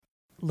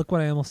Look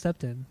what I almost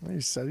stepped in.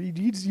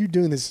 You're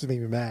doing this to make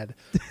me mad.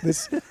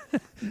 This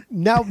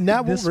now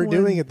what we're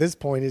doing at this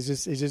point is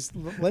just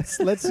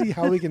let's see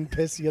how we can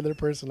piss the other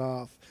person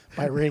off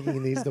by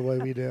ranking these the way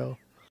we do.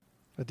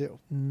 I do.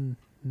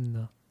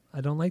 No,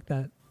 I don't like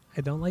that.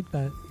 I don't like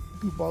that.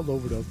 Poop all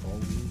over the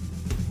phone.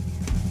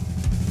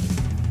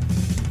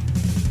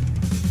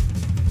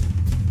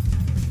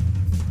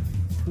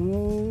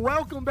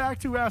 Welcome back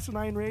to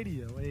Asinine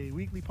Radio, a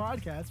weekly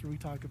podcast where we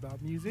talk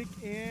about music,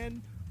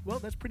 and well,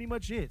 that's pretty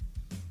much it.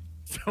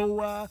 So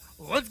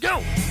let's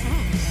go.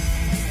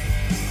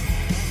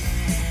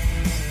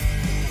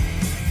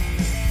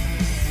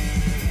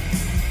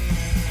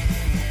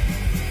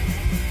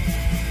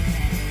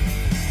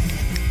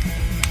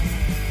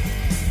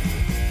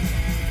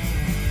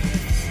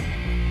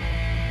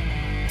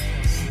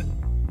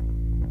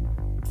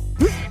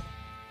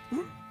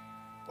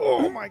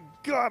 Oh my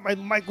God, my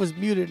mic was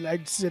muted and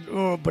I said,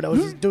 oh, but I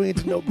was just doing it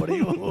to nobody.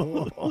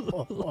 Oh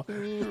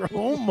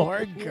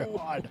my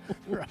God.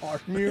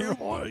 Oh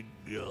my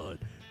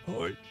God.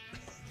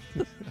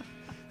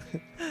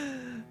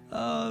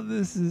 Oh,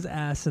 this is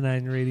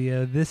Asinine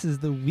Radio. This is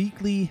the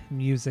weekly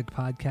music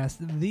podcast,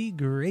 the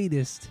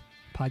greatest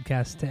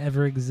podcast to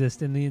ever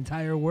exist in the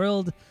entire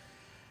world,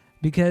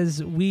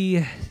 because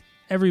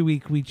every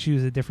week we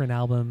choose a different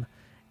album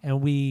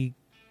and we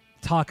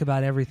talk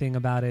about everything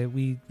about it.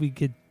 We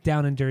get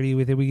down and dirty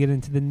with it. We get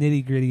into the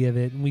nitty gritty of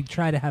it, and we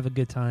try to have a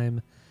good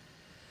time.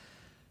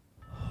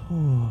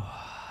 And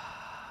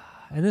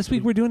this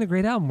week we're doing a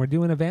great album. We're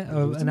doing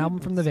an album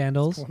from the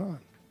Vandals. What's going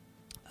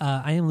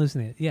on? I am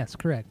losing it. Yes,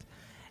 correct.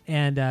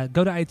 And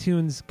go to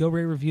iTunes, go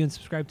rate, review, and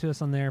subscribe to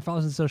us on there. Follow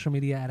us on social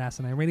media at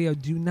Asinine Radio.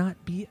 Do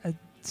not be a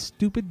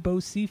stupid Bo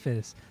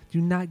Cephas.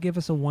 Do not give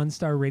us a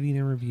 1-star rating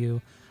and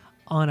review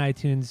on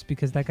iTunes,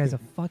 because that guy's a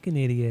fucking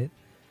idiot.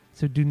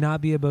 So do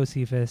not be a Bo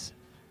Cephas.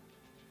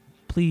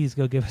 Please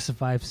go give us a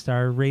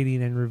 5-star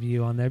rating and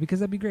review on there, because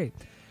that'd be great.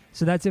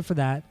 So that's it for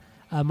that.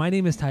 My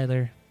name is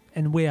Tyler,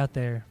 and way out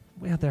there,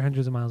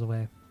 hundreds of miles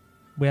away,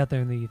 way out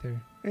there in the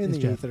ether. In the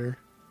Jeff. ether.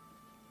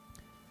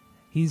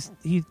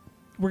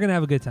 We're gonna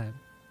have a good time.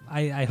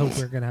 I hope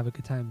we're gonna have a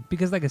good time,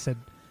 because, like I said,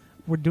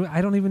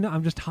 I don't even know.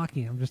 I'm just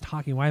talking.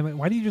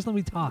 Why do you just let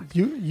me talk?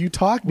 You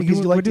talk because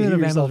you like to hear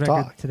yourself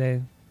talk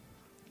today.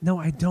 No,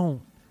 I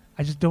don't.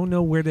 I just don't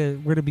know where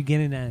to begin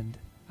and end.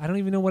 I don't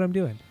even know what I'm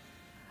doing.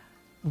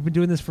 We've been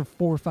doing this for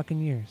 4 fucking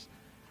years.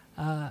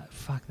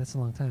 Fuck, that's a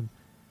long time.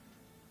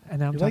 And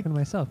now I'm talking to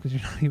myself because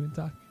you're not even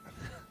talking.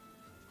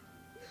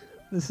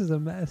 This is a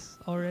mess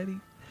already.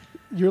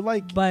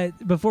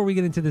 But before we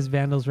get into this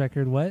Vandals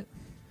record, what?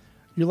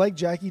 You're like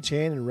Jackie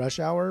Chan in Rush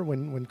Hour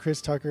when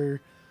Chris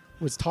Tucker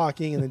was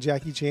talking, and then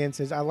Jackie Chan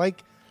says, I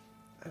like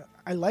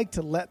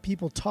to let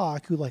people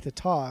talk who like to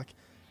talk.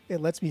 It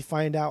lets me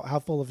find out how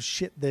full of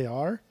shit they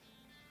are.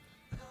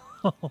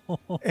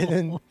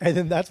 and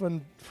then that's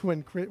when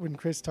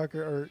Chris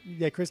Tucker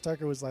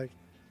was like,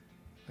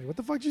 what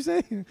the fuck did you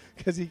say?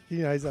 Because he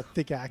he's a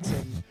thick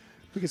accent.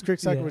 Because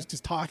Chris Tucker was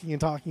just talking and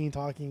talking and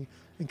talking,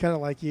 and kind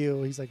of like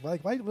you. He's like, why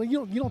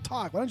you don't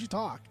talk? Why don't you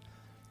talk?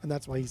 And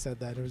that's why he said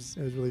that. It was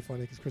really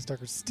funny because Chris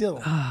Tucker still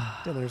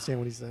didn't understand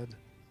what he said.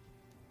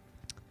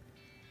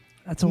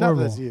 That's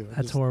horrible. That's you.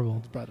 That's horrible. I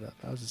just brought it up.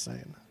 I was just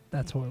saying.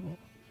 That's horrible.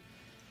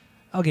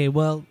 Okay,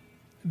 well,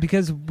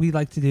 because we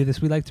like to do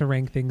this, we like to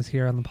rank things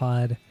here on the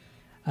pod.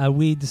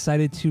 We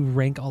decided to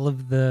rank all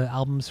of the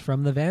albums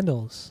from the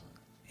Vandals.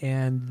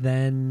 And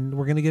then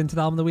we're going to get into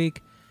the album of the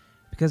week,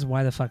 because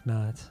why the fuck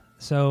not?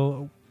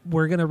 So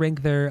we're going to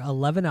rank their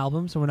 11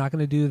 albums, so we're not going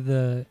to do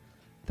the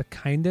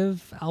kind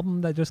of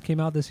album that just came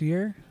out this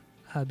year,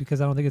 because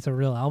I don't think it's a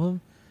real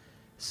album.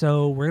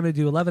 So we're going to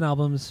do 11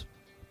 albums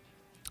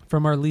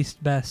from our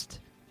least best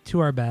to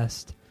our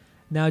best.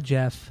 Now,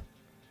 Jeff,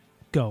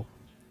 go.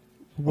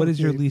 What is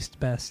your least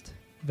best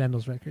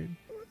Vandals record?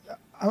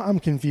 I'm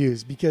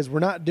confused because we're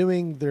not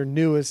doing their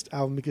newest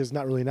album because it's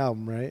not really an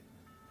album, right?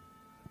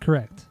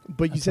 Correct.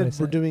 But you said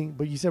we're doing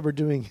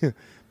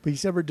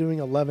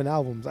 11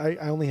 albums. I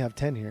only have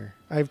 10 here.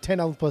 I have 10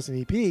 albums plus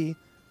an EP.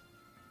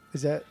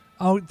 Is that?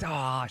 Oh,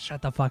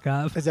 shut the fuck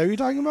up. Is that what you're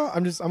talking about?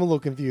 I'm a little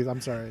confused.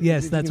 I'm sorry.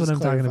 Yes, that's what I'm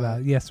talking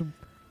about. Yes.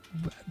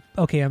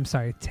 Okay, I'm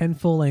sorry. 10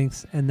 full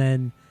lengths and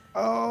then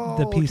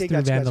the piece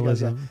through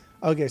vandalism.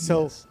 Gotcha. Okay,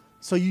 so yes.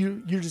 So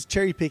you're just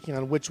cherry picking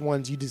on which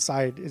ones you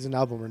decide is an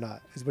album or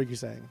not, is what you're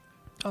saying.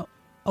 Oh,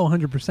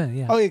 100%,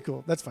 yeah. Okay,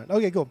 cool. That's fine.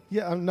 Okay, cool.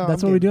 Yeah,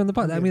 that's what we do on the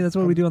pod. That's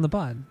what we do on the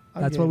pod.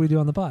 That's what we do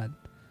on the pod.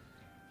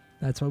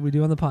 That's what we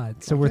do on the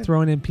pod. So we're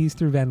throwing in Peace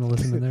Through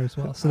Vandalism in there as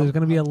well. So there's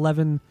going to be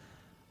 11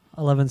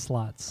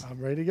 slots.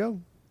 I'm ready to go.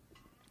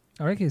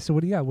 All right, okay, so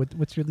what do you got?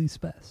 What's your least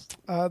best?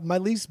 My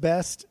least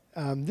best,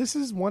 this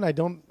is one I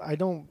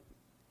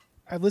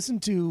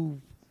listened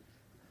to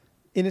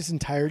in its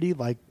entirety,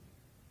 like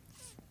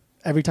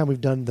every time we've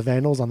done the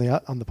Vandals on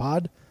the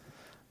pod.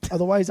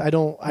 Otherwise, I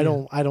don't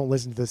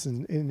listen to this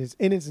in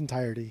its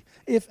entirety,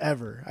 if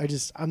ever.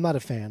 I'm not a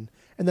fan,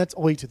 and that's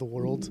Oi to the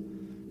World.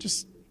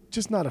 Just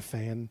not a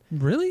fan.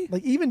 Really?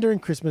 Like even during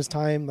Christmas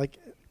time, like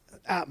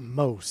at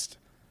most,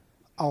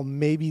 I'll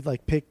maybe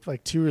like pick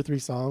like 2 or 3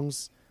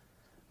 songs,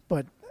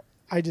 but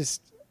I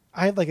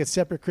have like a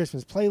separate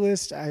Christmas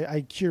playlist.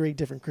 I curate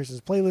different Christmas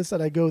playlists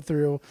that I go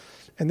through,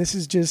 and this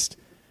is just,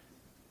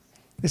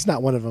 it's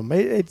not one of them.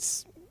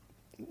 It's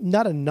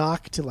not a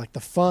knock to like the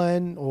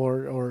fun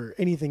or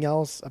anything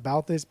else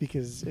about this,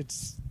 because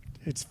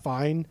it's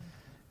fine.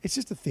 It's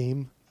just a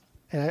theme,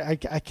 and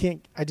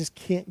I just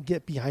can't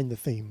get behind the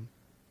theme.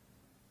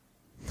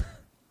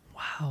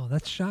 Wow,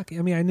 that's shocking.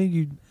 I mean, I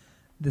knew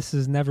this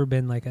has never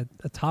been like a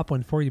top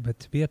one for you, but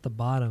to be at the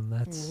bottom,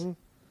 that's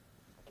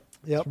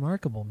it's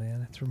remarkable,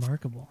 man. It's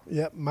remarkable.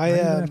 Yep. Even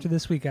after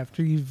this week,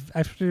 after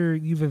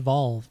you've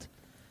evolved,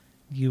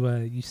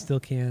 you still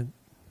can't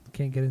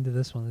get into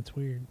this one. It's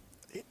weird.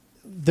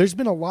 There's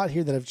been a lot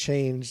here that have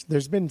changed.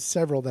 There's been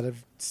several that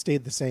have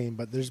stayed the same,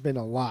 but there's been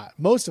a lot.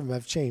 Most of them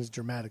have changed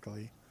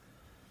dramatically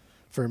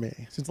for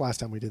me since last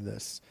time we did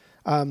this.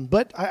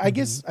 But I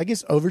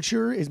guess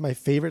Overture is my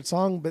favorite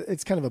song, but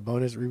it's kind of a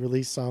bonus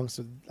re-release song,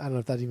 so I don't know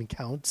if that even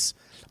counts.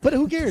 But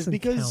who cares?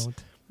 Because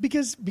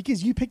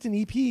you picked an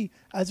EP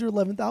as their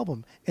 11th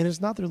album, and it's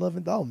not their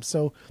 11th album.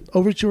 So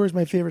Overture is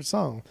my favorite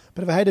song.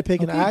 But if I had to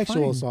pick an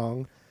actual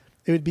song,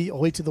 it would be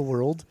Oi to the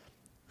World,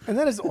 and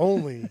that is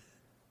only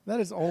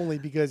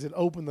because it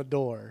opened the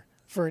door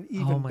for an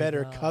even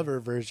better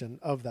cover version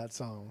of that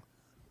song.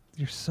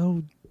 You're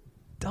so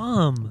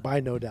dumb.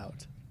 By No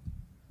Doubt.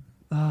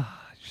 You're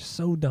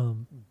so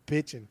dumb.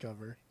 Bitchin'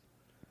 cover.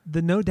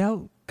 The No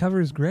Doubt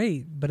cover is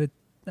great, but it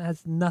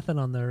has nothing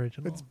on the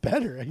original. It's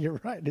better. You're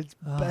right. It's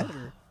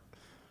better.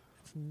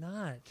 It's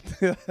not.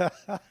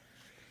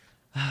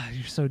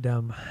 You're so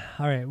dumb.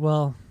 All right.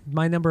 Well,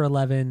 my number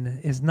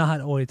 11 is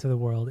not Oi to the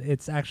World.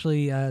 It's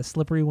actually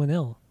Slippery When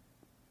Ill.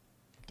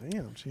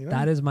 Damn.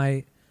 That is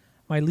my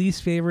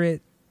least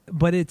favorite,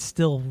 but it's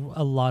still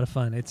a lot of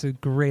fun. It's a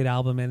great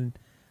album, and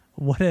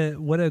what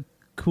a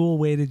cool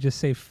way to just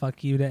say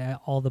fuck you to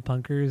all the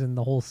punkers and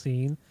the whole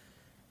scene,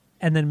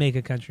 and then make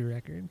a country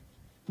record.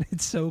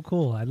 It's so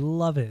cool. I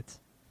love it.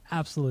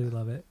 Absolutely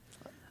love it.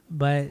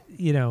 But,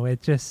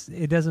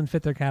 it doesn't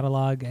fit their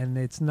catalog, and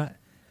it's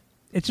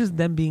just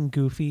them being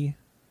goofy,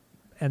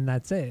 and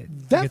that's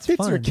it. That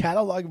fits their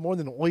catalog more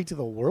than Oi to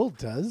the World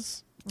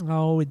does.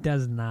 Oh, it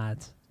does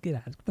not. Get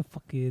the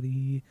fuck out of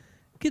here.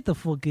 Get the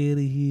fuck out of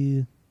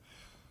here.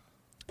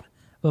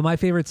 But my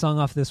favorite song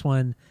off this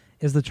one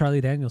is the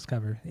Charlie Daniels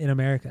cover, In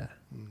America.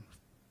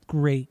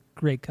 Great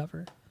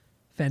cover.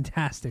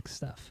 Fantastic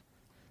stuff.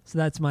 So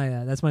that's my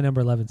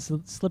number 11,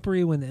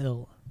 Slippery When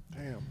Ill.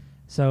 Damn.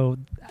 So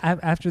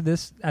after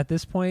this, at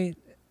this point,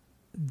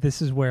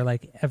 this is where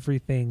like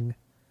everything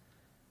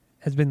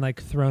has been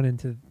like thrown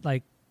into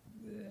like,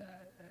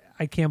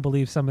 I can't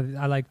believe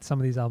I like some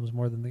of these albums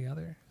more than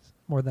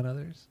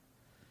others.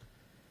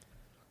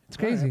 It's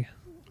crazy.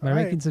 My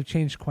rankings have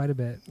changed quite a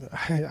bit.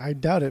 I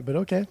doubt it, but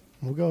okay.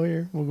 We'll go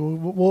here.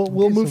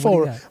 We'll move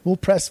forward. We'll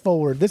press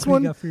forward. This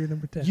one, you got for your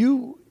number 10?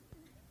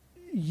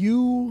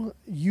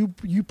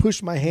 You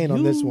pushed my hand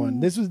on this one.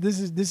 This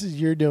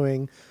is your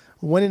doing.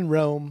 When in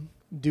Rome,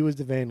 do as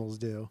the Vandals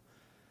do.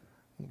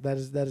 That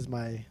is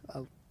my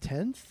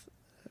 10th,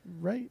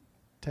 right?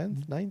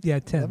 10th, 9th? Yeah,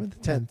 10th.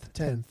 10th.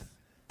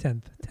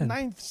 10th.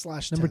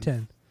 9th/10th. Number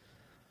 10.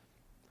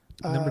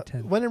 Number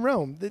 10. When in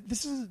Rome.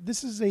 This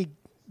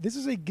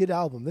is a good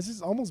album. This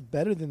is almost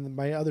better than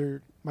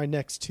my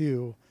next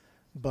two,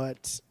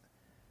 but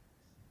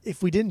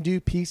if we didn't do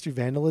Peace Through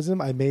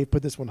Vandalism, I may have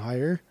put this one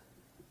higher,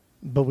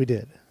 but we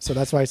did. So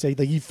that's why I say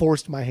you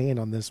forced my hand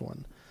on this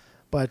one.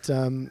 But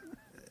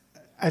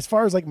as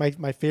far as like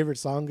my favorite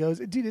song goes,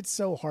 dude, it's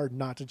so hard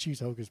not to choose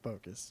Hocus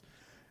Pocus.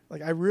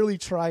 Like I really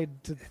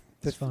tried to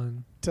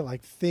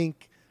like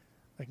think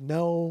like,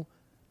 no,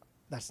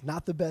 that's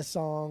not the best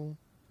song.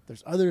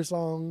 There's other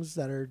songs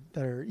that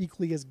are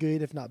equally as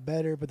good, if not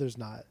better, but there's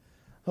not.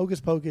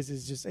 Hocus Pocus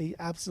is just a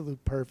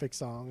absolute perfect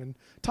song and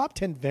top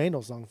 10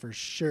 Vandal song for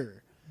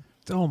sure.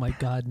 Oh my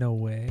God, no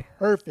way!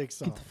 Perfect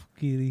song. Get the fuck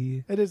out of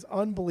here. It is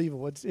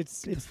unbelievable. It's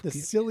the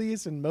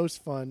silliest and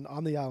most fun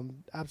on the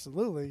album.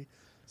 Absolutely,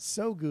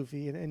 so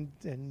goofy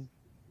and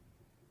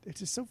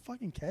it's just so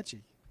fucking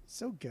catchy.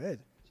 So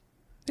good.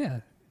 Yeah,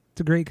 it's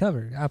a great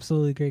cover.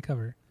 Absolutely great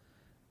cover.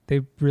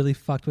 They really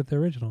fucked with the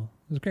original.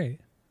 It was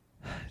great.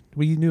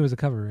 Well, you knew it was a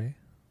cover, right?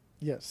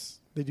 Yes,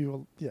 they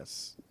do.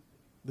 Yes,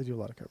 they do a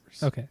lot of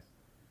covers. Okay,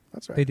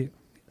 that's right. They do.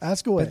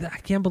 Ask away. But I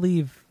can't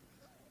believe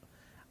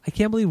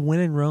When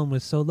in Rome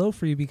was so low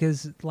for you,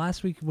 because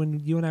last week when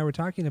you and I were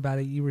talking about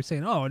it, you were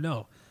saying, "Oh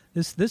no,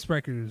 this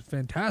record is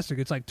fantastic.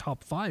 It's like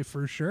top 5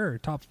 for sure,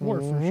 top 4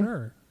 for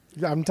sure."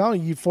 I'm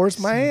telling you, forced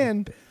my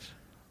hand.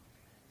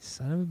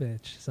 Son of a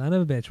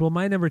bitch. Well,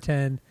 my number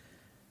 10.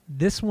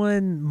 This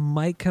one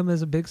might come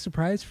as a big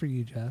surprise for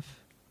you, Jeff.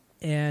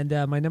 And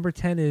my number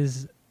 10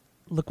 is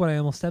Look What I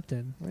Almost Stepped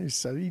In.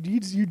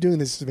 You're doing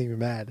this to make me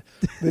mad.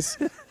 This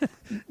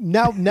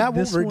now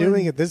what we're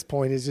doing at this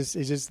point is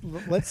just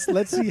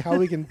let's see how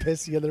we can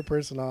piss the other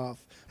person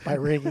off by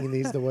ranking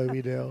these the way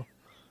we do.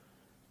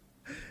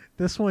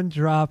 This one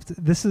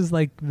dropped. This is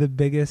like the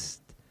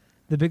biggest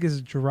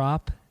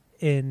drop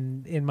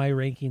in my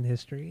ranking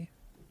history.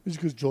 It's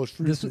because Josh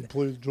Freeman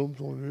plays drums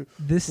on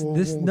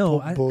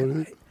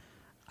it.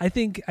 I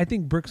think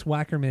Brooks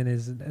Wackerman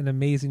is an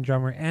amazing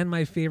drummer, and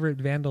my favorite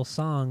Vandal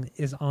song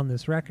is on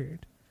this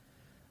record.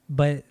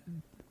 But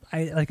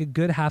I like a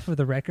good half of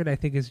the record. I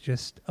think is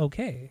just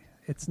okay.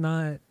 It's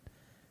not.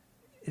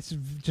 It's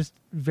just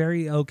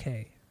very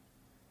okay.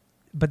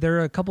 But there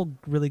are a couple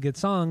really good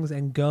songs,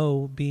 and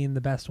Go being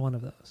the best one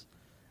of those.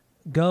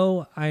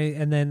 Go,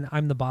 and then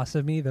I'm the Boss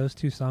of Me. Those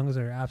two songs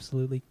are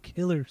absolutely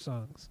killer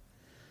songs.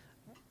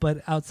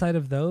 But outside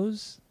of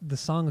those, the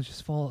songs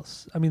just fall.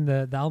 I mean,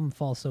 the album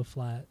falls so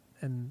flat,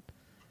 and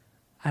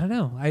I don't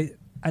know.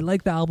 I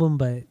like the album,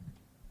 but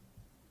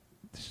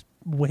there's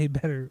way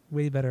better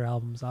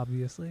albums,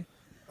 obviously.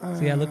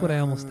 So yeah, look what I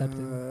almost stepped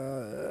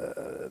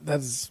in.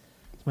 That's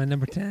it's my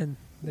number 10.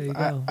 There you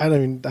go. I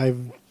mean, I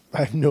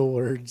have no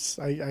words.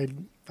 I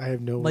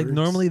have no like words.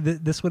 Normally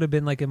this would have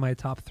been like in my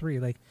top 3.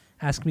 Like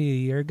ask me a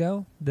year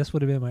ago, this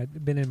would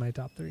have been in my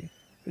top 3.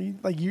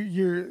 Like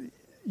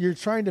you're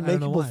trying to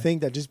make people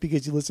think that just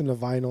because you listen to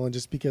vinyl and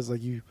just because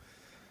like you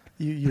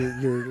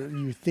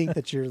think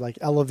that you're like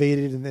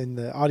elevated in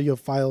the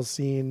audiophile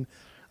scene,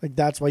 like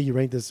that's why you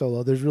rank this so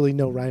low. There's really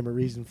no rhyme or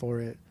reason for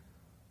it.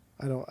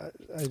 I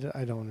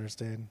don't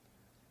understand.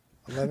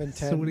 11,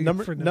 10. So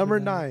number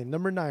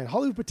 9.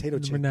 Hollywood Potato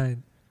Chip. Number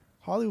 9.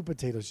 Hollywood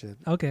Potato Chip.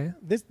 Okay.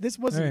 This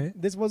wasn't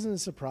a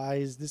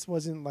surprise. This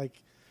wasn't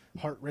like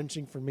heart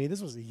wrenching for me.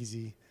 This was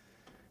easy.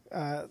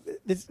 But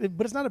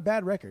it's not a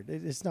bad record.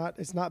 It's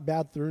not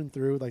bad through and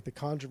through. Like the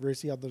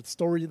controversy of the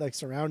story, like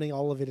surrounding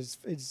all of it,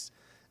 is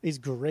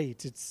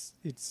great.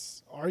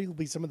 It's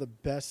arguably some of the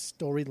best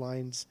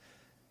storylines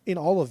in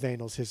all of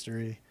Vandal's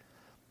history.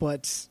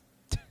 But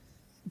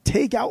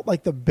take out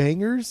like the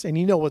bangers, and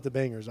you know what the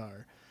bangers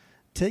are.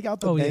 Take out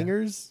the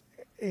bangers,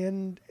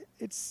 and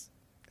it's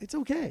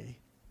okay.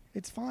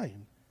 It's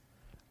fine.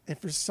 And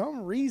for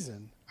some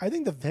reason, I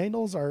think the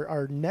Vandals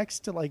are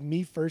next to like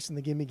Me First and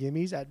the Gimme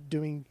Gimmes at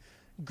doing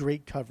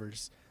great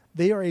covers.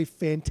 They are a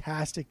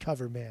fantastic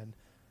cover band.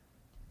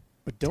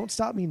 But Don't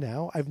Stop Me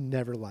Now, I've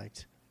never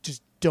liked.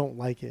 Just don't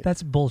like it.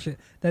 That's bullshit.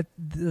 That's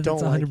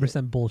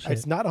 100% bullshit.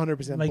 It's not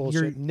 100% like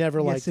bullshit.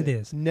 Never liked it. Yes,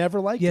 it is.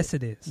 Never liked it. Yes,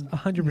 it is.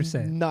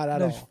 100%. Not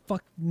at all.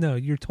 No,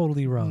 you're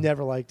totally wrong.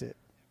 Never liked it.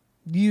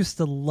 You used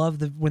to love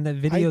when that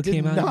video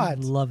came out.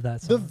 You loved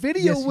that song. The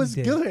video was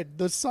good.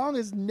 The song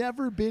has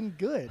never been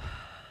good.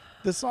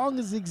 The song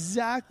is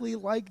exactly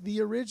like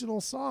the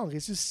original song.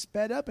 It's just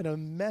sped up in a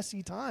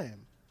messy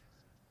time.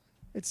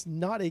 It's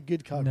not a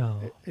good cover. No.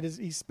 It is,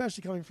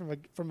 especially coming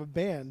from a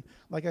band,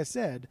 like I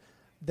said,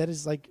 that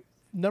is like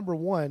number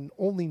 1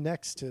 only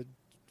next to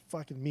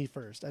fucking Me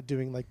First at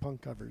doing like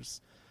punk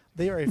covers.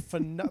 They are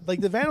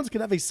like the Vandals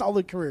could have a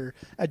solid career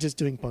at just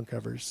doing punk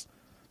covers.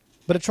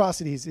 But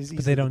Atrocities is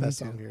easily the best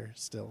song here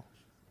still.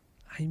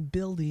 I'm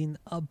building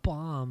a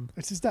bomb.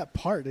 It's just that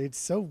part. It's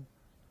so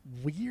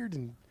weird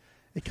and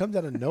it comes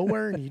out of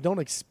nowhere and you don't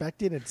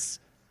expect it. It's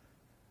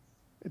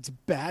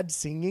bad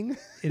singing.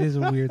 It is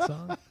a weird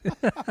song.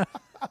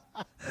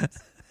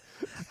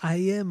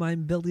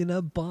 I'm building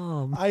a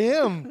bomb. I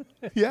am.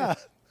 Yeah.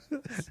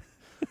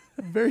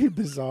 Very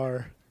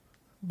bizarre.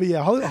 But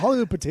yeah,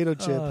 Hollywood Potato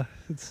Chip.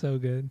 It's so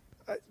good.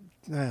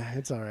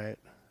 It's all right.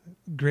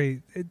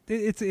 Great.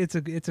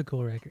 It's a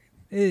cool record.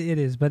 It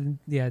is, but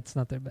yeah, it's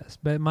not their best.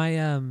 But my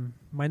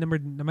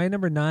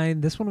number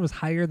 9, this one was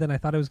higher than I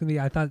thought it was going to be.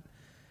 I thought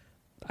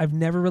I've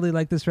never really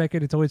liked this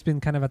record. It's always been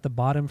kind of at the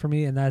bottom for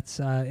me, and that's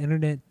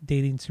Internet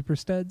Dating Super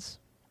Studs.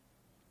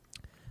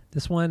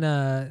 This one,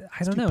 I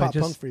don't know. Pop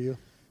punk for you.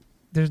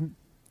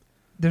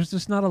 There's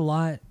just not a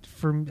lot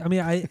for me. I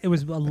mean, it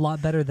was a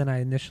lot better than I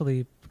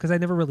initially, because I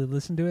never really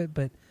listened to it,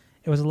 but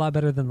it was a lot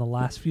better than the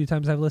last few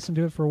times I've listened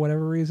to it for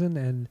whatever reason,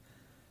 and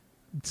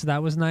so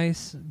that was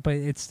nice. But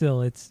it's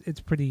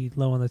pretty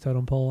low on the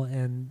totem pole,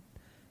 and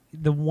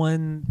the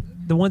one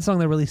song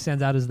that really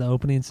stands out is the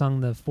opening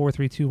song, the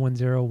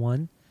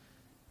 432-101.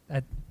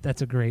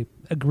 That's a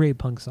great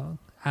punk song,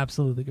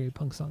 absolutely great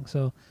punk song.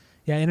 So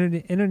yeah,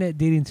 Internet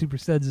Dating Super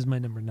Studs is my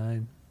number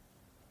 9.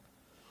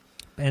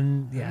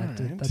 And yeah,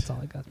 right. That's all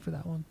I got for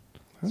that one.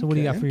 So what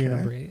do you got for your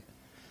number 8?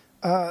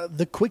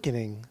 The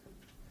Quickening.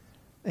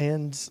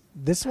 And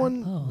this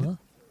one,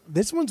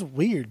 this one's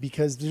weird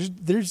because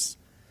there's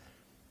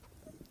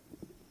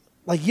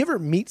like, you ever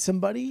meet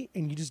somebody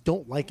and you just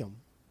don't like them?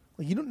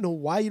 Like, you don't know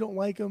why you don't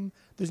like them.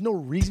 There's no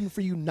reason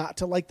for you not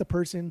to like the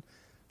person.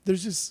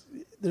 There's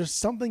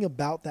something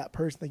about that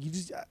person. Like,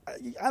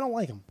 I don't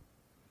like them.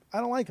 I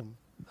don't like them.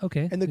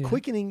 Okay. And the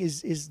Quickening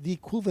is the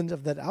equivalent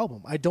of that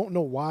album. I don't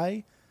know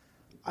why.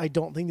 I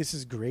don't think this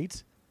is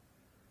great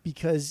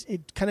because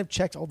it kind of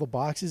checked all the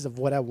boxes of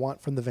what I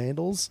want from the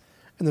Vandals.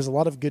 And there's a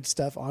lot of good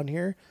stuff on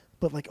here.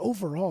 But like,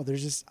 overall,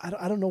 there's just,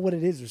 I don't know what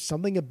it is. There's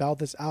something about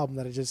this album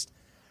that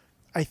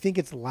I think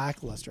it's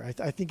lackluster.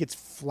 I think it's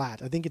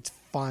flat. I think it's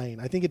fine.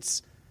 I think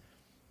it's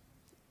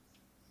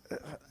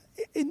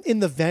in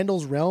the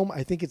Vandals realm.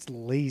 I think it's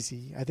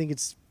lazy. I think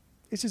it's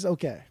just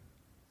okay.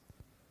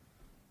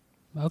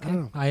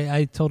 Okay,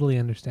 I totally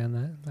understand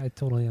that.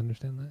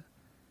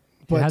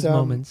 But, it has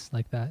moments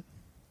like that.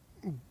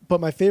 But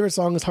my favorite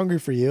song is "Hungry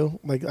for You."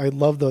 Like I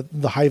love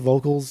the high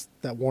vocals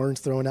that Warren's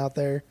throwing out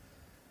there,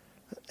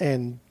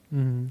 and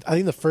I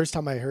think the first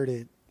time I heard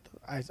it,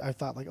 I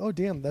thought like, oh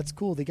damn, that's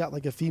cool. They got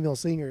like a female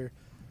singer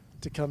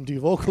to come do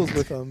vocals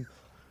with them.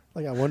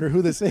 Like I wonder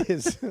who this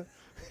is.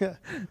 And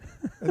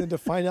then to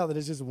find out that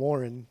it's just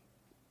Warren,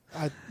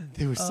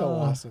 it was so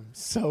awesome,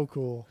 so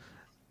cool.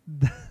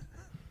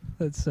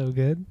 That's so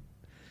good.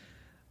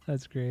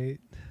 That's great.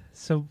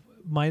 So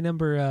my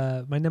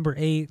number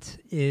 8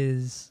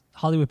 is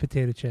Hollywood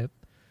Potato Chip.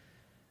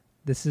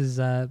 This is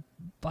a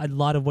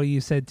lot of what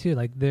you said too.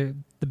 Like the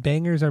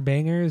bangers are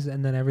bangers,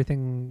 and then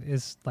everything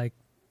is like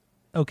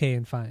okay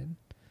and fine,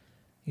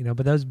 you know.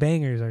 But those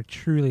bangers are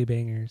truly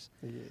bangers.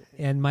 Yeah.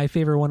 And my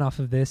favorite one off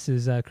of this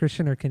is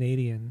Christian or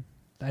Canadian.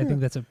 I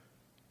think that's a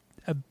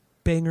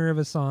banger of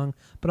a song,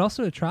 but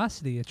also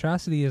Atrocity.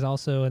 Atrocity is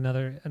also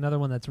another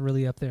one that's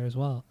really up there as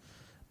well.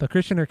 But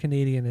Christian or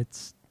Canadian,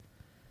 it's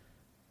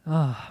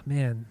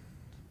man,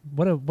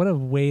 what a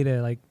way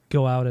to like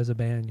go out as a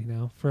band, you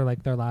know, for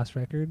like their last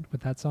record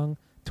with that song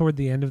toward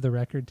the end of the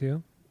record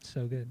too.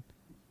 So good.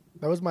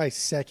 That was my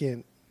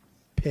second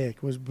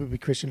pick, would be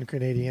Christian or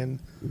Canadian.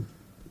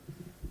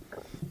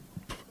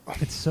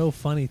 It's so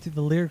funny too.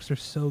 The lyrics are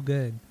so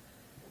good.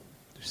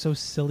 They're so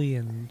silly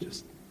and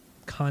just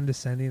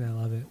condescending. I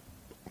love it.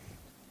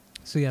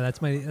 So yeah,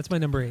 that's my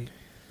number 8.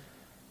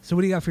 So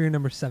what do you got for your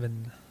number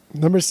 7?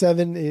 Number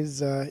 7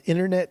 is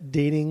Internet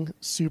Dating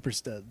Super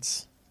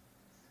Studs.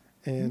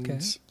 And okay.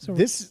 So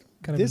this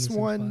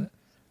one,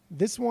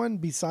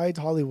 besides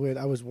Hollywood,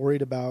 I was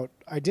worried about.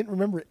 I didn't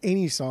remember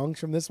any songs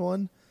from this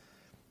one.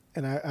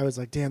 And I was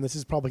like, damn, this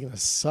is probably going to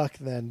suck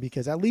then,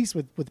 because at least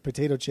with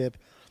Potato Chip,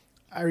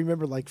 I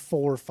remember like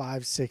 4,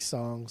 5, 6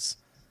 songs.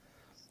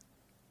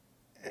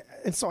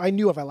 And so I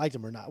knew if I liked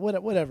them or not,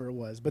 whatever it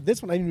was. But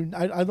this one,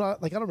 I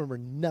don't remember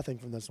nothing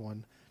from this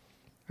one.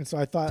 And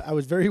so I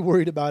was very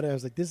worried about it. I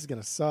was like, this is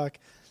going to suck.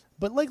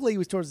 But luckily it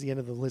was towards the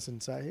end of the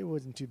listen, so it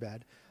wasn't too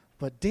bad.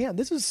 But damn,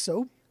 this was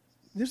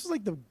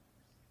like the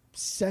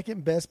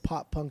second best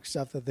pop punk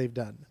stuff that they've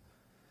done.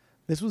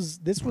 This was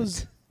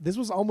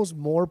almost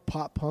more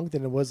pop punk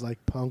than it was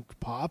like punk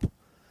pop,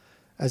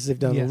 as they've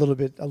done a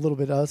little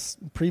bit us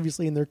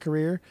previously in their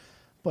career.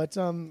 But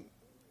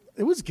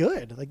it was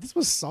good. Like this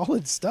was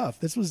solid stuff.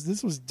 This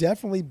was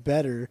definitely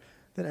better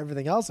than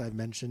everything else I've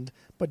mentioned.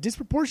 But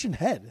Disproportion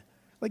Head,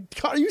 like,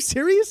 are you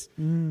serious?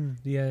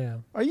 Yeah.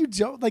 Are you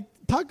like,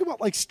 talk about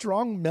like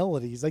strong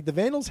melodies? Like the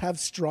Vandals have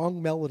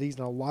strong melodies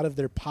in a lot of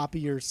their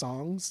poppier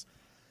songs,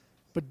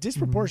 but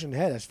Disproportion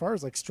Head, as far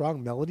as like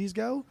strong melodies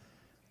go,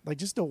 like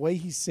just the way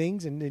he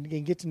sings and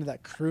gets into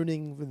that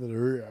crooning,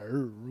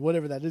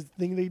 whatever that is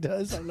thing that he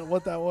does. I don't know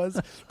what that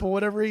was, but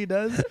whatever he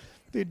does,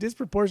 dude,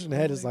 Disproportion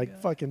Head is like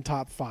fucking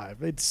top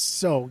 5. It's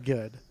so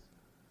good.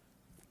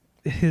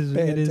 It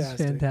is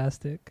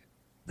fantastic.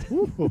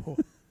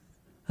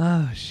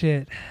 Oh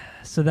shit.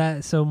 So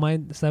that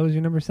was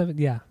your number 7?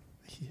 Yeah.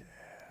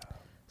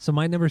 So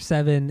my number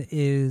 7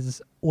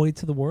 is Oi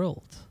to the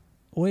World.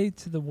 Oi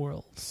to the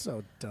World.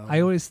 So dumb.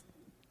 I've always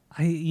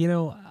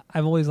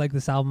liked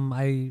this album.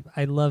 I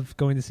love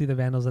going to see the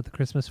Vandals at the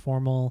Christmas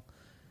Formal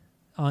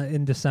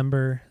in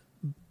December.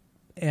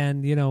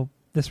 And, you know,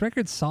 this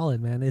record's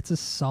solid, man. It's a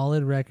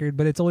solid record,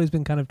 but it's always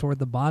been kind of toward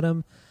the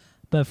bottom.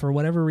 But for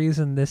whatever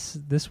reason,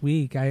 this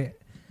week,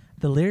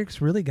 the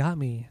lyrics really got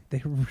me.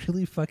 They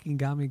really fucking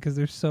got me because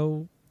they're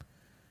so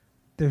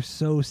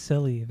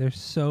silly. They're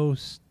so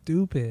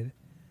stupid.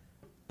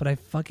 But I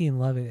fucking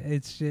love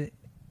it.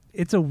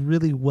 It's a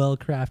really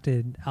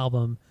well-crafted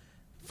album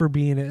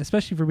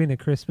especially for being a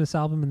Christmas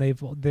album, and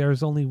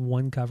there's only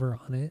one cover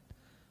on it.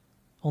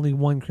 Only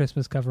one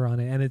Christmas cover on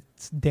it, and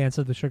it's Dance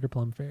of the Sugar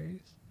Plum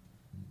Fairies.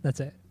 That's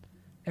it.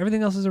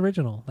 Everything else is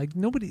original. Like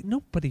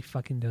nobody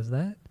fucking does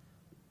that.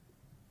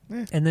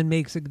 And then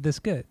makes it this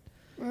good.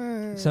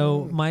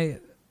 So my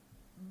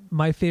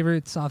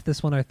favorites off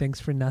this one are Thanks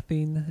for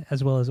Nothing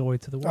as well as Oi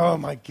to the World. Oh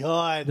my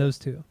god. Those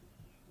two.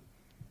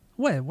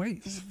 What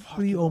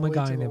are you oh my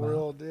god about?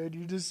 World, dude.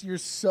 You're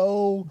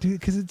so dude,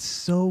 because it's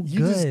so good. You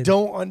just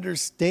don't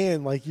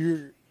understand. Like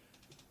you're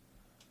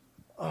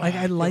like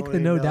I like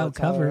the No Doubt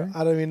cover.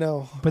 I don't even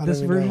know. But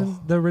this version,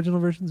 the original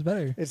version's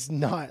better. It's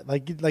not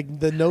like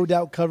the No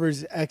Doubt cover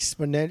is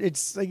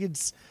exponential.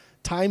 It's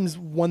times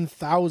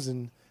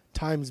 1,000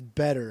 times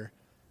better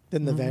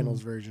than the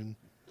Vandals version.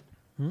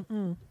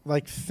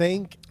 Like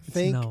thank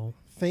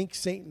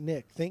Saint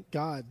Nick, thank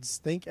gods,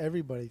 thank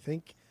everybody,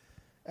 thank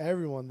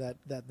everyone that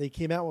they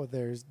came out with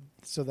theirs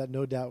so that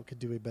No Doubt could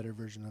do a better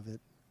version of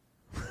it.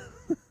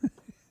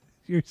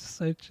 You're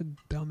such a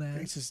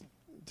dumbass. It's just,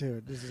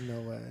 dude, this is no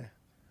way.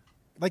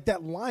 Like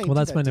that line. Well,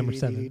 that's my number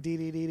 7.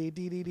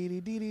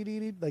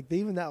 Like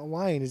even that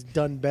line is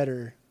done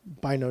better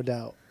by No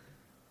Doubt.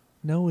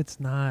 No,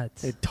 it's not.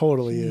 It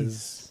totally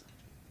is.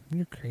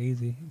 You're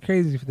crazy. You're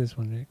crazy for this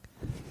one, Rick.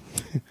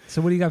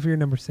 So what do you got for your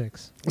number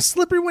 6?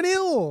 Slippery When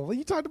Ill.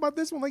 You talked about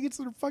this one like it's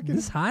the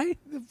this high?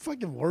 The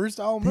fucking worst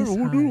album ever.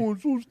 We're doing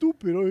so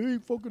stupid. I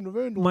hate fucking the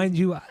Vandals. Mind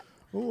you,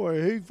 Oh,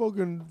 I hate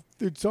fucking.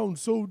 It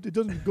sounds so. It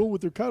doesn't go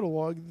with their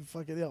catalog.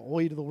 Fucking yeah,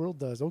 Oi to the World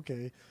does.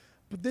 Okay,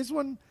 but this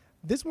one,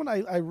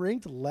 I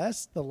ranked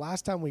less the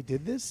last time we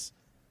did this.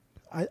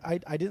 I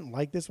didn't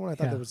like this one. I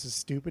thought that was just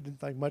stupid. And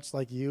like much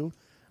like you,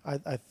 I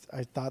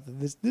thought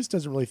that this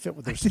doesn't really fit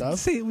with their I didn't stuff.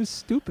 say it was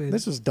stupid.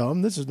 This is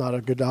dumb. This is not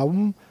a good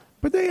album.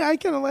 But it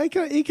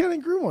kind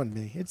of grew on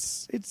me.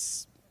 It's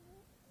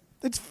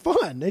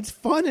fun. It's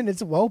fun and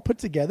it's well put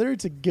together.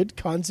 It's a good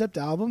concept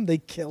album. They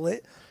kill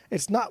it.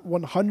 It's not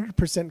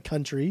 100%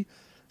 country,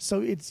 so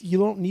you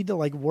don't need to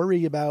like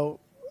worry about,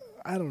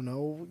 I don't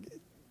know,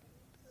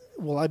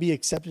 will I be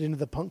accepted into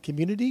the punk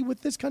community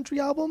with this country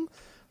album?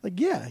 Like,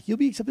 yeah, you'll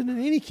be accepted in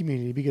any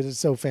community because it's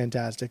so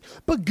fantastic.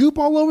 But Goop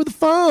all over the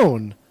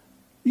phone.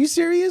 You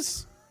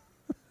serious?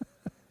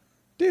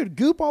 Dude,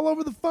 Goop all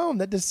over the phone.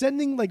 That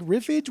descending like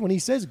riffage when he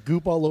says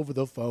Goop all over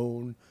the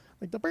phone.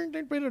 Like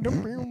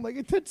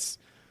like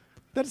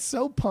that's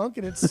so punk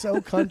and it's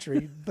so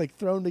country, like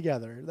thrown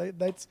together.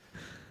 That's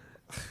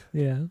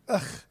yeah.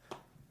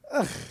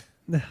 Ugh.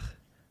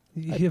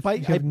 You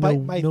have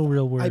no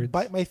real words. I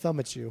bite my thumb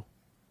at you.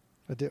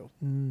 I do.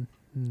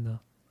 No,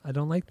 I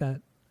don't like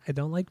that.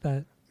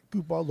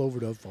 Goop all over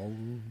the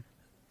phone.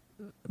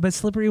 But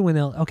Slippery When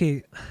Ill.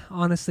 Okay,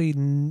 honestly,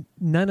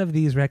 none of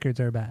these records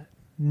are bad.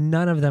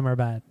 None of them are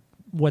bad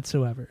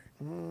whatsoever.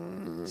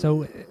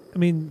 So, I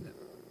mean,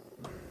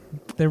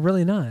 they're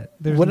really not.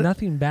 There's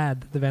nothing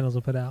bad that the Vandals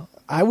will put out.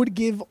 I would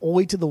give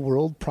Oi to the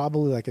World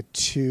probably like a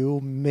 2,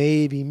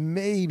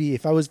 maybe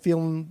if I was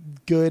feeling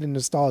good and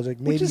nostalgic,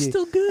 maybe which is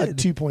still good. A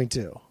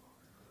 2.2.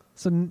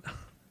 So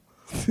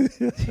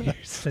you're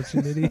such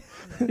an idiot.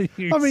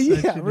 I mean,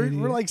 yeah,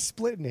 we're like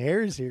splitting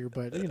hairs here,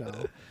 but you know,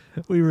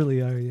 we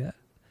really are. Yeah.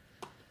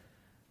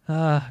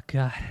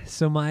 God.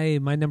 So my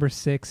number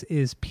 6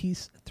 is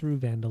Peace Through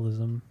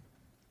Vandalism,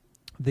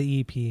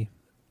 the EP.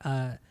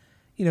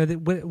 You know,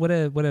 what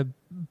a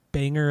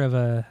banger of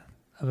a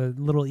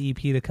little EP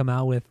to come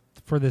out with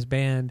for this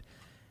band,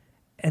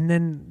 and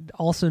then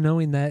also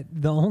knowing that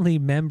the only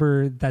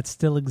member that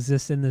still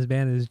exists in this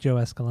band is Joe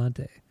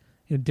Escalante.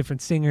 You know,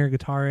 different singer,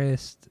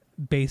 guitarist,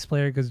 bass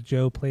player because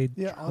Joe played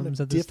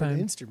drums at this time.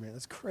 Different instrument.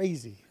 That's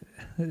crazy.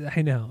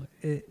 I know,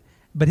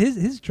 but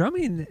his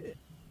drumming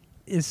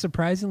is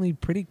surprisingly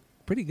pretty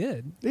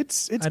good.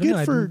 It's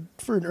good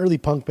for an early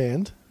punk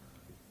band.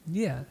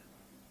 Yeah,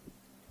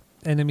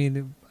 and I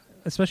mean,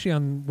 especially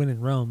on When in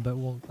Rome, but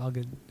I'll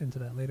get into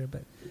that later.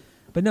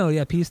 But no,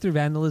 yeah, Peace Through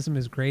Vandalism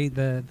is great.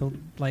 The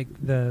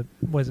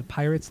was it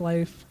Pirate's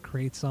Life?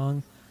 Great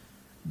song.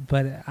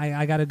 But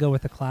I got to go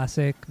with the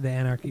classic, The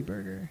Anarchy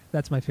Burger.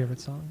 That's my favorite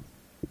song.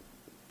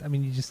 I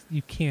mean,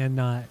 you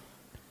cannot.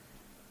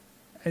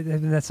 I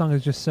mean, that song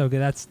is just so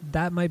good.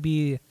 That might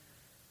be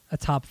a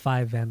top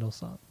 5 Vandal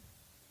song.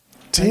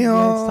 Damn,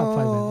 yeah, it's top 5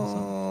 Vandal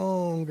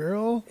song.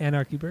 Girl.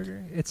 Anarchy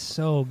Burger. It's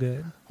so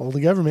good. Hold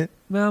the government.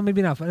 Well,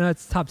 maybe not. No,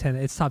 it's top 10.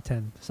 It's top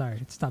 10. Sorry,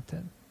 it's top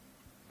 10.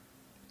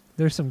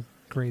 There's some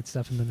great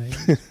stuff in the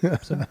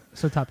night.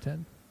 so top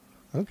 10.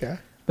 Okay.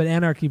 But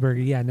Anarchy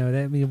Burger, yeah, no.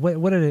 I mean,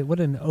 what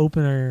an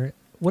opener.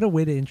 What a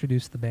way to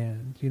introduce the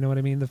band. You know what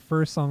I mean? The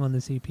first song on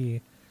this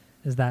EP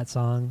is that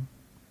song.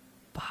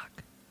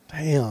 Fuck.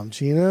 Damn,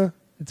 Gina.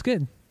 It's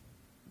good.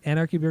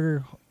 Anarchy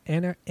Burger.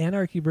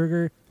 Anarchy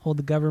Burger. Hold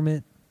the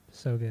government.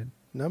 So good.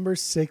 Number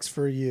 6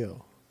 for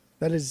you.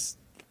 That's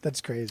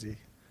crazy.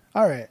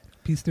 All right.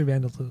 Peace Through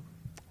Vandalism.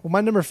 Well,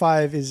 my number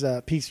 5 is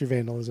Peace Through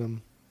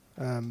Vandalism.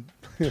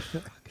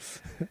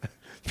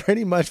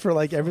 Pretty much for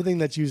like everything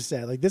that you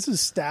said. Like this is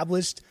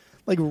established,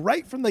 like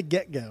right from the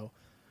get-go.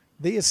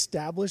 They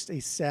established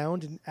a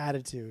sound and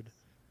attitude,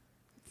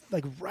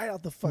 like right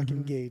out the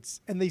fucking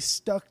gates, and they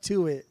stuck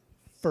to it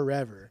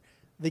forever.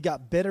 They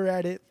got better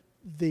at it.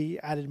 They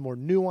added more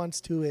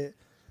nuance to it,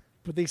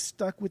 but they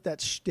stuck with that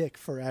shtick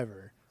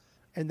forever.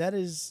 And that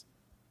is,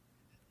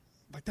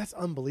 like, that's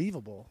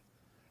unbelievable.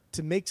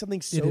 To make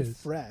something so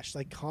fresh,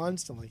 like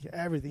constantly,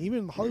 everything,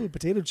 even Hollywood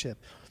Potato Chip.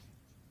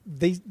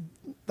 They,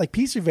 like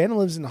Peace Through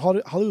Vandalism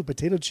and Hollywood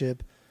Potato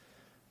Chip,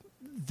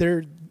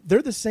 they're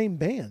the same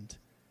band.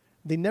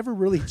 They never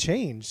really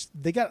changed.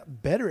 They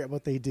got better at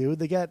what they do.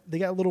 They got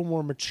a little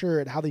more mature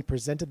at how they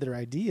presented their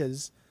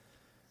ideas.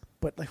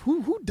 But like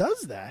who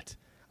does that?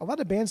 A lot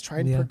of bands try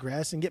and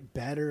progress and get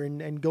better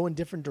and go in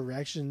different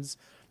directions.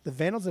 The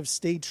Vandals have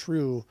stayed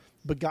true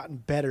but gotten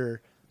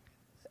better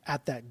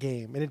at that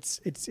game. And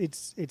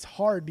it's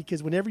hard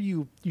because whenever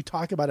you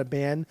talk about a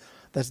band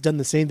that's done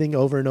the same thing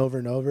over and over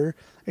and over,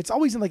 it's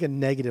always in like a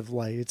negative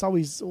light. It's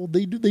always, oh,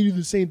 they do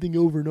the same thing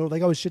over and over.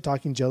 Like I was shit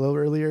talking Jello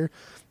earlier.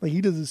 Like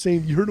he does the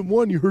same, you heard him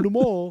one, you heard them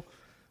all.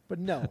 But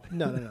no.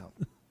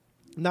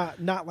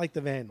 Not like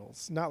the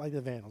Vandals. Not like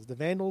the Vandals. The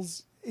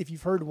Vandals, if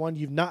you've heard one,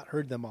 you've not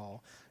heard them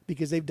all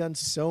because they've done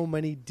so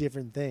many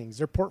different things.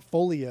 Their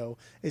portfolio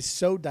is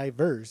so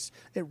diverse.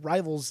 It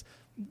rivals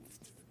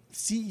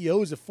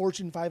CEOs of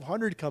Fortune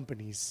 500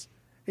 companies.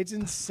 It's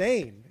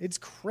insane. It's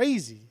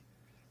crazy.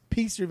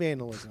 Peace Through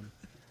Vandalism.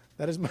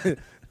 That is my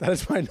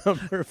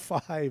number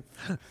 5.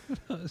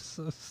 That was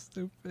so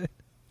stupid.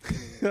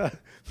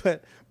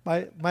 But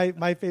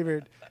my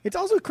favorite. It's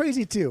also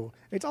crazy too.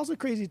 It's also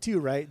crazy too,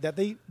 right? That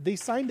they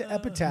signed to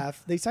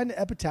Epitaph. They signed to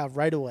Epitaph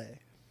right away,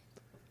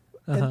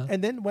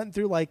 and then went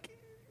through like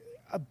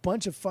a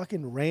bunch of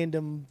fucking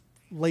random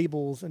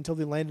labels until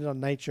they landed on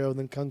Nitro and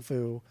then Kung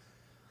Fu.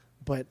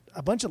 But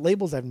a bunch of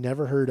labels I've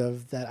never heard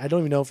of that I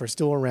don't even know if are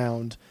still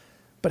around.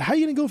 But how are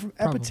you going to go from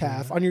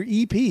Epitaph on your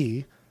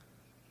EP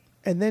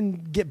and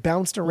then get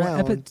bounced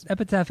around? Well,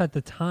 Epitaph at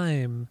the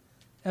time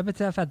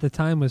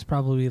was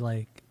probably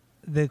like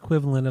the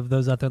equivalent of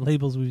those other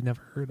labels we've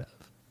never heard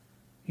of.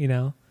 You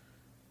know?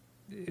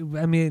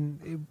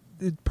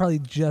 It probably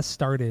just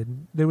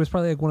started. There was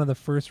probably like one of the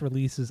first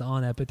releases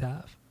on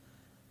Epitaph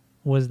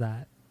was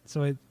that.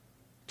 So it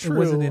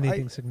wasn't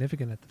anything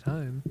significant at the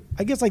time.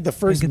 I guess like the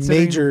first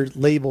major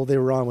label they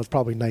were on was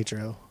probably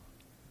Nitro.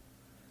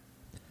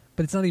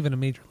 But it's not even a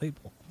major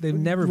label. They've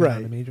never been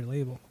on a major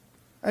label.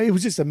 It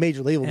was just a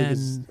major label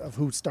because of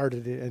who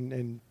started it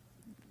and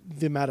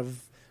the amount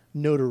of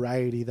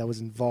notoriety that was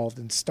involved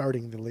in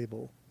starting the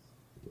label.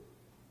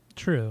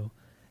 True.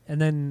 And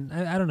then,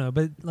 I don't know,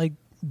 but like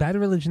Bad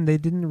Religion, they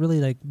didn't really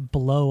like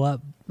blow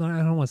up. I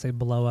don't want to say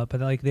blow up, but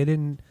like they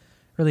didn't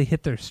really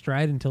hit their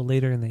stride until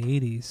later in the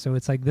 80s. So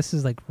it's like this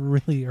is like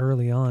really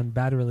early on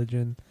Bad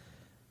Religion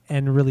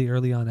and really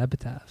early on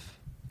Epitaph.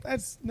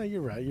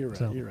 You're right.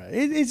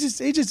 It's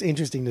just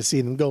interesting to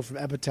see them go from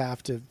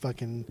Epitaph to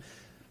fucking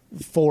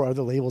 4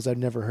 other labels I've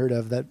never heard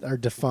of that are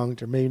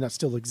defunct or maybe not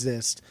still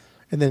exist,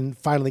 and then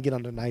finally get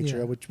onto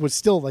Nitro, which was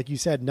still, like you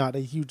said, not a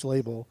huge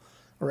label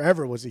or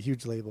ever was a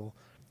huge label,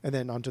 and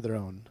then onto their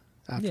own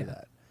after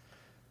that.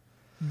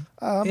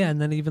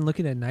 And then even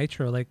looking at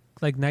Nitro,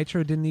 like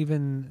Nitro didn't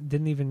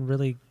even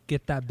really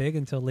get that big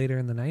until later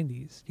in the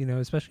 90s, you know,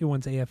 especially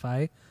once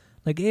AFI.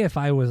 Like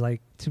AFI was like,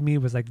 to me,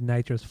 was like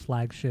Nitro's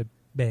flagship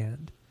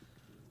band.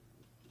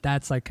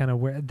 That's like kind of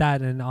where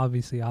that, and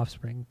obviously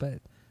Offspring,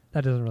 but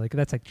that doesn't really,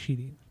 that's like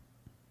cheating.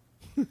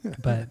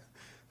 But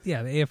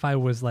yeah, the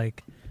AFI was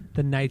like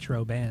the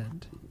Nitro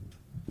band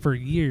for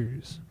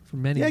years, for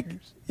many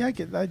years. Yeah,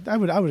 I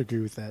would agree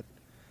with that.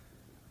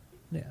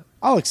 Yeah,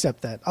 I'll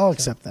accept that. I'll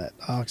accept that.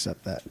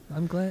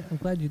 I'm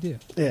glad you do.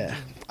 Yeah.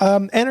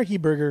 Anarchy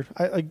Burger.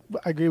 I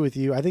agree with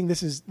you. I think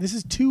this is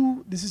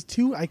too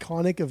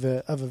iconic of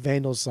a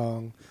Vandals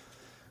song.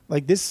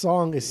 Like this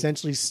song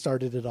essentially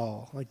started it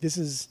all. Like this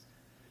is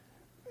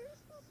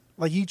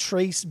like you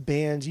trace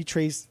bands, you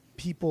trace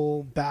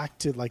people back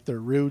to like their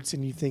roots,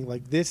 and you think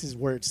like this is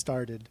where it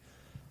started.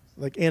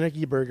 Like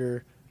Anarchy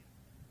Burger,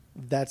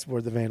 that's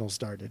where the Vandals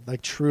started.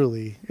 Like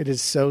truly, it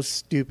is so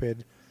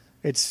stupid.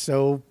 It's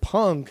so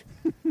punk,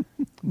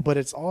 but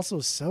it's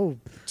also so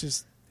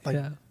just like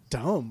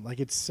dumb.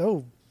 Like it's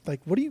so like,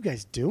 what are you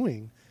guys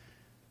doing?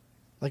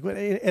 Like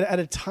at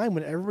a time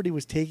when everybody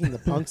was taking the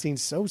punk scene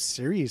so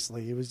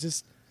seriously, it was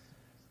just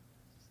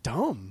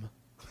dumb.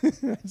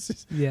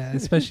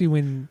 Especially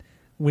when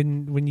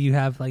you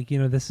have like, you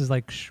know, this is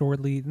like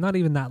shortly, not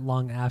even that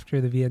long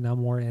after the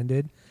Vietnam War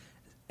ended,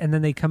 and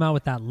then they come out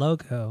with that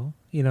logo,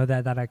 you know,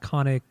 that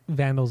iconic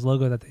Vandals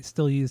logo that they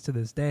still use to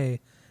this day.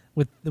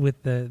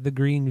 With the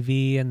green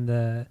V and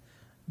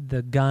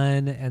the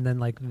gun, and then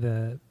like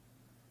the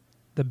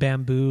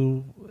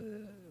bamboo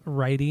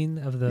writing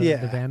of the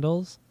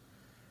Vandals,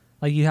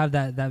 like you have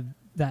that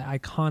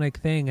iconic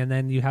thing, and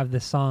then you have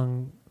this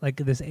song, like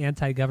this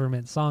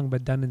anti-government song,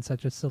 but done in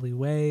such a silly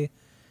way.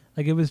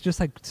 Like it was just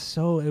like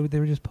they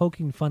were just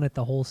poking fun at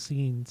the whole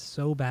scene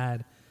so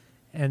bad,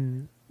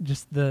 and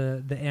just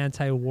the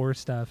anti-war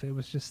stuff. It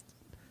was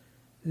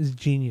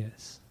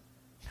genius,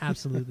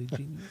 absolutely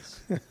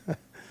genius.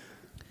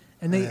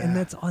 And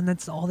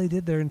that's all they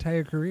did their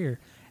entire career.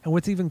 And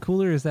what's even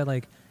cooler is that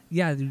like,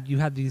 yeah, you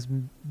had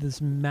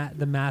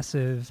the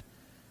massive,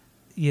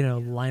 you know,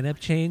 lineup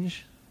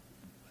change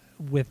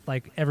with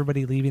like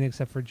everybody leaving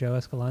except for Joe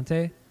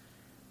Escalante,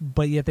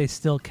 but yet they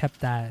still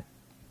kept that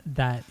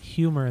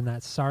humor and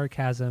that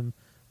sarcasm.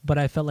 But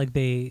I felt like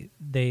it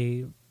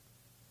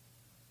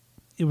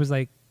was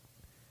like,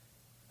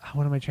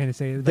 what am I trying to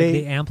say? Like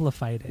they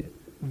amplified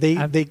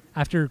it.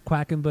 After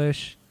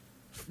Quackenbush,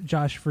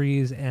 Josh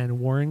Freese and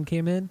Warren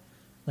came in,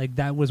 like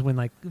that was when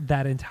like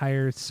that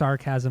entire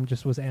sarcasm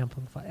just was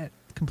amplified,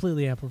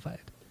 completely amplified.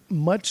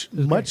 Much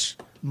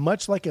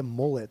like a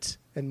mullet,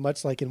 and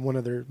much like in one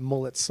of their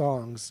mullet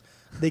songs,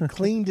 they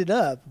cleaned it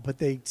up, but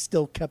they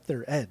still kept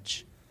their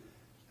edge.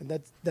 And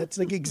that's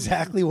like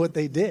exactly what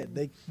they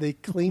did. They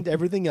cleaned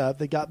everything up.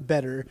 They got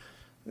better.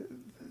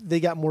 They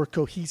got more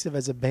cohesive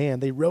as a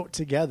band. They wrote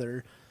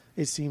together.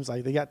 It seems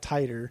like they got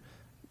tighter,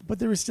 but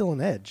there was still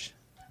an edge.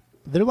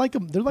 They're like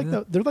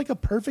a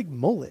perfect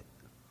mullet.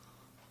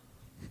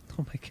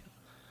 Oh my god!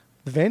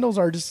 The Vandals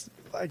are just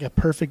like a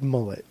perfect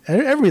mullet.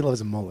 Everybody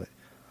loves a mullet.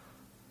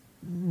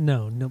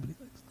 No, nobody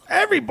likes it.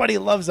 Everybody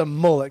loves a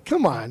mullet.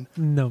 Come on.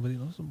 Nobody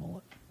loves a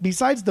mullet.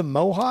 Besides the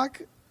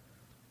mohawk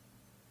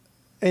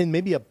and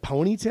maybe a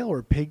ponytail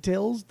or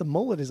pigtails, the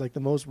mullet is like the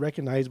most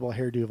recognizable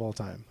hairdo of all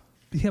time.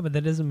 Yeah, but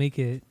that doesn't make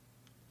it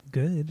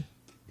good.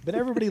 But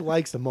everybody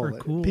likes the mullet.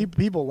 cool.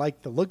 People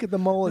like to look at the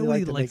mullet.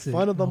 Nobody They like likes to make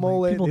fun it. of the Oh my-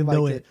 mullet. people They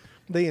know like it.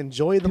 They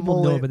enjoy the People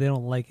mullet. know it, but they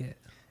don't like it.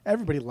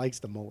 Everybody likes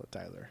the mullet,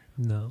 Tyler.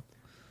 No.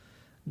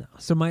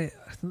 So my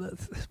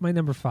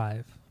number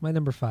five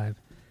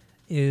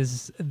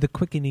is the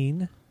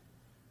Quickening.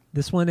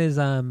 This one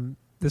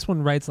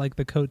writes like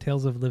the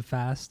coattails of Live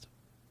Fast.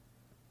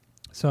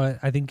 So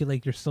I think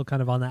like you're still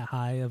kind of on that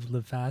high of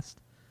Live Fast,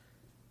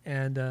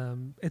 and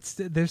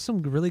there's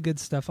some really good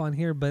stuff on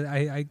here. But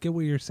I get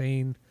what you're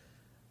saying.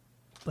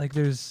 Like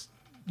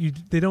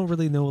they don't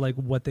really know like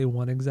what they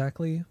want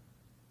exactly,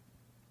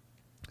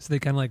 so they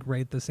kind of like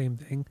write the same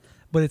thing,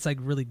 but it's like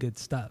really good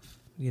stuff.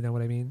 You know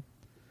what I mean?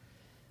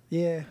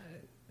 Yeah.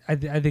 I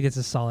think it's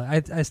a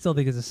solid. I still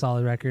think it's a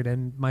solid record,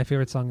 and my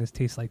favorite song is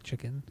 "Tastes Like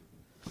Chicken."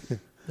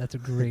 That's a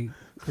great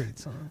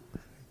song.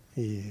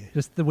 Yeah.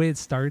 Just the way it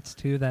starts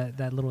too.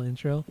 That little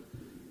intro,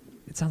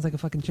 it sounds like a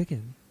fucking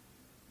chicken.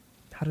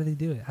 How do they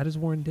do it? How does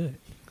Warren do it?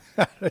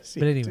 But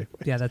anyway,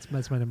 yeah, that's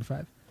my number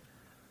five.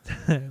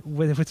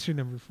 What's your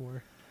number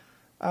four?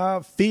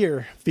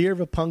 Fear of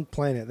a Punk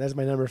Planet. That's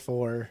my number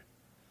four.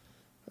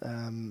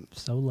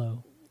 So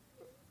low.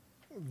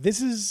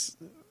 This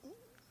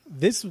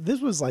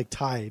was like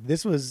tied.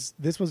 This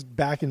was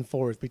back and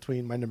forth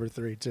between my number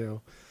three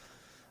too.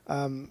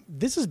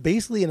 This is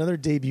basically another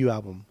debut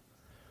album.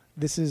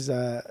 This is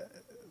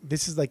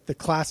like the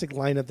classic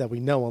lineup that we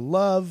know and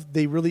love.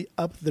 They really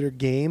upped their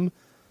game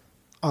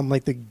on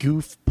like the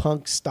goof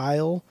punk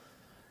style,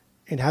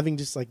 and having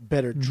just like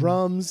better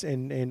drums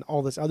and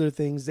all this other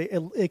things.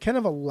 It kind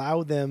of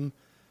allowed them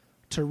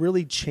to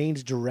really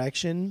change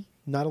direction,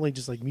 not only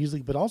just like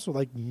music, but also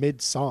like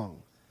mid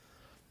song.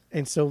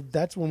 And so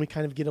that's when we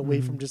kind of get away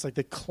from just like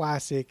the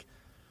classic,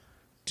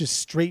 just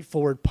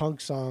straightforward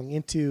punk song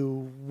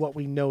into what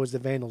we know as the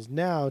Vandals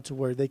now, to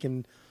where they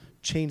can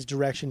change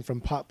direction from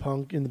pop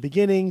punk in the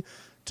beginning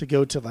to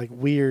go to like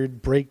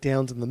weird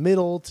breakdowns in the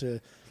middle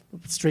to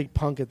straight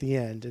punk at the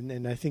end.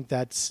 And I think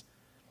that's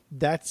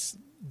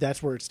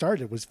where it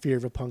started, was Fear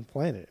of a Punk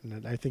Planet.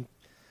 And I think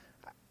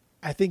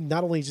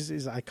not only just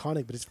is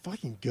iconic, but it's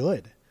fucking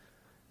good.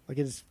 Like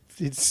it's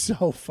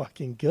so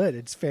fucking good.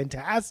 It's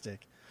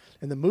fantastic.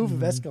 And the move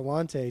of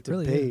Escalante to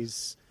really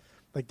bass,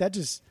 like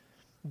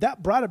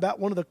that brought about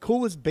one of the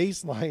coolest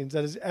bass lines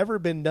that has ever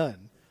been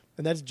done.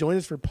 And that's "Join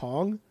Us for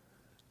Pong."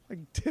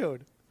 Like,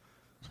 dude.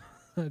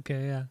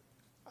 Okay, yeah.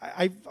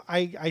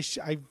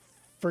 I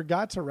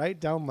forgot to write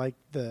down like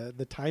the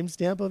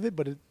timestamp of it,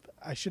 but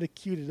I should have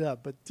queued it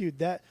up. But dude,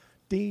 that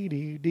dee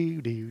doo doo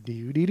doo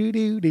doo doo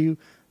doo doo,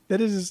 that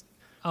is,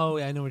 Oh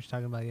yeah, I know what you're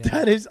talking about. Yeah.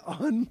 that is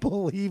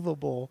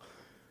unbelievable.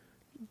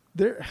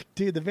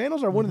 Dude, the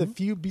Vandals are one of the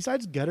few,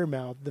 besides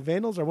Guttermouth, the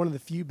Vandals are one of the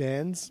few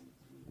bands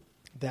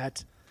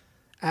that,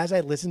 as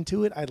I listen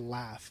to it, I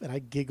laugh and I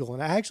giggle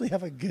and I actually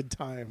have a good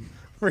time,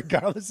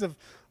 regardless of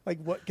like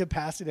what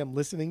capacity I'm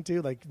listening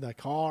to, like in the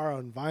car,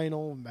 on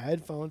vinyl, my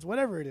headphones,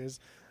 whatever it is.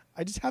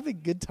 I just have a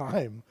good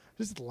time.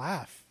 Just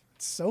laugh.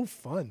 It's so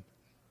fun.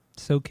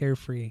 So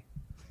carefree.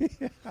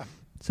 Yeah.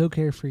 So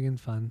carefree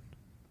and fun.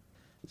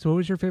 So what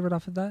was your favorite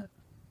off of that?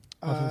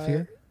 Off of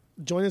Fear?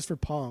 Join Us for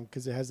Pong,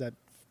 because it has that.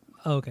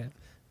 Oh, okay.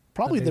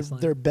 Probably bass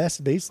line. their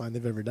best bass line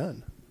they've ever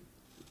done.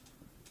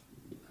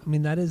 I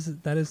mean, that is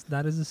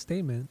a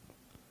statement.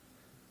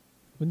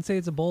 Wouldn't say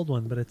it's a bold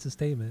one, but it's a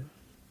statement.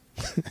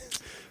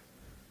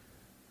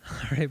 All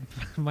right,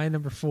 my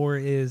number four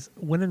is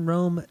 "When in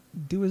Rome,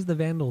 Do as the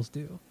Vandals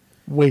Do."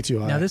 Way too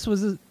high. Now this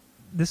was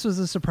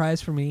a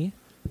surprise for me.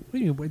 What do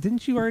you mean?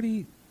 Didn't you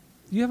already?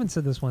 You haven't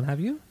said this one, have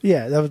you?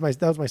 Yeah, that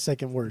was my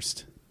second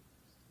worst.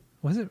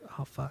 Was it?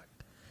 Oh fuck.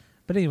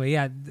 But anyway,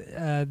 yeah.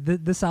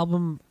 This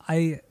album,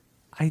 I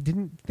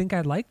didn't think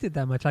I liked it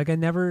that much. Like I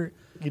never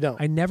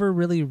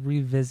really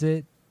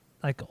revisit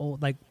like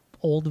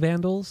old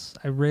Vandals.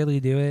 I rarely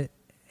do it.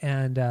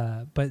 And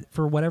but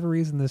for whatever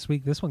reason this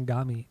week, this one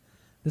got me.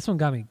 This one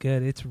got me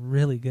good. It's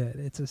really good.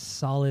 It's a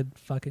solid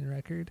fucking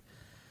record.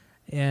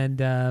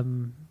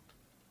 And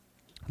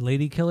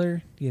Lady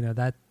Killer,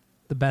 that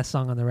the best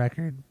song on the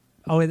record.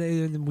 Oh,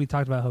 and we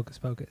talked about Hocus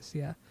Pocus,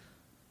 yeah,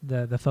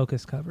 the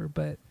Focus cover.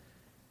 But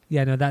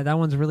yeah, no, that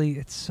one's really,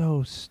 it's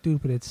so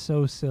stupid. It's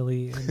so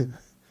silly, and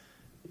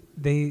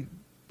they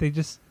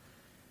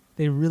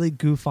really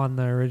goof on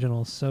the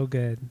original so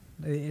good.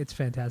 It's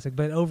fantastic.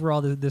 But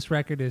overall, this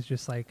record is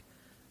just like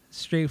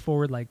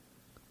straightforward, like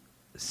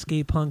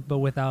skate punk, but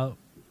without.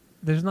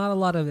 There's not a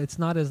lot of. It's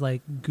not as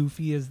like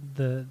goofy as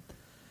the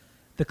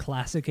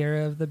classic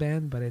era of the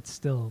band, but it's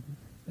so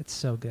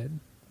good.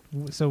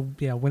 So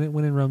yeah, when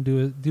in Rome,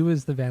 do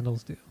as the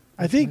Vandals do.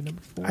 I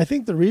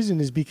think the reason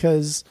is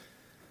because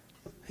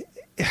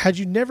had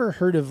you never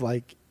heard of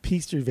like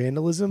Peace Through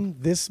Vandalism,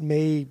 this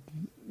may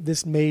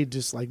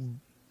just like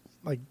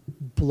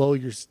blow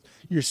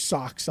your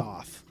socks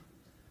off.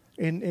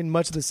 In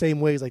much the same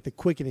ways like the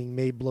Quickening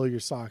may blow your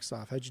socks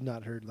off had you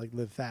not heard like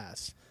Live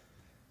Fast.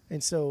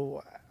 And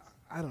so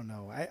I don't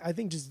know. I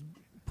think just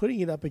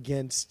putting it up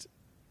against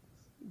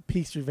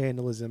Peace Through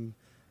Vandalism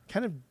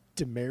kind of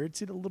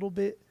demerits it a little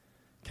bit,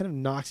 kind of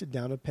knocks it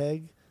down a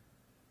peg.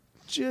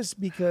 just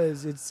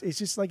because it's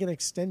just like an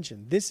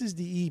extension. This is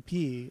the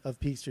EP of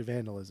Peace Through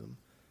Vandalism.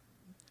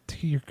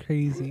 Dude, you're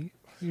crazy.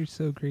 You're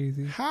so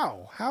crazy.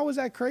 How is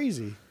that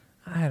crazy?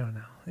 I don't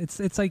know.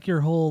 It's like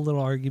your whole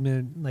little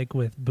argument like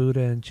with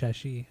Buddha and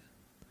Cheshi. It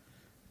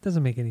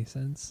doesn't make any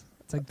sense.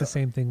 It's like the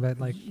same thing, but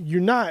like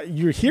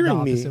you're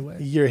hearing me. way.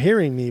 You're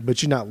hearing me,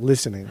 but you're not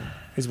listening.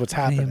 Is what's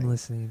happening. I am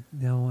listening.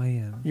 No, I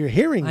am. You're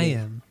hearing me, I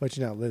am. but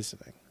you're not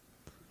listening.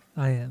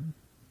 I am.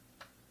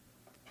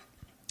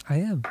 I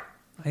am.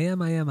 I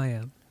am. I am. I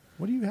am.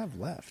 What do you have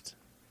left?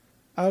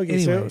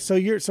 Okay, Anyway, so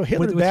Hitler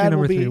what's your Bad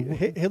will number be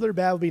three? Hitler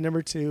Bad will be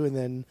number 2, and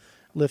then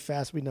Live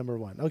Fast will be number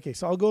 1. Okay,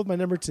 so I'll go with my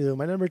number 2.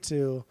 My number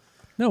 2.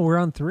 No, we're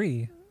on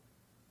 3.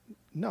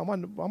 No,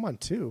 I'm on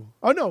 2.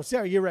 Oh no,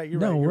 sorry, you're right.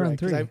 No, we're on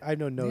 3. I have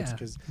no notes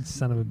because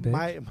son of a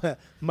bitch.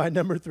 my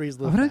number 3 is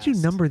Live Why Fast. don't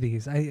you number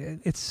these?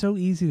 It's so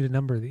easy to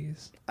number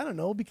these. I don't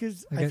know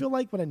because Like I feel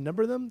like when I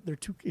number them,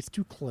 it's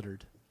too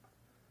cluttered.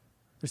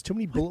 There's too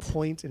many bullet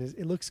points, and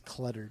it looks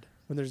cluttered.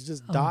 When there's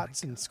just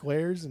dots and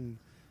squares and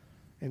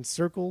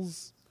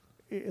circles,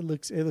 it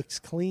looks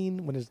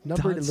clean. When it's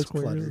numbered, it looks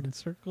squares cluttered. and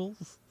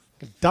circles.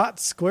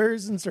 Dots,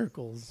 squares, and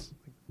circles.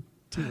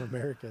 Team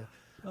America.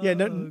 Yeah,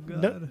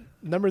 God.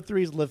 number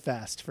 3 is Live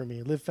Fast for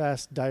me. Live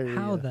Fast,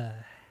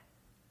 Diarrhea.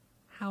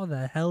 How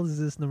the hell is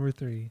this number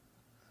 3?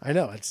 I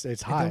know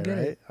it's high, don't get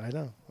right? it. I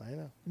know.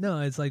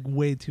 No, it's like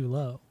way too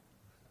low.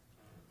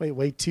 Wait,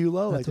 way too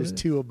low. That's Like there's what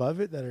it 2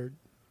 above it that are.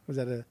 Was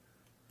that a?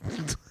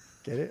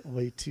 Get it?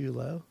 Way too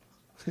low.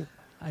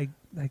 I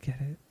get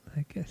it.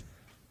 I get it.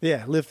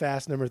 Yeah, Live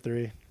Fast, number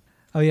 3.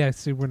 Oh yeah,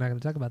 so we're not going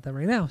to talk about that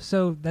right now.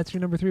 So that's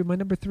your number 3. My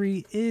number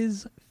 3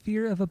 is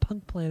 "Fear of a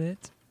Punk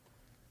Planet"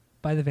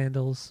 by the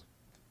Vandals.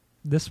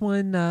 This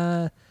one's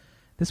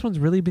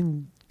really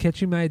been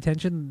catching my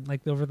attention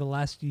like over the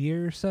last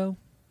year or so.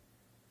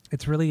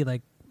 It's really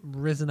like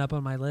risen up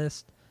on my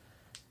list,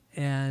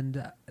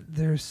 and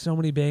there's so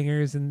many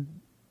bangers, and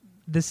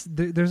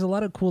there's a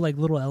lot of cool like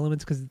little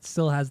elements because it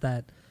still has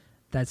that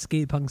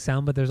skate punk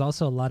sound, but there's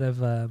also a lot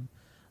of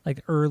like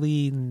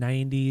early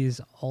 90s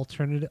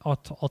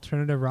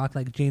alternative rock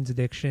like Jane's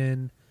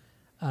Addiction,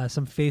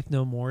 some Faith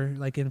No More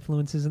like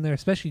influences in there,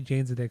 especially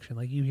Jane's Addiction.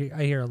 Like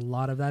I hear a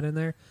lot of that in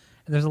there,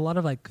 and there's a lot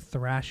of like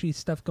thrashy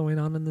stuff going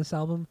on in this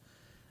album.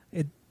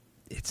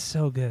 It's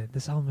so good.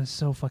 This album is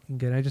so fucking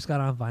good. I just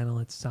got it on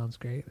vinyl. It sounds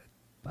great.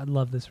 I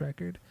love this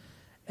record.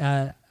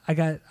 I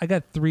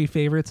got 3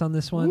 favorites on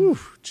this one.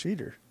 Oof,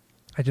 cheater.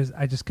 I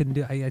just couldn't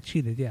do. I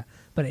cheated, yeah.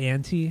 But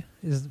Auntie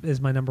is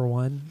my number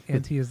 1.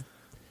 Auntie is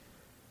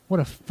what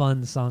a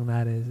fun song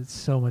that is. It's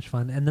so much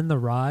fun. And then the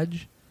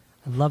Raj,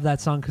 I love that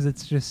song because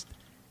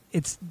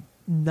it's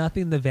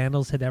nothing the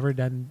Vandals had ever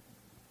done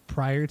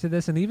prior to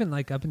this, and even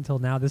like up until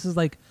now. This is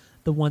like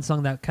the one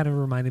song that kind of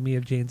reminded me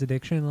of Jane's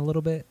Addiction a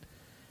little bit.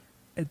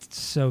 It's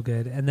so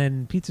good. And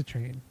then Pizza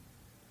Train.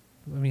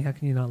 I mean, how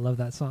can you not love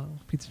that song?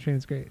 Pizza Train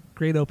is great.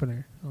 Great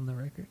opener on the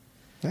record.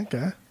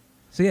 Okay.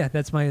 So yeah,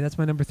 that's my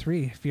number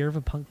 3, "Fear of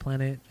a Punk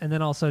Planet," and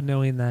then also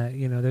knowing that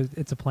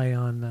it's a play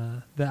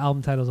on the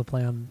album title is a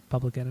play on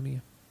Public Enemy.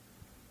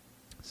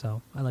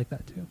 So I like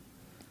that too.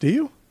 Do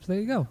you? So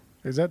there you go.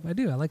 Is that I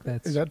do. I like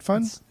that. Is that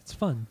fun? It's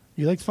fun.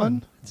 You like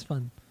fun? It's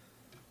fun.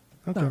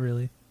 Okay. Not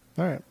really.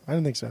 All right. I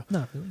didn't think so.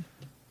 Not really.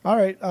 All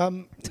right.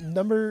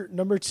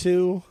 Number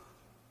 2.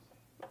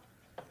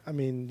 I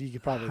mean, you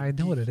could probably. I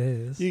know what it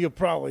is. You could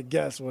probably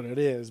guess what it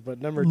is, but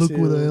number 2 Look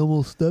what I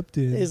almost stepped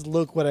in. is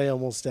 "Look What I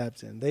Almost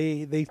Stepped In."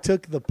 They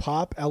took the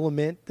pop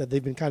element that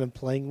they've been kind of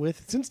playing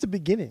with since the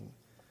beginning,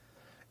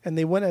 and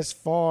they went as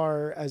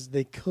far as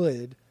they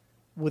could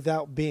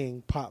without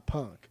being pop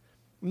punk.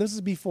 And this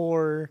is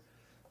before,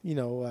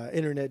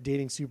 internet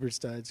dating super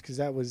studs, because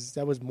that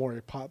was more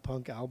a pop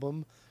punk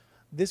album.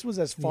 This was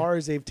as far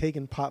as they've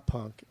taken pop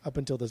punk up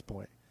until this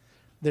point.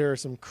 There are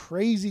some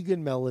crazy good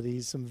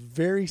melodies, some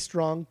very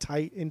strong,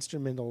 tight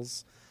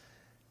instrumentals,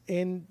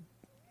 and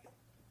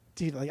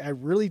dude, like I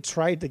really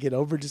tried to get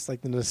over just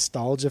like the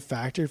nostalgia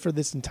factor for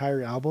this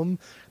entire album.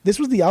 This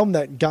was the album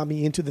that got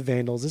me into the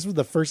Vandals. This was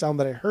the first album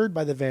that I heard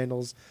by the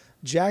Vandals.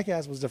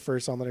 Jackass was the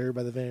first album that I heard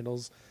by the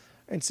Vandals,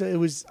 and so it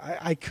was.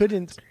 I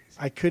couldn't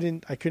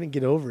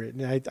get over it,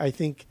 and I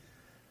think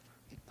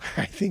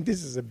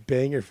this is a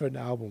banger for an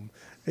album.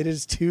 It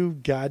is too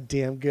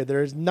goddamn good.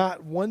 There is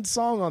not one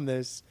song on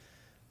this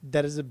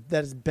that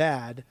is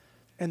bad,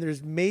 and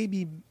there's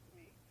maybe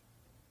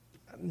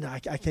I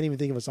can't even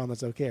think of a song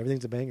that's okay.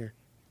 Everything's a banger.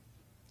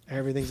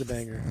 Everything's a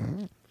banger.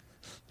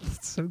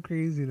 It's so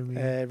crazy to me.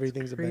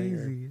 Everything's a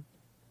banger.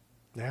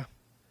 Yeah.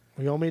 What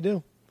do you want me to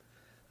do?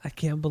 I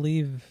can't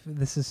believe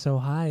this is so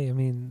high. I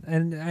mean,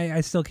 and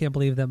I still can't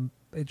believe that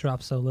it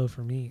dropped so low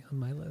for me on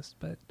my list.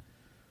 But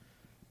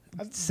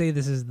I'd say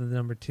this is the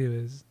number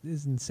 2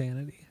 is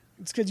insanity.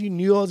 It's because you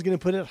knew I was going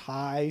to put it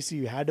high, so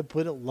you had to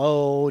put it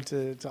low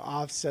to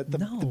offset the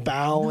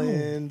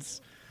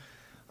balance.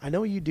 No. I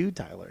know what you do,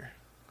 Tyler.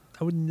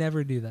 I would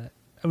never do that.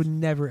 I would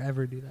never,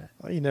 ever do that.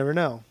 Well, you never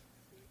know.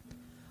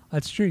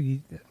 That's true.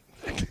 You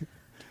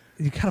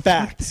got to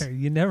Facts. put it there.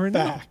 You never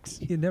know. Facts.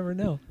 You never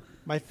know.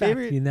 My Fact,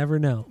 favorite. you never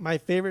know. My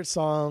favorite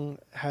song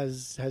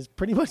has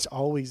pretty much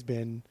always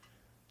been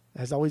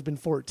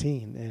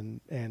 14,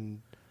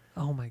 and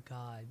Oh my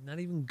God! Not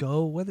even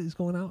Go. What is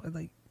going on?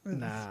 Like,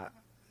 nah,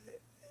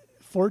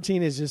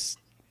 14 is just.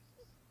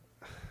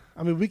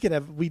 I mean, we could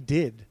have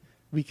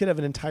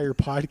an entire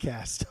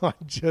podcast on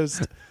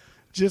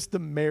just the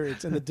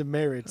merits and the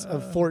demerits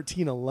of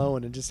 14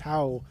 alone, and just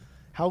how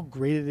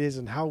great it is,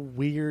 and how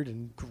weird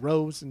and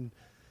gross, and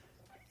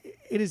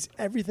it is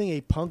everything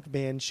a punk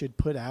band should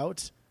put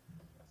out.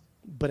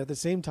 But at the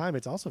same time,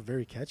 it's also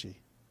very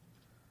catchy.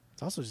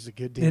 It's also just a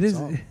good damn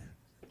song.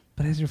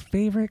 But as your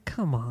favorite,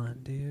 come on,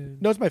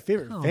 dude. No, it's my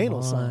favorite Come Vandal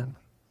on. song.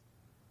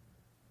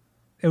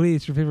 Oh, wait,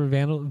 it's your favorite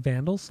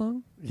Vandal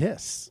song?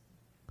 Yes.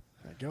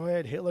 Go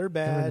ahead, Hitler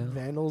bad, know.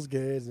 Vandal's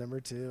good. It's number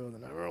 2, the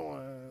number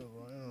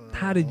 1.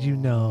 How did you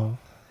know?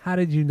 How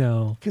did you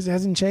know? Because it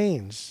hasn't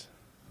changed.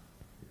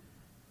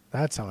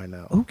 That's how I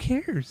know. Who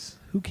cares?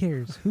 Who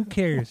cares? Who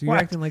cares? You're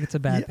What? acting like it's a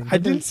bad thing. I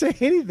didn't say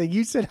anything.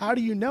 You said, "How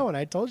do you know?" And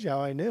I told you how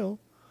I knew.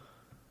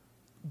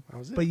 That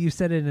was it. But you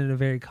said it in a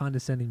very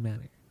condescending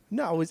manner.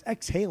 No, I was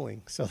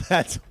exhaling. So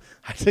that's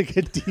I took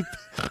a deep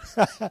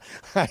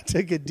I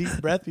took a deep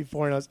breath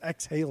before, and I was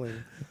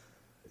exhaling.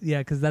 Yeah,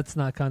 because that's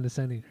not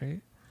condescending, right?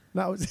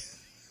 No, it was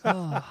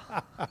Oh.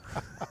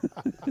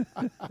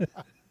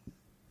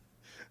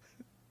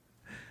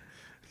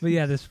 But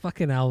yeah, this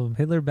fucking album,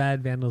 Hitler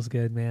Bad, Vandals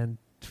Good, man.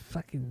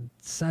 Fucking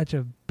such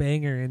a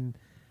banger, and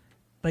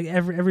like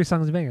every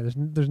song's a banger.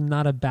 There's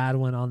not a bad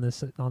one on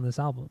this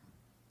album.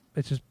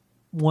 It's just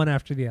one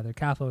after the other.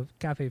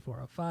 Cafe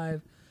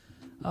 405.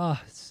 Oh,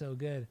 it's so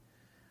good.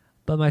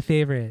 But my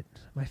favorite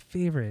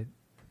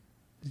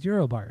is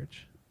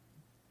Eurobarge.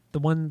 The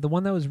one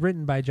that was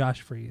written by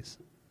Josh Freese.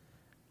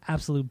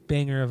 Absolute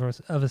banger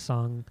of a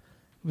song.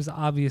 It was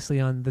obviously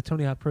on the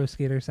Tony Hawk Pro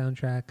Skater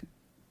soundtrack.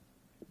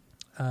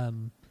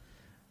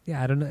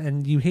 Yeah, I don't know,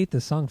 and you hate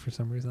this song for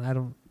some reason. I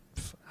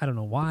don't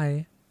know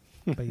why,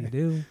 but you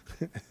do.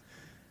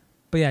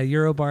 But yeah,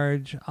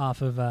 Eurobarge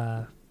off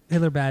of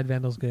Hitler Bad,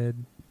 Vandals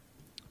Good,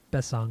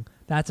 best song.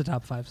 That's a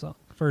top 5 song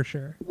for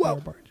sure. Whoa.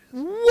 Eurobarge.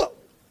 whoa,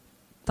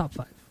 Top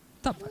 5.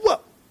 whoa.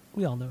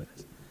 We all know it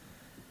is.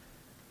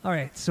 All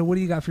right, so what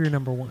do you got for your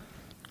number 1?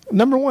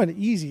 Number 1,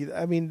 easy.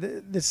 I mean,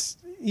 this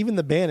even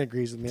the band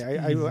agrees with me.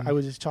 I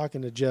was just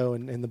talking to Joe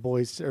and the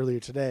boys earlier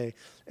today,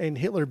 and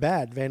Hitler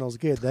Bad, Vandals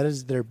Good. That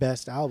is their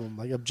best album.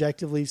 Like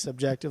objectively,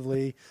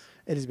 subjectively,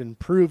 it has been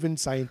proven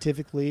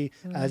scientifically.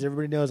 As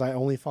everybody knows, I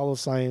only follow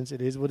science.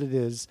 It is what it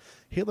is.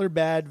 Hitler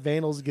Bad,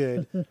 Vandals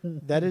Good.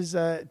 That is,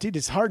 dude.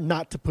 It's hard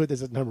not to put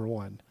this at number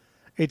 1.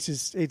 It's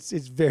just it's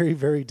very,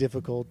 very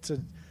difficult to.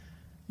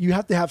 You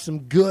have to have some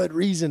good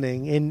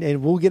reasoning,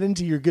 and we'll get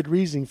into your good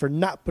reasoning for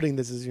not putting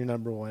this as your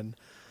number 1.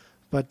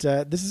 But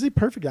this is a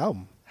perfect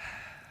album.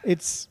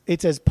 It's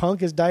as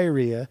punk as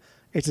Diarrhea.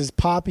 It's as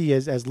poppy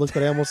as Look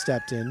What I Almost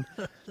Stepped In.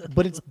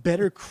 But it's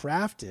better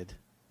crafted.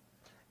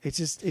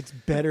 It's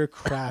better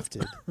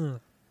crafted.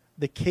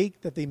 The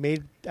cake that they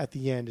made at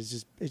the end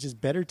is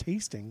just better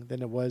tasting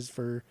than it was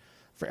for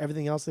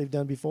everything else they've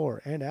done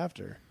before and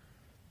after.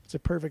 It's a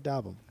perfect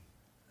album.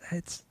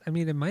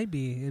 It might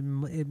be.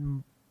 It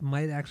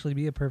might actually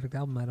be a perfect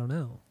album. I don't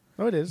know.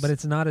 Oh, it is. But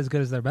it's not as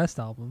good as their best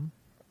album.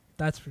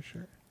 That's for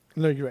sure.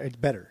 No, you're right. It's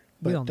better.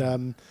 We all But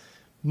know.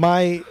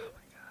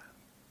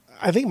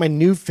 I think my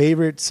new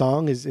favorite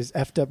song is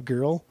 "Effed Up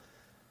Girl."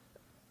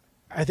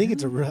 I think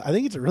it's a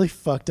really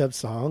fucked up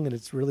song, and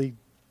it's really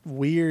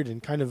weird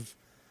and kind of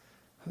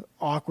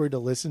awkward to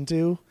listen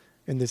to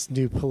in this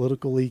new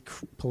politically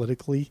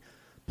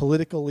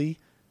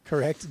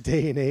correct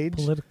day and age.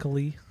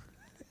 Politically.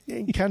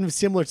 And kind of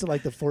similar to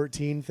like the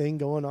 14 thing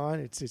going on.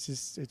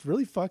 It's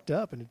really fucked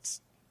up, and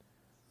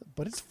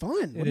but it's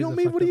fun. What do you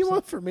mean? What do you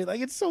want from me? Like,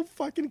 it's so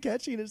fucking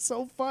catchy and it's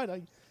so fun.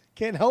 I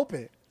can't help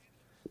it.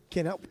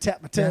 Can't help but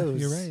tap my toes.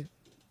 Yeah, you're right.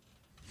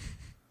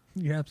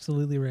 You're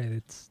absolutely right.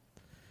 It's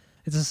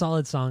a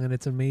solid song, and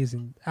it's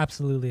amazing.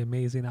 Absolutely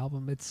amazing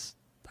album.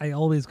 I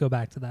always go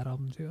back to that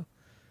album too,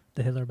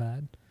 the Hitler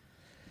Bad.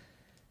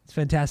 It's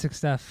fantastic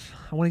stuff.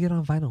 I want to get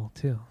on vinyl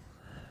too.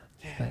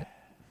 Yeah. But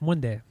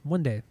one day.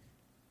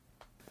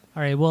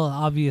 All right. Well,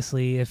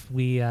 obviously, if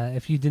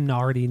you didn't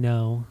already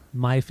know,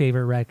 my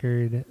favorite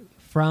record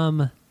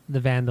from the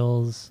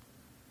Vandals.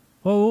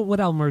 Well, what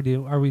album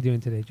are we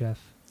doing today, Jeff?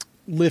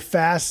 Live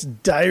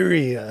Fast,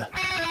 Diarrhea.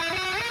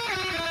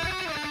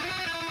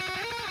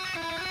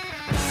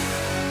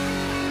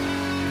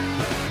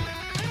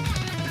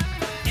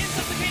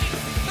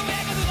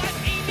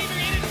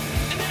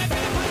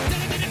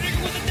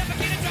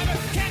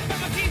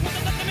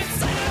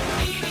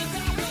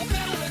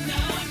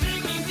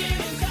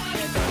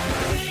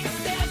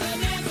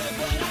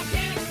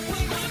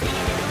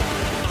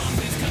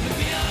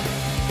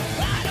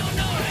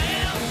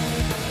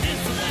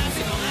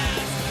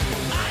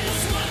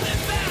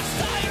 Fast,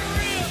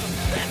 diarrhea,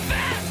 live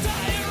fast.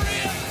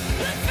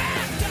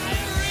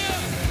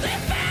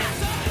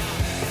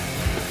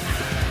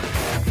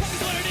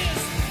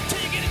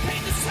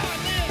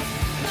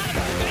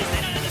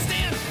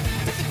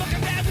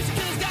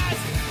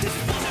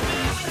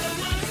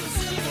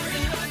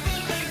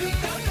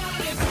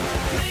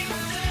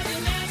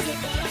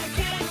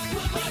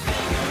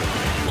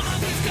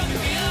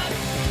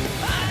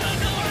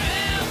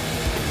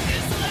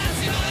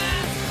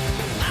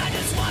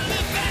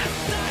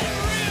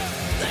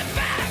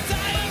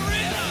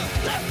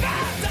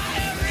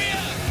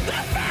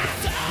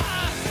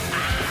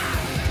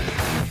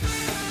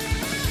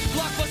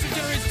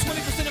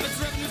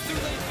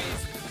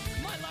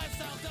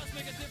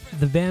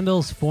 The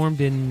Vandals formed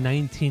in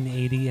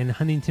 1980 in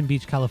Huntington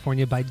Beach,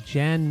 California by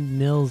Jan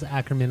Nils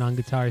Ackerman on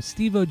guitar,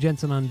 Steve O.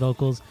 Jensen on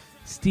vocals,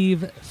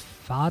 Steve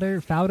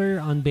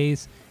Fowder on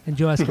bass, and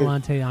Joe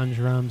Escalante on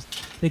drums.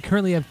 They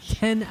currently have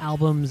 10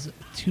 albums,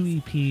 2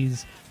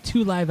 EPs,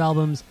 2 live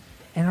albums,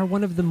 and are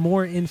one of the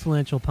more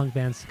influential punk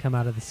bands to come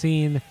out of the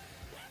scene.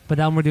 But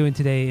the album we're doing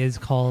today is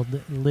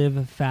called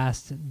Live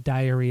Fast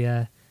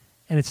Diarrhea,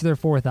 and it's their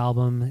 4th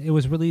album. It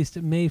was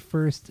released May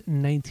 1st,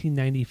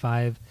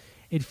 1995.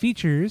 It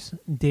features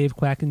Dave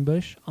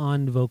Quackenbush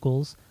on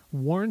vocals,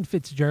 Warren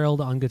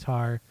Fitzgerald on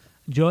guitar,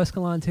 Joe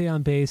Escalante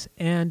on bass,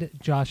 and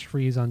Josh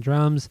Freese on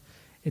drums.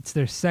 It's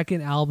their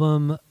 2nd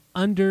album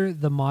under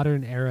the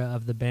modern era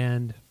of the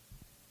band.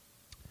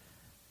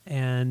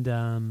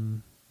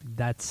 And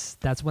that's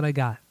what I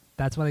got.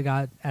 That's what I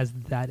got as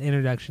that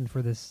introduction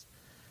for this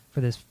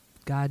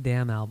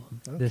goddamn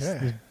album. Okay.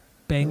 This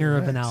banger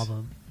of an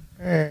album.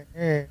 Boy,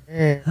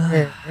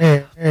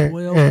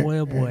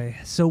 oh boy.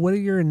 So what are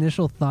your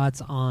initial thoughts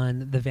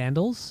on the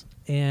Vandals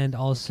and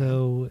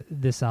also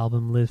this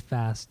album, Live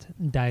Fast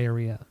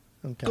Diarrhea?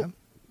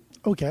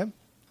 Okay.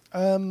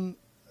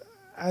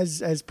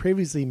 As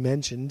previously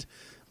mentioned,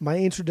 my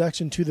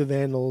introduction to the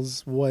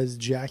Vandals was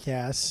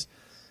Jackass,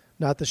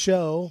 not the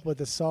show, but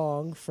the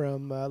song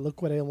from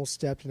Look What I Almost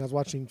Stepped. And I was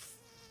watching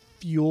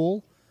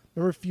Fuel.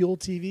 Remember Fuel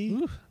TV?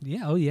 Ooh,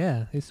 yeah, oh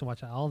yeah. I used to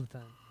watch that all the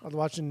time. I was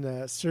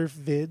watching surf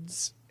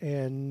vids,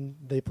 and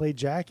they played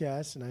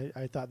Jackass, and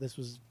I thought I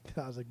was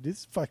like, this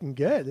is fucking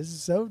good. This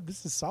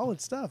is solid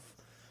stuff.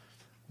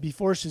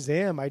 Before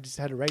Shazam, I just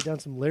had to write down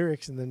some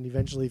lyrics and then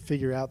eventually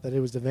figure out that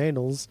it was the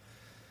Vandals,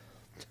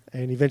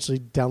 and eventually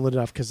download it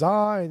off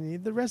Kazaa,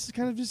 and the rest is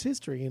kind of just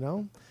history, you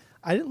know?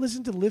 I didn't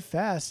listen to Live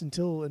Fast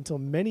until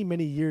many,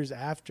 many years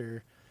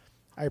after.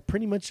 I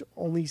pretty much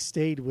only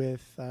stayed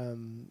with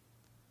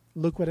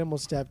Look What I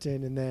Almost Stepped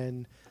In, and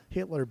then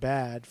Hitler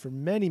Bad for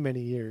many, many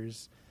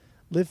years.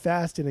 Live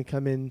Fast didn't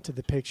come into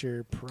the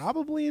picture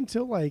probably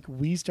until like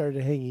we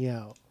started hanging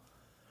out.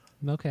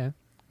 Okay.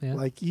 Yeah.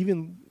 Like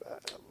even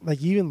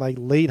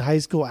late high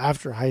school,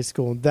 after high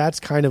school. And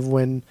that's kind of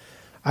when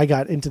I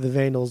got into the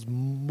Vandals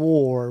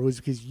more, was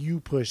because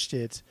you pushed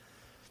it.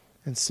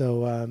 And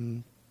so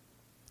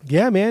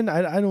yeah, man,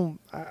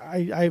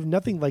 I have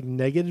nothing like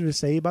negative to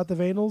say about the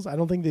Vandals. I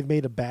don't think they've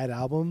made a bad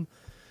album.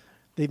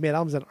 They've made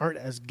albums that aren't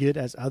as good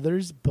as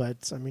others,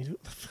 but I mean,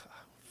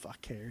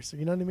 fuck cares?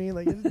 You know what I mean?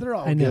 Like they're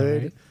all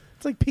good. Right?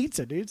 It's like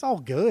pizza, dude. It's all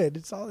good.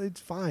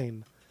 It's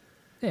fine.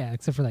 Yeah,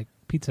 except for like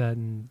pizza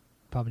and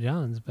Papa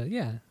John's, but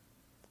yeah,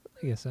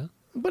 I guess so.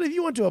 But if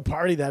you went to a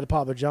party that had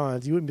Papa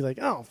John's, you wouldn't be like,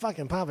 oh,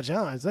 fucking Papa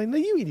John's. Like, no,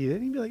 you eat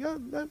it. You'd be like,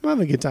 oh, I'm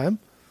having a good time.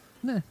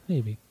 Nah,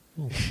 maybe.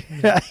 Well,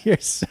 You're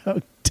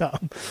so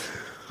dumb.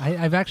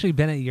 I've actually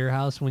been at your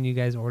house when you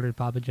guys ordered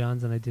Papa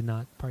John's, and I did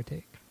not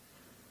partake.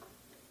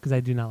 Because I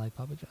do not like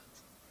Papa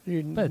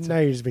John's. Now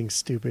you're just being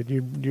stupid.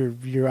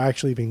 You're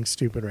actually being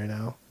stupid right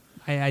now.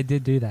 I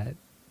did do that,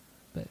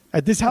 but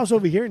at this house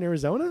over here in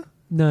Arizona.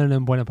 No,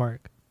 in Buena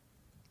Park.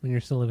 When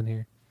you're still living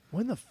here.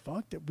 When the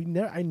fuck did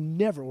we? I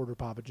never ordered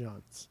Papa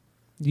John's.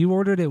 You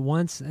ordered it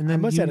once, and then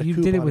I must have had a you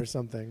coupon did it with or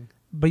something.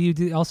 But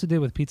you also did it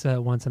with Pizza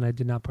Hut once, and I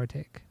did not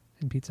partake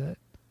in Pizza Hut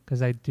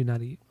because I do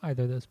not eat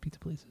either of those pizza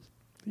places.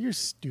 You're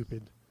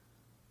stupid.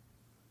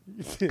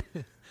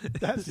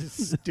 That's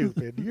just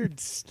stupid. You're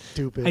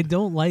stupid. I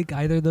don't like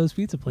either of those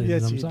pizza places.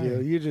 Yes, I'm you sorry.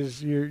 do.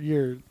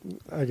 You're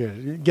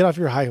okay. Get off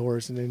your high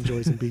horse and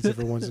enjoy some pizza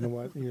for once in a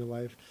while in your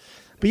life.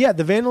 But yeah,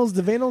 the Vandals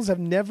have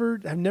never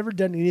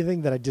done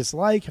anything that I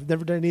dislike. Have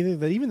never done anything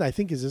that even I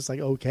think is just like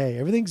okay.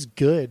 Everything's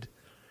good,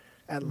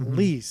 at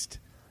least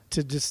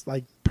to just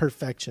like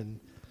perfection.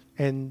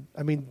 And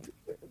I mean,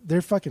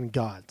 they're fucking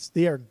gods.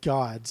 They are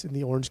gods in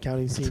the Orange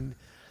County scene,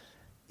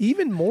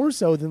 even more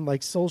so than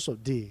like Social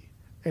D.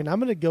 And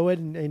I'm going to go ahead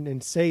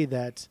and say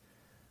that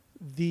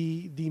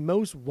the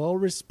most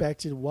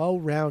well-respected,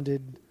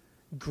 well-rounded,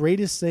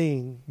 greatest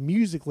thing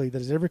musically that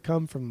has ever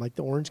come from like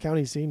the Orange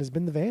County scene has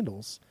been the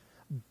Vandals.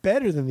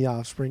 Better than the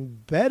Offspring,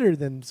 better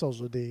than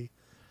Social D.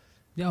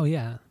 Oh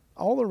yeah.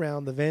 All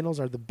around, the Vandals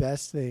are the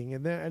best thing,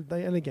 and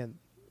again,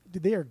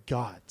 they are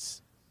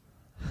gods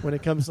when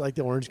it comes to like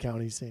the Orange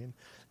County scene.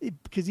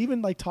 Because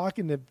even like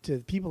talking to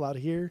people out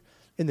here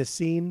in the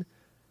scene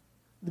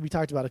that we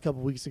talked about a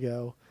couple weeks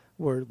ago,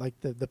 where like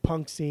the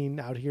punk scene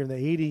out here in the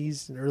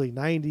 80s and early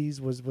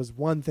 90s was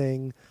one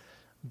thing,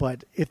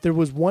 but if there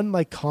was one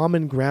like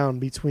common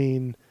ground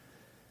between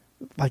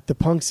like the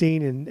punk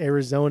scene in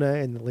Arizona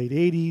in the late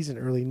 80s and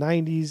early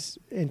 90s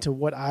into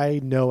what I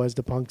know as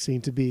the punk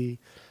scene to be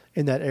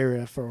in that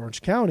area for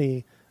Orange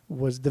County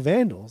was the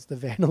Vandals. The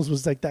Vandals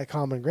was like that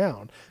common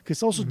ground because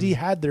Social D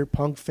had their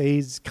punk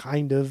phase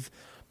kind of,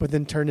 but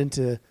then turned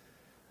into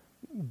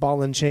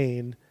Ball and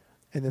Chain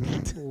and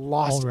then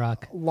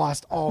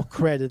lost all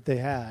credit they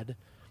had.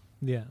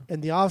 Yeah.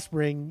 And the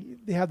Offspring,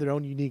 they have their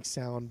own unique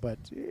sound, but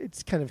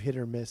it's kind of hit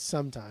or miss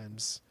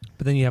sometimes.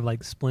 But then you have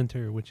like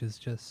Splinter, which is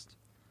just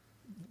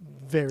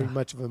very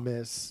much of a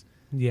miss.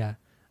 Yeah.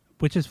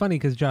 Which is funny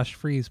because Josh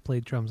Freese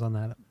played drums on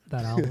that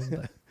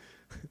album.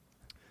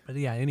 But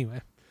yeah,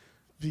 anyway.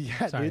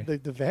 Yeah, Sorry.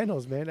 dude, the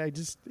Vandals, man. I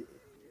just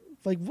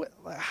like what?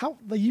 How?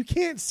 Like you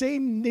can't say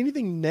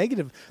anything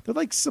negative. They're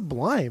like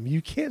Sublime.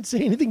 You can't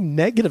say anything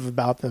negative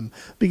about them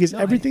because No,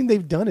 everything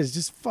they've done is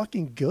just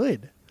fucking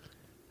good.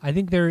 I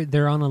think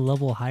they're on a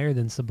level higher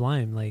than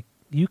Sublime. Like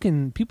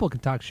people can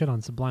talk shit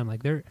on Sublime.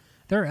 Like there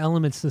are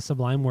elements to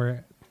Sublime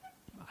where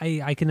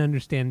I can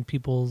understand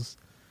people's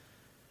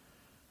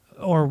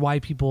or why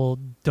people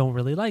don't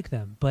really like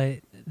them. But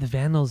the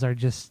Vandals are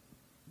just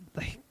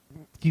like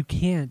you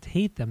can't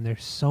hate them. They're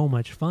so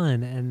much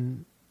fun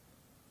and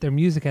their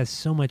music has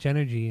so much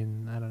energy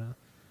and I don't know.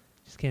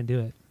 Just can't do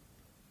it.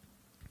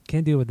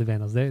 Can't do it with the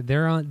Vandals.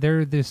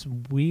 They're this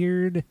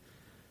weird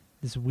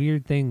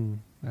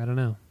thing. I don't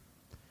know.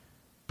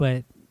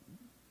 But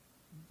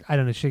I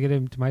don't know. Should I get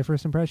into my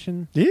first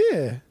impression?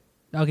 Yeah.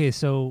 Okay,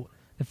 so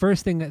the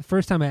first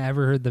time I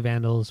ever heard the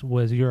Vandals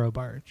was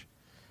Eurobarge.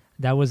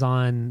 That was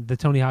on the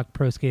Tony Hawk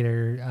Pro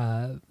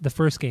Skater, the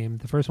first game,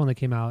 the first one that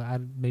came out.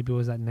 Maybe it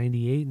was at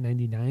 98,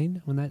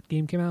 99 when that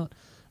game came out.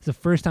 It's the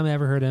first time I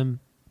ever heard him.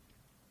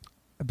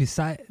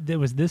 There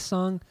was this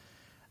song,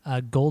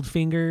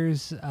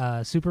 Goldfinger's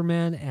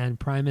Superman, and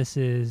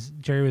Primus's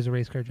Jerry Was a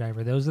Race Car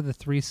Driver. Those are the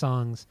three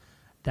songs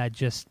that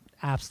just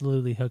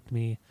absolutely hooked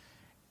me.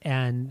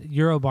 And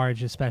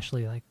Eurobarge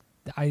especially, like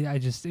I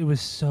just it was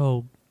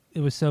so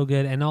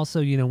good. And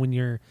also, when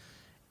you're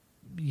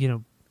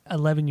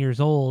 11 years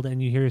old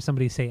and you hear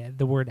somebody say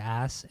the word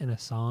ass in a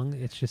song,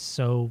 it's just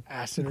so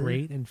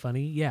great and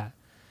funny. Yeah.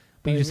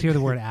 But you just hear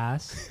the word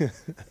ass.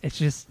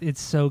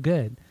 It's so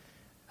good.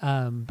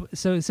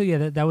 So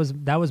yeah, that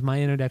was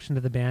my introduction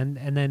to the band.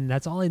 And then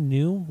that's all I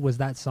knew was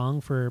that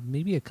song for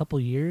maybe a couple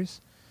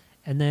years.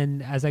 And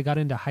then as I got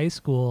into high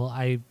school,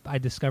 I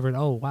discovered,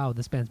 oh wow,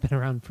 this band's been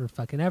around for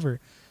fucking ever.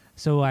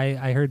 So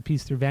I heard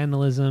Peace Through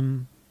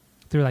Vandalism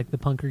through like the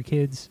punker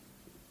kids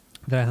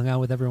that I hung out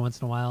with every once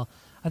in a while.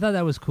 I thought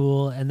that was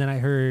cool, and then I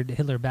heard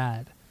Hitler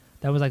Bad.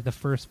 That was like the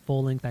first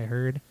full length I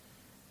heard,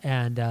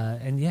 and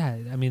yeah,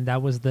 I mean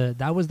that was the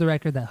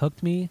record that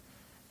hooked me.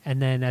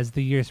 And then as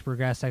the years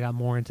progressed, I got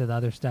more into the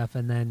other stuff,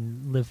 and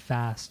then Live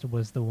Fast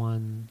was the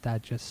one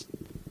that just,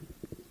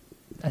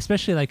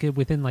 especially like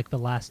within like the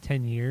last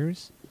 10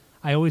 years,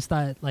 I always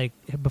thought like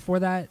before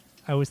that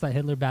I always thought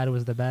Hitler Bad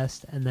was the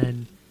best, and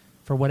then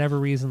for whatever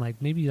reason,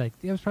 like maybe like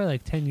it was probably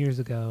like 10 years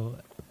ago,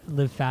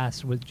 Live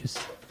Fast was just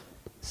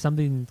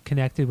something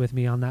connected with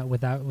me on that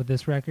with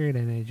this record,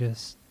 and it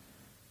just,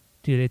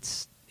 dude,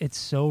 it's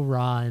so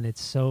raw and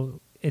it's so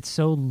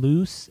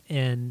loose,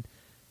 and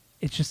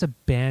it's just a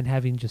band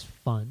having just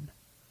fun,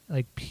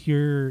 like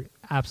pure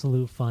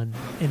absolute fun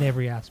in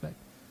every aspect,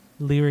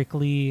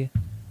 lyrically,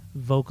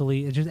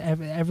 vocally. It's just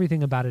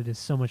everything about it is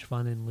so much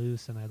fun and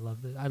loose, and I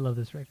love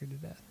this record to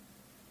death.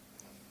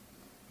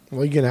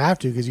 Well, you're gonna have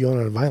to because you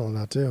own it on vinyl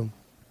now too.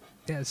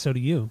 Yeah, so do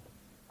you.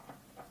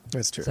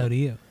 That's true. So do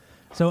you.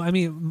 So I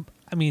mean,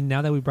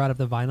 now that we brought up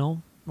the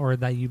vinyl, or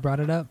that you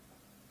brought it up,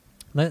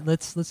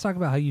 let's talk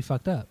about how you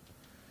fucked up.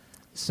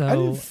 So I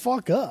didn't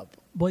fuck up.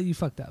 Well, you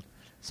fucked up.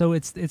 So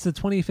it's the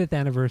 25th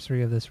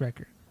anniversary of this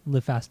record,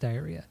 Live Fast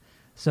Diarrhea.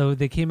 So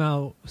they came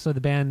out. So the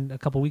band a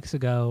couple weeks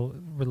ago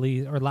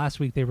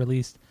last week they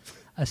released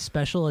a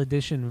special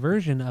edition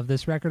version of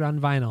this record on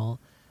vinyl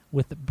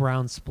with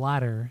brown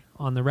splatter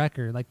on the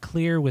record, like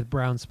clear with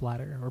brown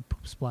splatter or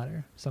poop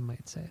splatter, some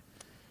might say.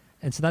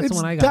 And so that's the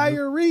one I got.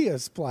 Diarrhea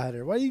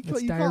splatter. Why do you call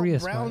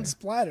it brown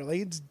splatter? Like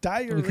it's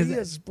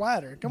diarrhea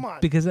splatter. Come on.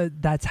 Because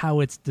that's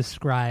how it's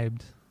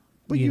described.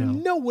 But you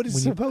know what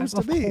it's supposed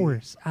to be. Of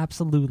course,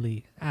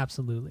 absolutely.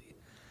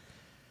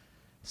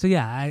 So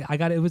yeah, I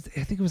got it.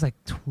 I think it was like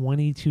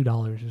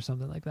 $22 or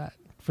something like that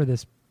for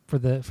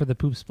the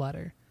poop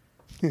splatter.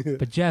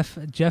 But Jeff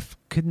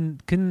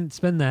couldn't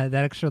spend that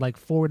extra like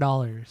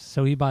 $4.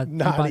 So he bought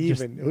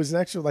it was an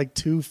extra like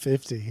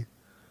 $2.50.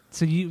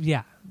 So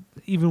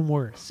even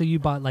worse. So you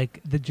bought like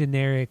the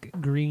generic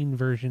green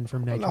version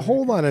from Nitro. Now,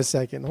 hold on a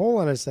second.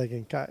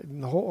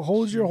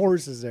 Hold your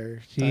horses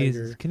there.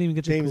 Jesus, can't even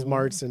get James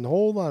Marsden.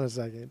 Hold on a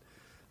second.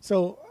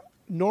 So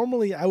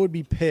normally I would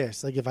be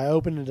pissed, like if I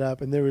opened it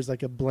up and there was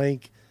like a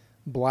blank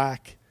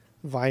black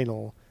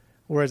vinyl,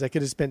 whereas I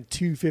could have spent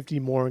 $2.50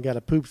 more and got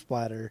a poop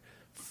splatter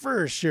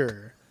for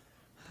sure.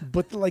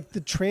 But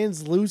the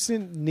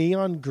translucent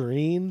neon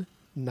green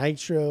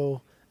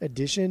Nitro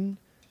edition.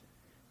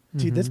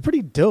 Dude, that's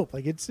pretty dope.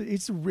 Like it's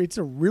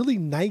a really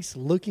nice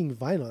looking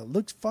vinyl. It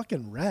looks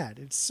fucking rad.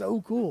 It's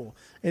so cool,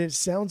 and it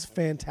sounds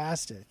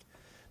fantastic.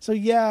 So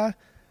yeah,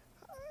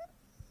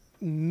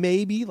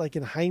 maybe like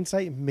in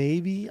hindsight,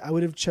 maybe I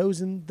would have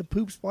chosen the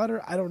poop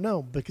splatter. I don't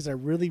know, because I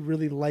really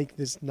really like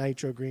this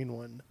Nitro green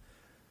one.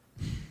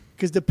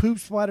 Because the poop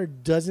splatter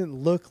doesn't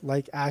look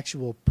like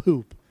actual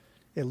poop.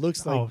 It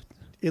looks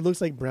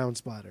like brown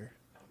splatter.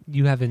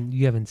 You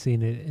haven't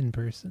seen it in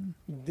person.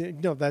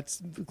 No,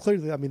 that's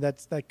clearly. I mean,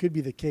 that could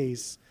be the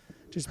case.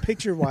 Just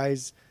picture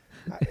wise,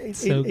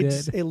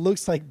 it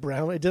looks like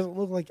brown. It doesn't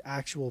look like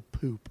actual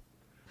poop.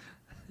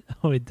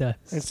 Oh, it does.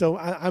 And so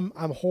I'm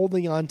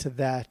holding on to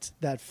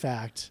that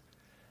fact.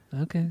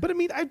 Okay. But I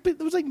mean, it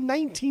was like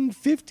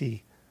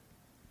 1950.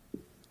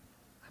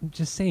 I I'm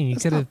just saying you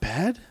That's could not have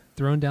bad.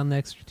 thrown down the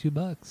extra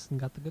 $2 and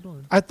got the good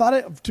one. I thought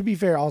it. To be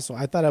fair, also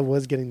I thought I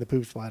was getting the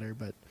poop splatter,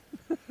 but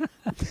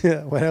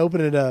when I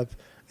opened it up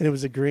and it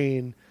was a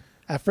green,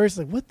 at first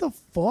like what the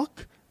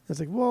fuck? I was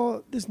like,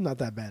 well, this is not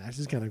that bad. It's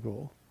just kind of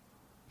cool.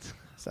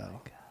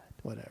 So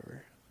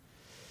whatever.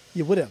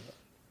 Yeah, whatever.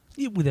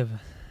 Yeah, whatever.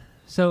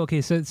 So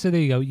okay, so there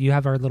you go. You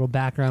have our little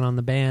background on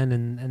the band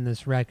and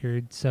this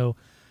record. So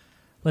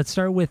let's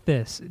start with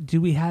this.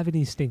 Do we have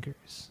any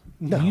stinkers?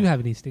 No. Do you have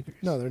any stinkers?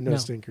 No, there are no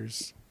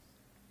stinkers.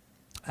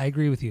 I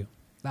agree with you.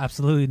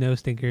 Absolutely no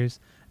stinkers.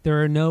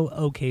 There are no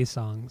okay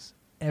songs.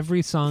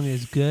 Every song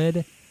is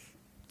good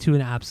to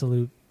an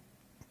absolute,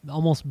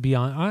 almost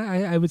beyond.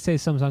 I would say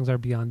some songs are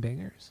beyond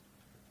bangers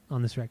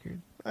on this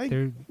record.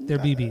 They're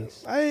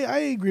BBs. I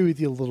agree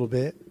with you a little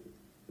bit.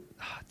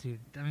 Oh, dude,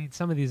 I mean,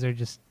 some of these are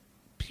just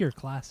pure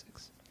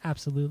classics.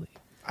 Absolutely.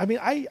 I mean,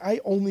 I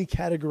only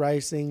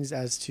categorize things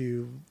as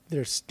to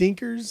they're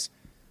stinkers,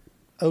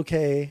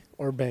 okay,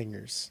 or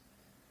bangers.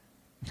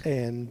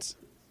 And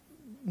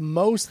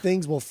most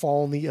things will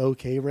fall in the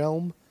okay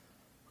realm.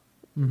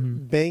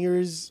 Mm-hmm.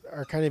 Bangers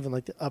are kind of in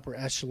like the upper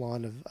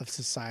echelon of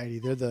society.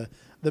 They're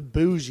the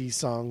bougie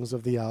songs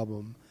of the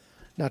album.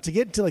 Now, to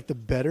get to like the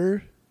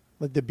better,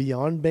 like the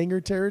beyond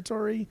banger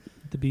territory,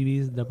 The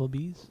BBs, double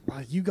Bs.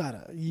 you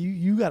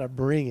gotta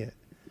bring it.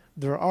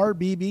 There are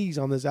BBs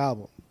on this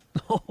album.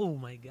 Oh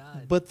my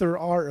god! But there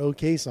are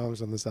okay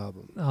songs on this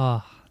album.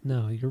 Oh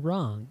no, you're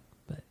wrong.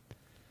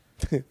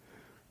 But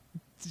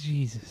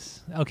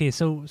Jesus. Okay,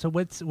 so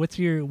what's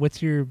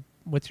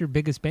your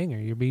biggest banger?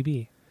 Your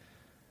BB?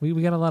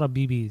 We got a lot of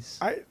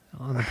BBs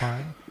on the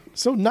pod.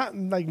 So not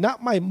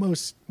my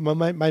most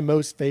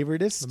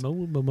favoritist.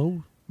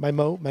 My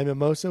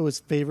Mimoso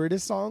is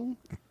favoritist song.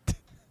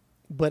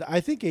 But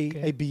I think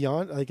a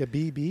beyond like a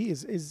BB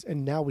is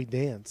And Now We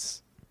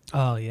Dance.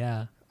 Oh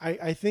yeah.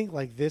 I think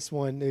like this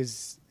one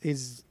is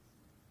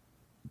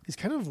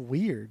kind of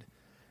weird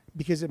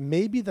because it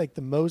may be like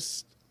the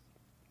most.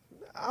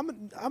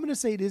 I'm gonna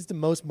say it is the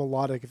most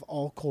melodic of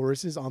all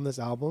choruses on this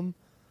album,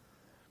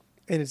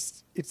 and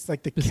it's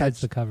like the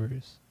besides the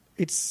covers.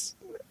 It's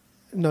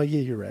no,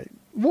 yeah, you're right.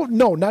 Well,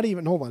 no, not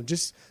even. Hold on,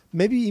 just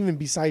maybe even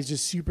besides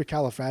just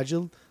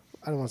Supercalifragil.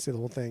 I don't want to say the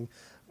whole thing,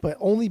 but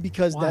only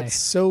because Why?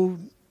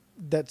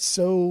 that's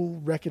so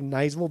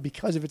recognizable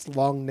because of its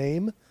long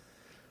name.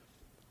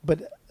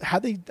 But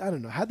had they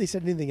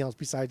said anything else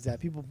besides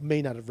that, people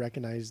may not have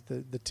recognized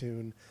the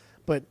tune.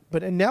 But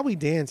And Now We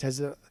Dance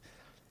has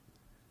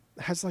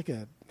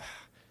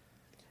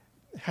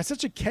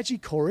such a catchy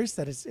chorus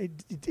that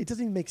it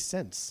doesn't even make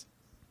sense.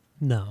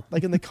 No.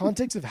 Like in the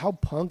context of how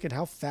punk and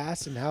how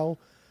fast and how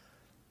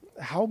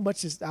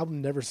much this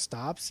album never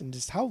stops and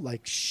just how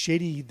like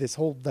shitty this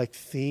whole like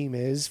theme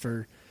is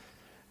for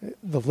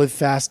the Live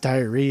Fast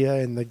Diarrhea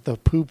and like the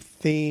poop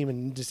theme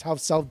and just how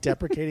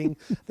self-deprecating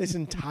this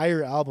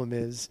entire album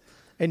is.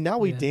 And Now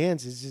We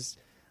Dance is just,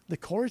 the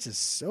chorus is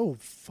so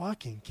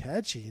fucking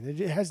catchy and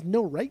it has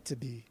no right to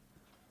be.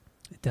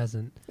 It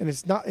doesn't. And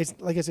it's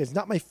like I said, it's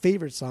not my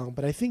favorite song,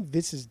 but I think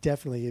this is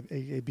definitely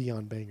a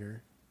beyond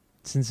banger.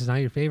 Since it's not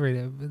your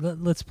favorite,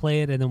 let's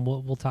play it and then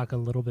we'll talk a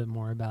little bit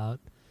more about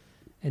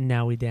And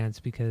Now We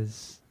Dance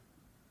because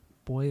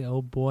boy,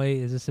 oh boy,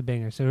 is this a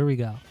banger. So here we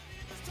go.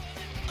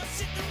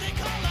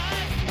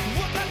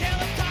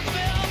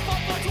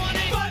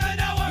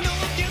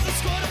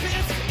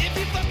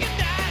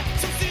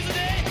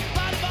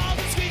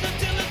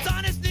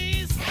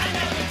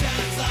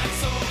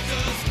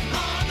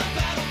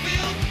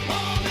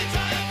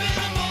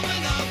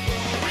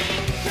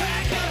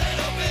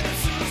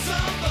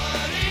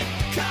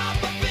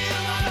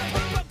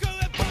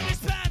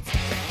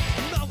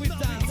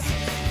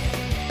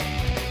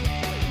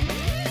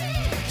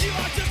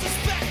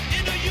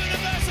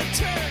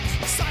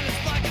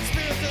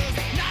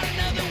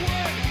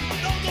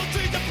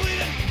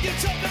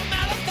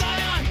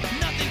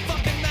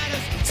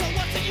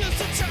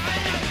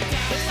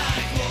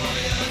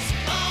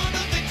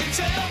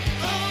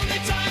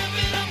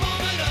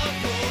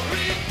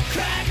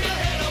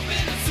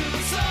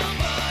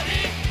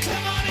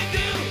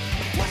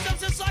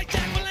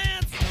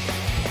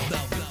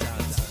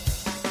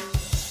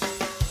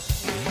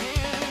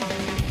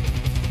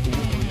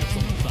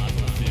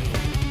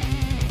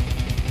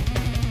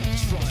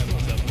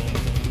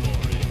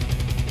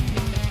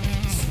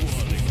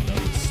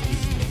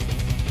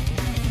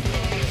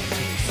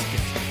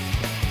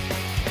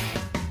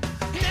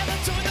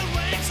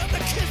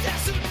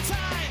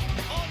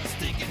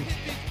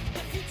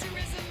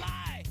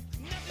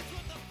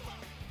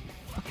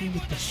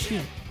 With the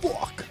shit.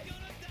 Fuck.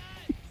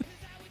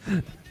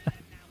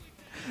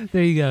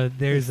 There you go.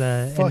 There's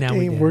a fuck And Now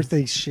We ain't Dance. worth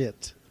a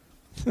shit.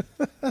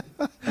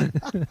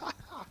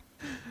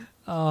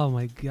 Oh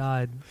my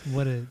god,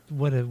 what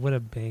a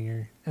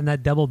banger! And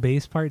that double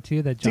bass part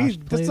too that Josh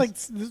Dude, plays.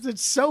 that's like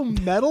it's so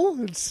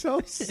metal. It's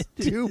so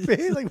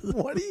stupid. Like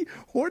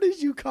where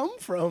did you come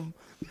from?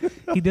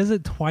 He does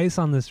it twice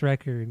on this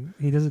record.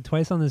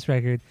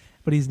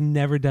 But he's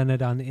never done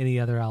it on any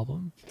other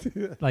album.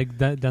 Like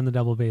done the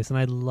double bass, and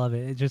I love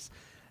it. It just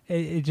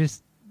it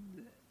just,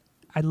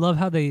 I love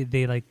how they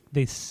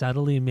they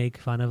subtly make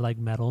fun of like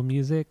metal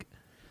music,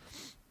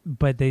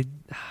 but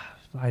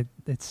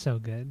it's so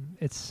good.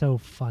 It's so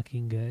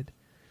fucking good.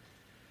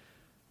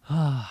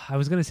 I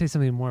was gonna say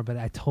something more, but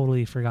I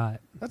totally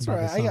forgot. That's about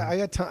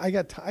right. the I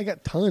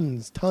got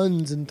tons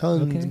and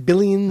tons, Okay.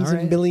 billions All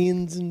right. and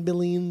billions and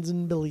billions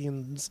and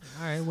billions.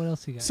 song. All right, what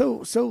else you got?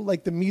 So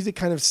like the music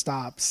kind of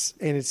stops,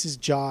 and it's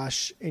just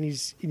Josh, and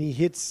he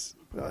hits.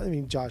 I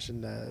mean Josh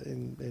and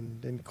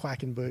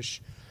Quackenbush,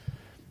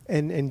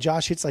 and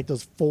Josh hits like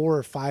those 4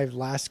 or 5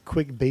 last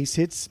quick bass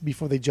hits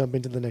before they jump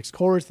into the next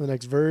chorus, the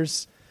next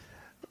verse.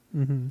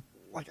 Mm-hmm.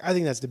 Like I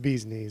think that's the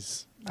bee's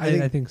knees.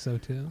 I think so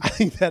too. I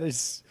think that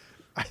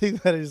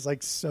is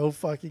like so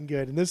fucking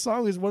good. And this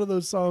song is one of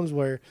those songs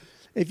where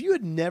if you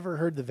had never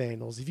heard the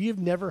Vandals, if you have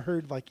never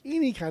heard like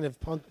any kind of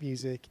punk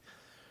music,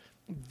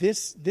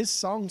 this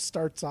song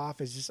starts off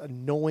as just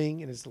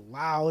annoying and it's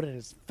loud and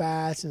it's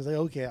fast and it's like,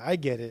 okay, I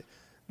get it.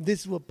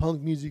 This is what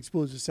punk music's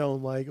supposed to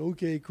sound like.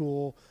 Okay,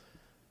 cool.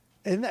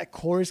 And that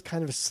chorus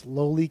kind of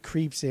slowly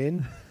creeps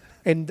in.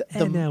 And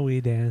And now we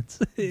dance.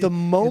 the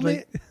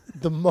moment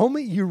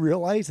you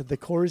realize that the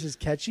chorus is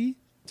catchy,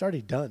 it's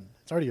already done.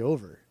 It's already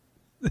over.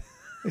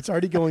 It's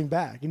already going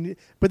back.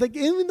 But like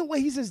even the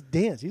way he says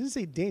dance, he doesn't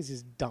say dance, he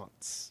says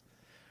dance.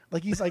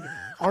 Like he's like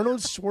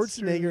Arnold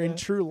Schwarzenegger in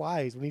True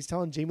Lies when he's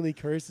telling Jamie Lee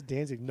Curtis to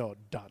dance. Like, no,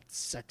 dance,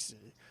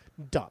 sexy,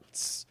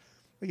 dance.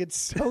 Like it's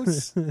so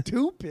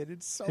stupid.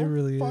 It's so It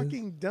really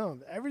fucking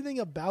dumb. Everything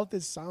about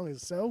this song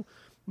is so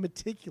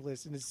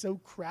meticulous and it's so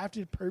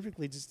crafted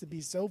perfectly just to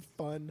be so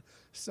fun,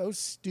 so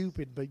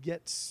stupid, but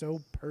yet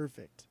so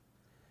perfect.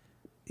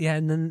 Yeah,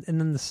 and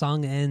then the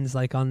song ends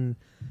like on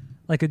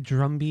like a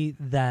drum beat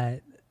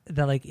that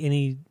like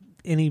any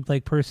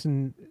like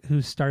person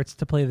who starts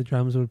to play the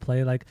drums would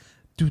play, like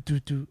do do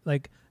do,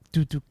 like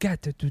do do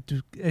get do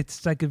do.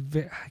 It's like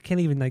I can't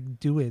even like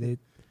do it.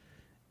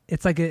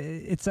 It's like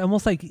it's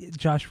almost like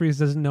Josh Freese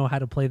doesn't know how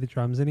to play the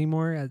drums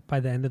anymore by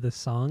the end of the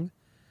song.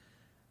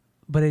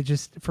 But it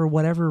just, for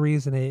whatever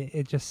reason,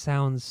 it just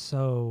sounds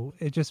so,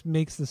 it just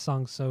makes the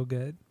song so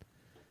good.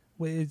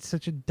 It's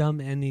such a dumb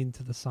ending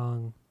to the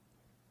song.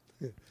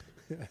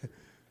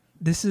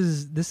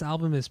 This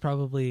album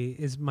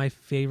is my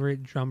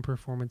favorite drum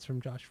performance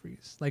from Josh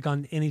Freese. Like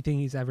on anything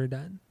he's ever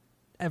done.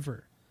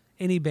 Ever.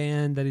 Any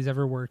band that he's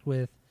ever worked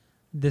with,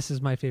 this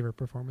is my favorite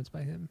performance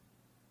by him.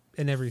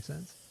 In every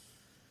sense.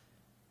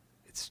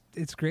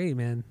 It's great,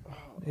 man.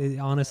 It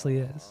honestly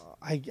is.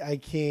 I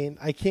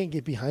can't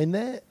get behind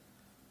that.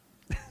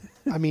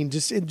 I mean,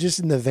 just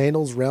in the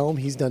Vandals realm,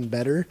 he's done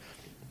better.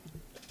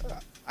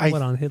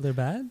 What, on Hitler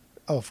Bad?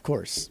 Oh, of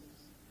course.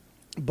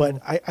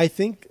 But I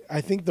think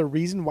the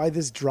reason why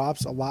this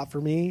drops a lot for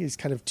me is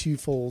kind of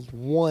twofold.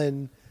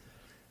 One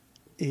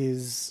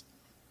is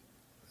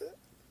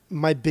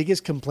my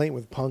biggest complaint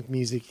with punk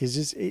music is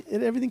just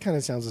everything kind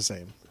of sounds the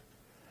same.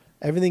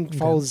 Everything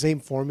follows the same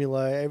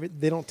formula.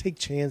 They don't take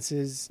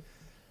chances.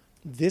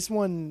 This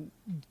one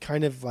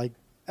kind of like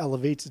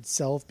elevates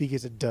itself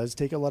because it does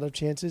take a lot of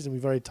chances, and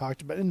we've already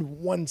talked about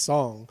in one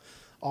song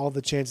all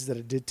the chances that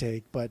it did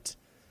take. But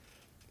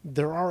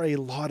there are a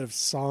lot of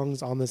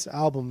songs on this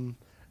album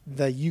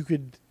that you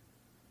could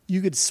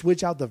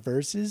switch out the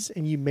verses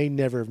and you may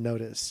never have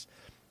noticed.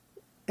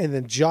 And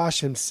then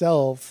Josh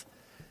himself,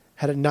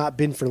 had it not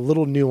been for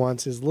little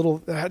nuances,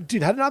 had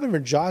it not been for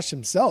Josh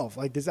himself,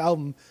 like this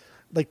album,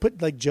 like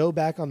put like Joe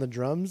back on the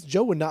drums,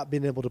 Joe would not have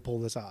been able to pull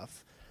this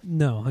off.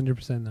 No,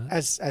 100% not.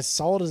 As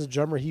solid as a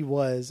drummer he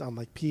was on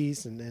like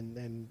Peace and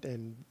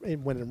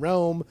When in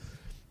Rome,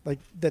 like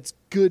that's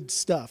good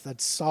stuff.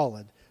 That's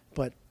solid.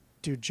 But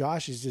dude,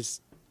 Josh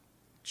is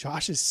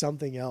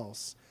something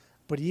else.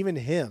 But even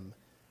him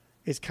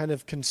is kind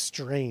of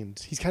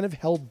constrained. He's kind of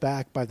held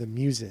back by the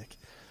music.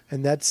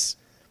 And that's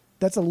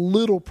a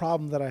little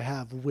problem that I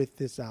have with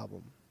this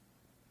album.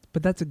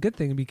 But that's a good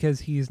thing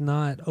because he's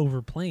not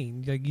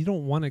overplaying. Like, you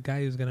don't want a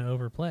guy who's going to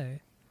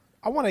overplay.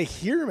 I want to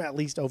hear him at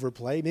least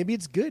overplay. Maybe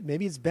it's good.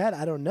 Maybe it's bad.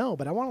 I don't know.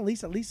 But I want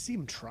to at least see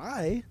him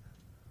try.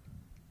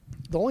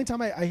 The only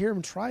time I hear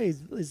him try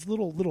is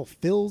little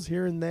fills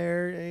here and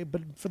there.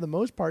 But for the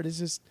most part, it's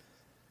just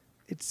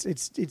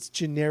it's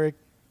generic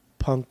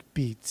punk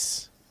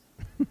beats.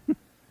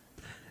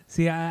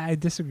 See, I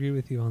disagree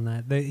with you on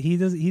that. He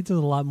does a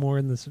lot more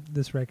in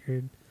this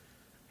record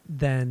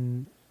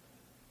than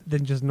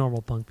just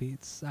normal punk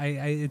beats.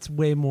 It's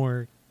way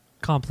more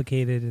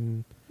complicated,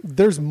 and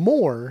there's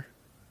more.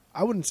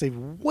 I wouldn't say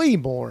way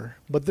more,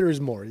 but there is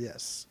more.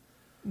 Yes,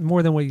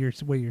 more than what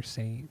you're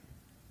saying,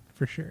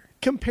 for sure.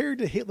 Compared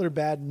to Hitler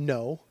Bad,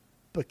 no,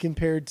 but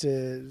compared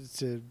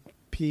to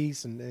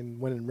Peace and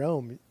When in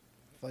Rome,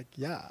 like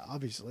yeah,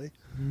 obviously.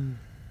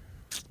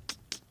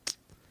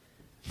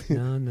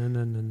 No.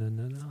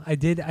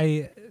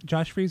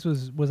 Josh Freese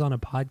was on a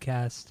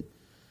podcast a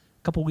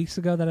couple weeks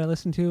ago that I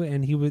listened to,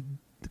 and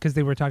because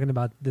they were talking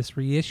about this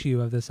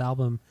reissue of this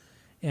album,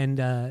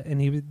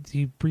 and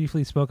he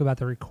briefly spoke about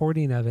the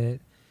recording of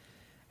it,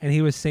 and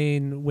he was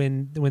saying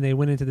when they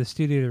went into the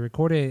studio to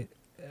record it,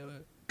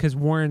 because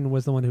Warren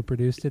was the one who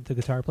produced it, the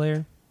guitar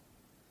player,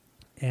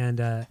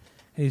 and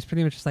he's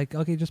pretty much just like,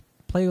 okay, just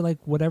play like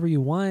whatever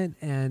you want,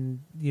 and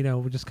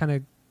just kind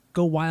of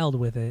go wild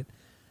with it.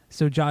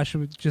 So Josh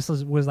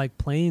was like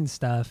playing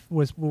stuff,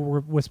 was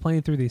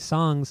playing through these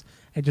songs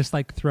and just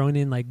like throwing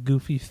in like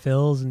goofy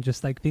fills and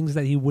just like things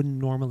that he wouldn't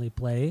normally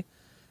play,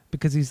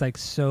 because he's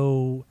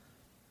so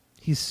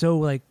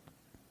like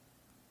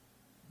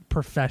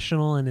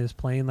professional in his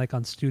playing, like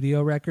on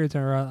studio records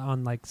or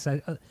on like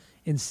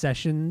in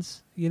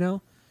sessions,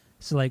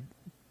 So like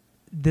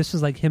this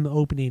was like him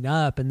opening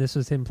up, and this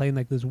was him playing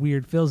like those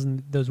weird fills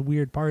and those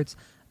weird parts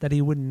that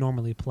he wouldn't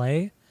normally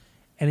play.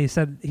 And he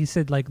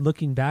said like,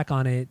 looking back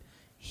on it,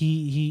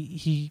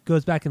 he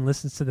goes back and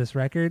listens to this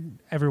record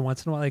every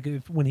once in a while. Like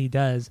when he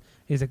does,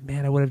 he's like,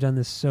 man, I would have done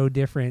this so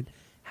different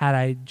had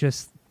I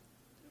just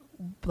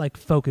like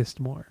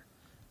focused more.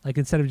 Like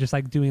instead of just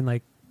like doing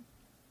like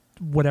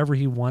whatever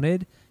he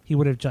wanted, he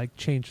would have like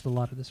changed a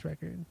lot of this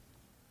record.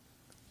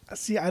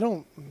 See,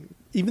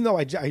 even though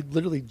I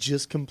literally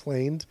just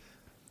complained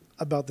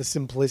about the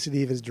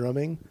simplicity of his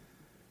drumming,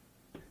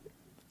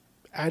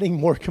 adding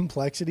more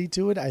complexity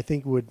to it, I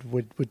think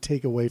would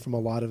take away from a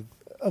lot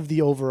of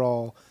the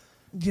overall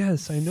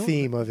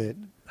theme of it.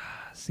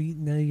 See,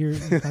 now you're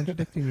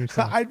contradicting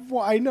yourself.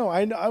 I know.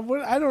 I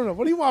don't know.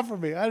 What do you want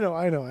from me? I know.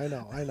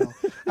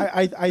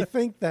 I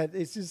think that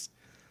it's just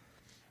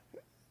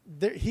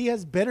he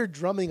has better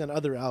drumming on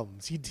other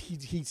albums.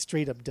 He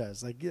straight up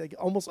does. Like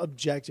almost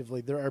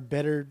objectively, there are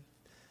better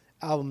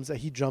albums that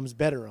he drums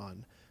better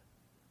on.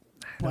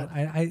 But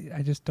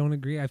I just don't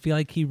agree. I feel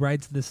like he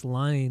rides this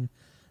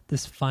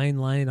fine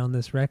line on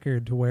this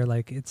record to where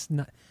like it's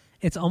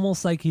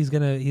almost like he's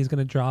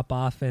gonna drop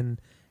off and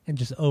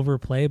just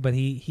overplay, but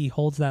he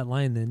holds that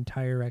line the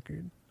entire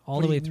record all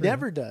the way through. He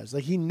never does.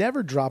 Like he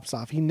never drops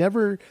off. He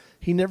never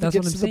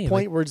gets to the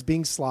point where it's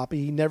being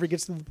sloppy. He never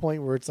gets to the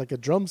point where it's like a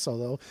drum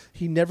solo.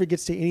 He never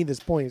gets to any of this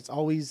point. It's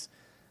always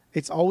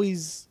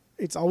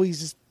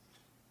just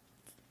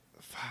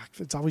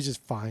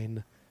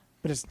fine.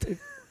 But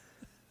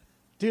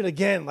dude,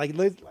 again,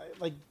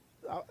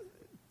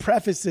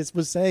 preface this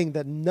was saying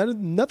that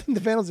nothing the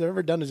Vandals have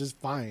ever done is just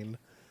fine.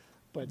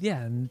 But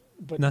yeah,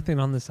 but nothing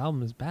on this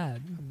album is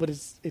bad. But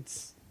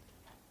it's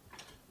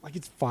like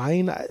it's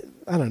fine. I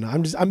don't know.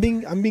 I'm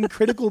being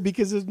critical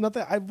because there's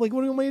nothing. What do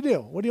you want me to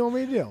do? What do you want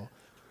me to do?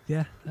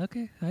 Yeah.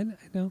 Okay. I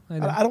know.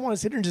 I don't want to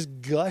sit here and just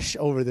gush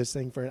over this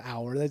thing for an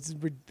hour. That's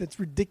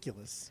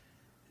ridiculous.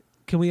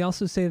 Can we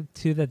also say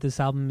too that this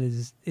album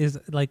is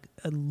like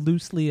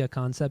loosely a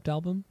concept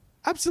album?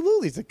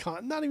 Absolutely, it's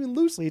not even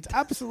loosely. It's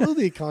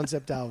absolutely a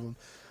concept album.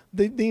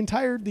 The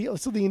entire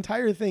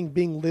thing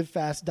being Live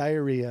Fast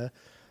Diarrhea,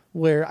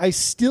 where I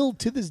still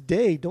to this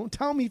day, don't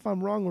tell me if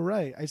I'm wrong or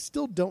right, I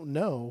still don't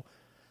know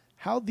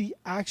how the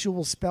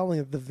actual spelling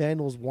that the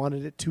Vandals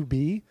wanted it to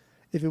be.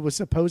 If it was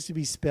supposed to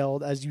be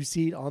spelled as you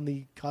see it on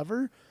the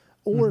cover,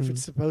 or if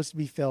it's supposed to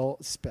be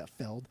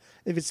spelled.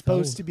 If it's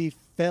supposed to be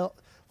If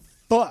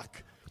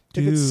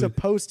it's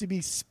supposed to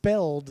be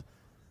spelled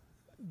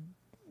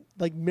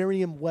like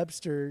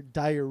Merriam-Webster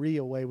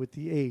diarrhea way with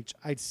the H,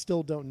 I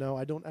still don't know.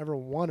 I don't ever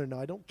want to know.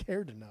 I don't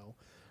care to know.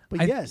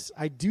 But yes,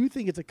 I do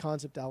think it's a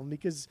concept album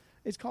because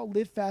it's called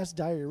Live Fast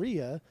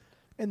Diarrhea,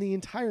 and the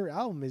entire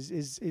album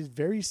is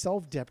very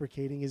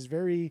self-deprecating, is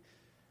very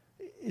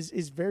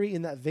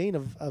in that vein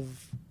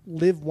of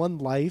live one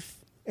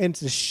life, and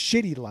it's a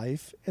shitty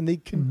life, and they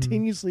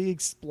continuously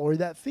explore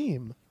that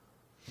theme.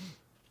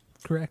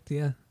 Correct,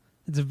 yeah.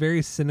 It's a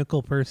very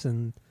cynical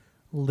person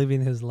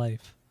living his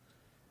life.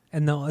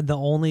 And the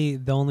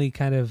only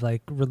kind of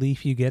like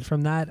relief you get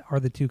from that are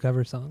the two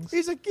cover songs.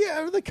 He's like,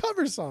 yeah, the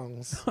cover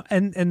songs.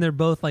 and they're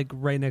both like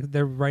right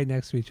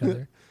next to each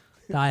other.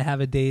 I Have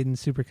a Date and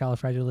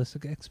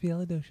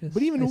Supercalifragilisticexpialidocious.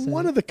 But even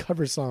one of the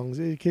cover songs,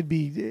 it could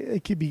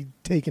be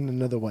taken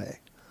another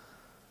way.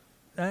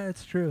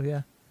 That's true,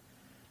 yeah.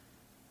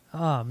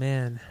 Oh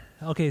man.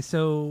 Okay,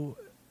 so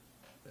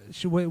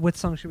what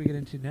song should we get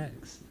into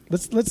next?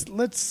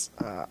 Let's.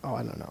 I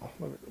don't know.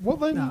 Well,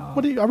 then, no.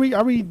 What do you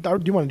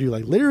want to do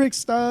like lyric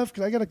stuff?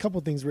 Because I got a couple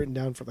things written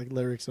down for like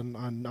lyrics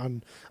on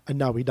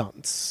Now We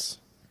Dance.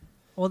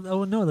 Well,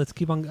 no. Let's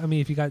keep on. I mean,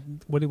 if you got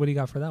what do you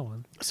got for that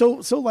one? So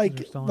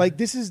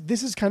this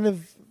is kind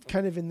of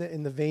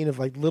in the vein of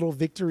like little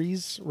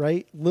victories,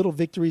 right? Little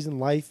victories in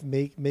life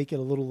make it a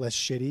little less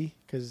shitty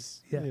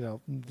because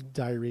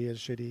diarrhea is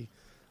shitty.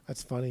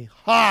 That's funny.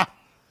 Ha.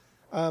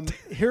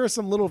 Here are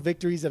some little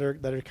victories that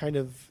are kind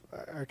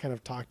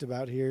of talked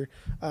about here.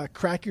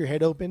 Crack your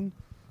head open,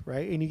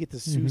 right, and you get to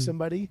sue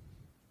somebody.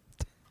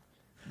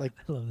 Like,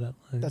 I love that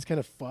line. That's kind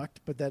of fucked,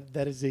 but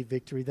that is a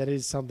victory. That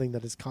is something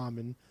that is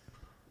common,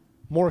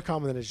 more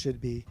common than it should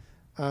be.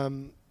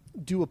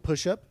 Do a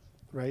push-up,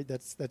 right?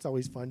 That's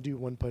always fun. Do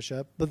one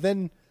push-up, but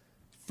then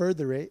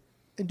further it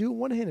and do a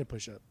one-handed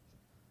push-up.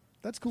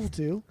 That's cool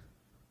too.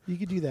 You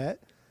could do that.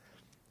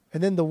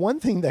 And then the one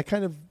thing that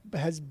kind of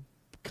has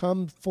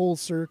come full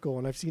circle,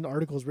 and I've seen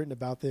articles written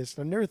about this,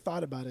 and I've never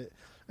thought about it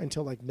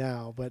until like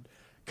now, but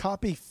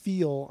copy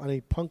feel on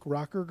a punk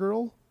rocker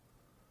girl,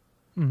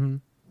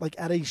 like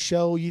at a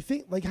show. You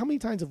think, like, how many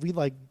times have we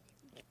like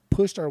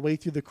pushed our way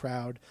through the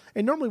crowd.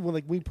 And normally when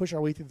like we push our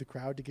way through the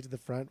crowd to get to the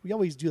front, we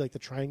always do like the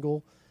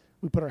triangle.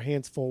 We put our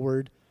hands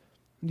forward.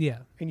 Yeah.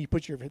 And you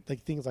put your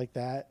like things like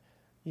that.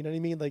 You know what I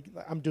mean? Like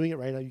I'm doing it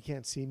right now. You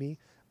can't see me,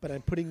 but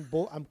I'm putting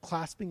I'm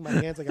clasping my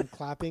hands like I'm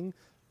clapping,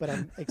 but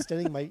I'm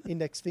extending my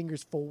index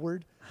fingers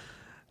forward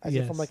as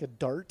if I'm like a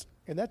dart.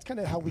 And that's kind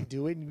of how we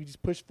do it. And we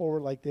just push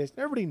forward like this. And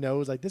everybody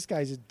knows like this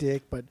guy's a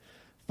dick, but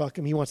fuck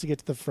him. He wants to get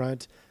to the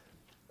front.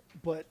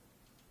 But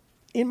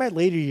in my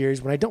later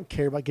years, when I don't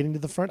care about getting to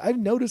the front, I've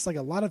noticed like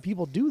a lot of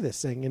people do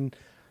this thing. And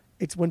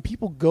it's when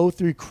people go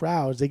through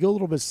crowds, they go a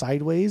little bit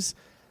sideways.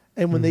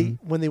 And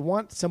when they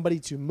want somebody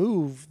to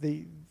move,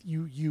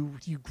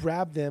 you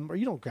grab them, or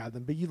you don't grab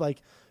them, but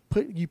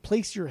you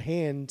place your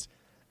hand,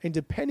 and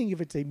depending if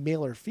it's a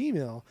male or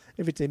female,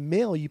 if it's a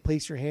male, you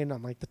place your hand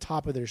on like the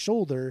top of their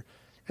shoulder,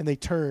 and they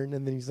turn,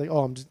 and then he's like,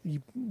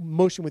 you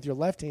motion with your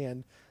left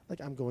hand,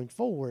 like I'm going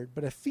forward.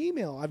 But a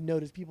female, I've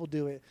noticed people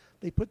do it.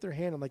 They put their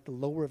hand on like the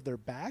lower of their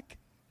back.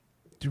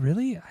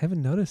 Really? I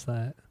haven't noticed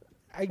that.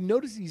 I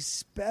noticed these,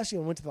 especially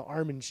when I went to the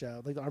Armin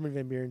show, like the Armin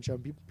van Buuren show.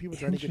 People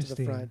trying to get to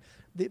the front.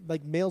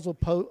 Like males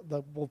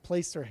will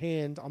place their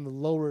hand on the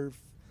lower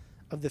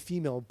of the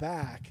female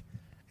back,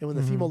 and when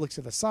the female looks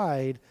to the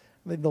side,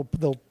 they'll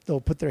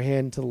put their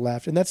hand to the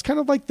left, and that's kind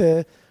of like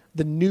the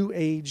new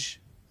age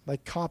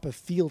like cop of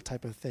field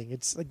type of thing.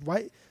 It's like,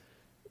 why?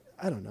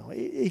 I don't know.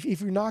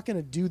 If you're not going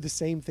to do the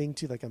same thing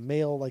to like a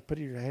male, like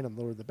putting your hand on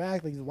the lower of the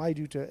back, like why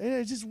do to?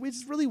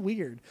 It's really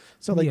weird.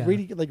 So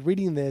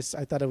reading this,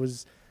 I thought it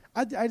was.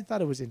 I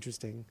thought it was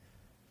interesting.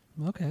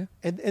 Okay.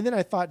 And then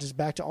I thought, just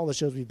back to all the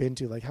shows we've been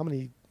to, like how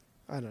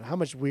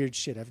much weird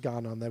shit I've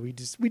gone on that we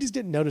just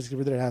didn't notice because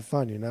we're there to have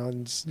fun, you know?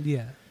 And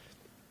yeah.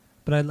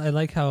 But I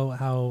like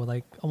how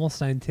like almost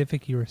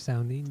scientific you were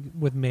sounding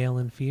with male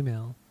and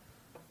female.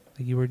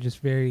 Like you were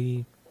just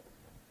you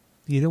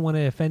didn't want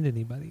to offend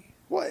anybody.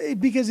 Well,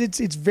 because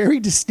it's very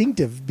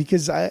distinctive.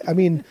 Because I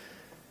mean,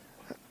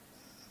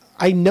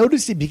 I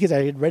noticed it because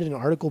I had read an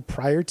article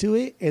prior to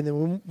it, and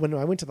then when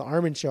I went to the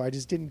Armin show, I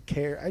just didn't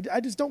care.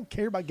 I just don't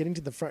care about getting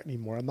to the front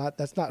anymore.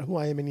 That's not who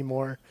I am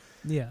anymore.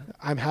 Yeah,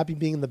 I'm happy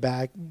being in the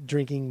back,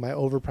 drinking my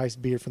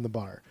overpriced beer from the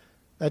bar.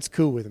 That's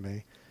cool with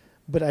me.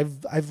 But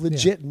I've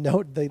legit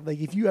note that, like,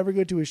 if you ever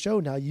go to a show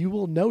now, you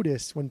will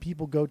notice when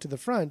people go to the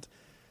front,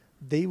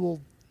 they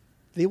will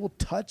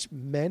touch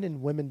men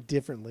and women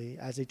differently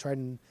as they try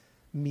to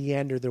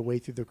meander their way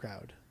through the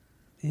crowd.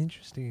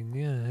 Interesting.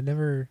 Yeah, I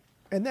never.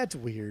 And that's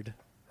weird,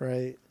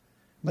 right?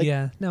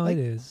 It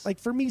is. Like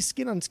for me,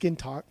 skin on skin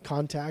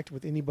contact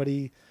with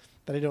anybody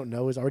that I don't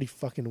know is already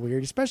fucking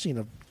weird, especially in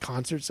a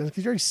concert sense,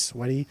 because you're already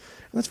sweaty.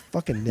 And that's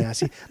fucking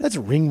nasty. That's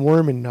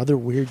ringworm and other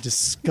weird,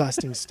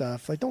 disgusting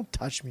stuff. Like, don't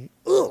touch me.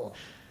 Ugh.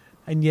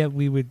 And yet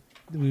we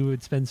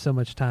would spend so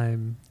much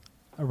time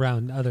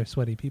around other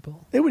sweaty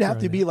people. It would have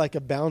to be like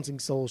a Bouncing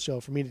Soul show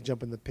for me to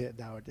jump in the pit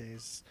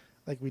nowadays,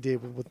 like we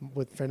did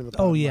with Friend of the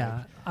Pod. Oh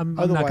yeah, I'm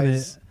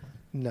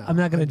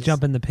not gonna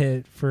jump in the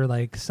pit for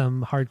like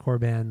some hardcore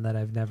band that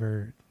I've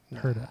never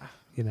heard of.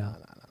 You know,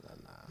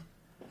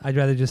 I'd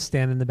rather just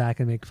stand in the back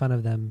and make fun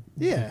of them.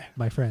 Yeah,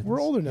 my friends.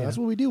 We're older now. That's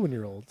what we do when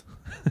you're old.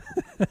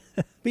 But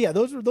yeah,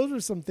 those were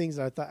some things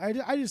that I thought.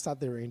 I just thought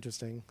they were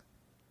interesting.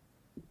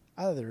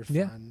 I thought they were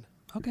fun.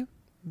 Okay,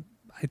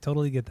 I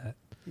totally get that.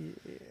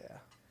 Yeah.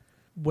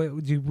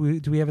 What, do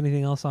we have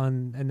anything else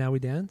on And Now We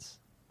Dance?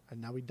 And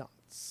Now We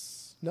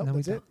Dance. Nope,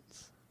 that's it.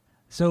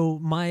 So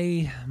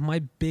my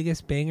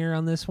biggest banger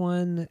on this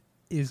one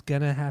is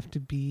gonna have to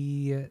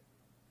be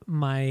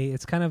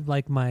it's kind of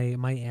like my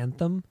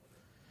anthem.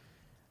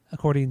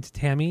 According to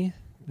Tammy,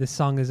 this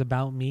song is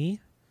about me,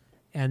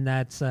 and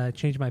that's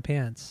Change My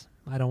Pants.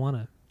 I don't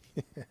wanna.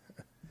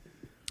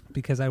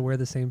 Because I wear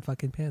the same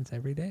fucking pants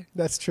every day.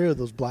 That's true.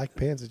 Those black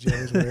pants that you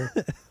always wear.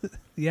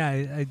 Yeah,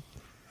 I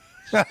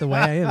just the way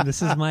I am.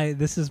 This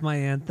is my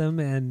anthem,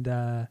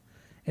 and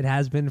it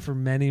has been for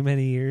many,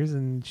 many years,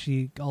 and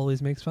she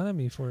always makes fun of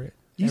me for it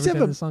every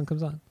time the song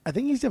comes on. I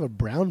think you used to have a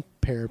brown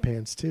pair of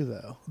pants too,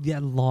 though. Yeah,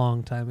 a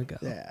long time ago.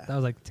 Yeah. That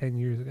was like 10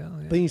 years ago.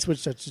 Yeah. Then you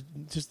switched to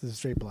just the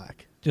straight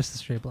black. Just the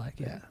straight black,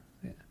 yeah.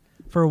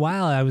 For a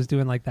while, I was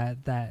doing like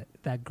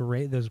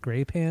those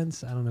gray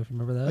pants. I don't know if you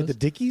remember those. Like the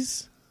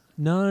Dickies?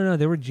 No.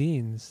 They were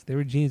jeans. They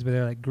were jeans, but they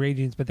were like gray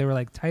jeans, but they were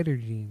like tighter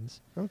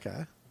jeans.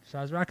 Okay. So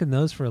I was rocking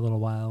those for a little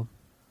while.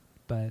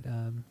 But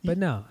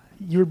no.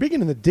 You were big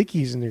into the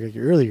Dickies in your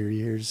earlier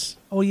years.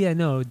 Oh, yeah,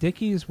 no.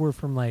 Dickies were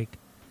from like,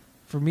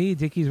 for me,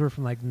 Dickies were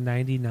from like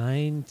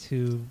 99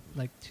 to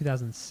like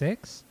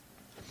 2006.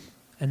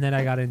 And then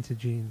I got into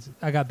jeans.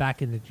 I got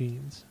back into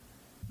jeans.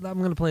 I'm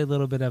going to play a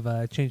little bit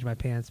of Change My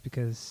Pants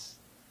because,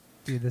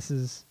 dude, this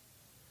is...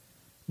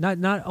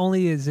 Not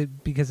only is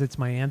it because it's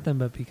my anthem,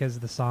 but because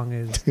the song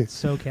is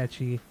so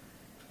catchy.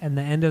 And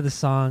the end of the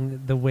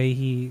song, the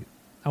way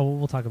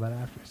we'll talk about it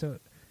after. So...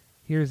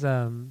 here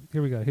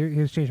we go.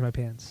 Here's Change My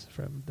Pants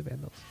from the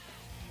Vandals.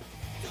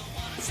 Don't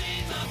wanna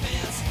change my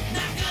pants,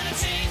 not gonna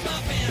change my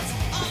pants,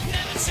 I'll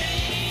never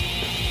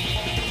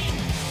change.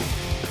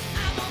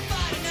 I'm on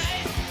fire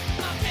tonight,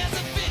 my pants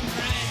are fitting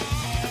right.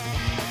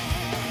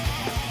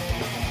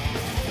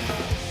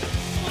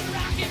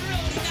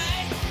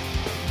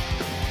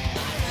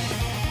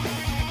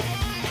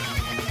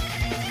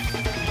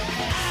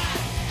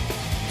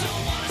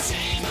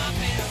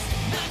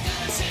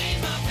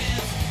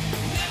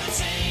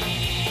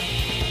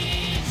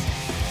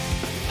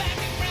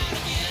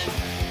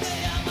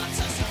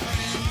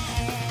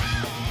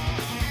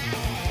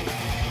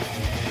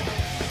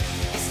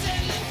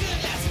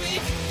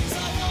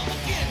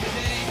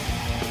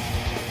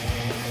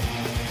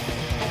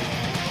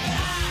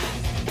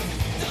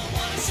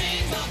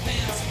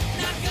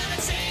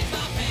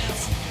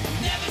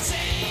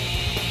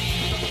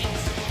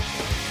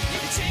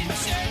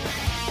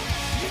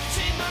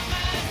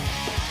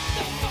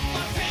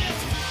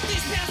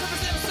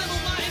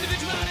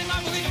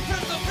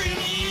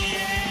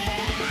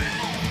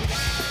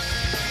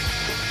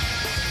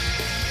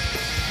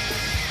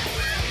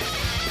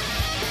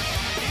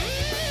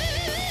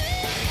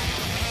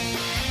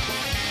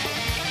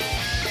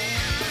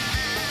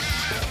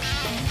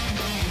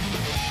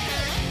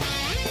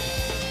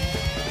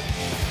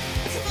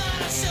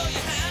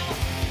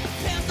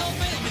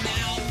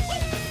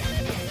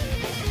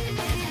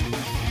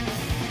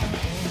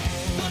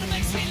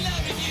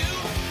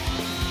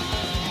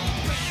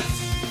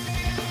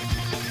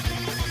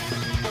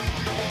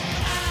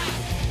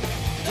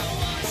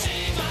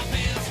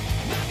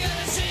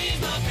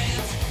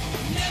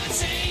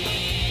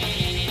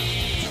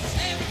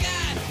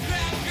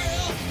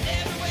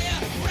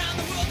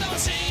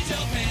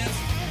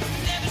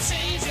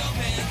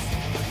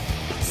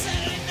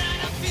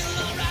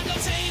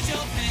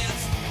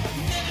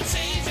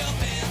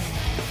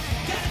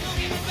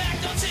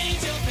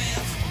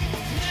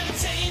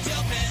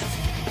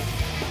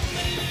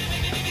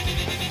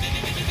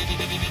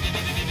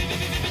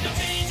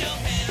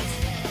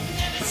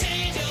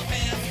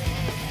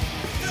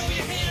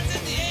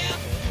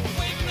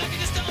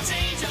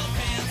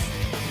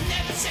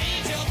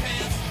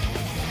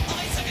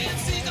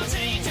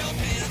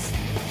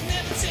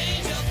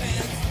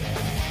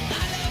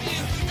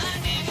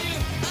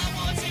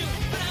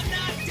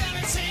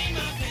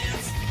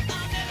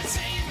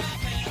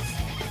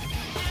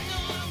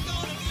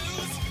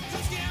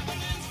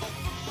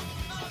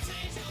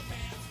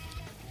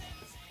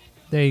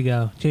 There you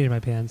go. Change My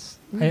Pants.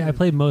 I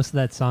played most of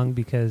that song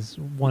because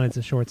one, it's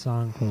a short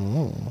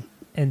song,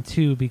 and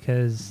two,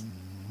 because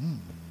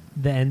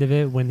the end of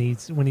it when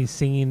he's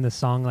singing the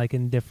song like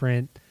in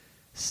different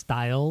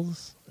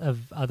styles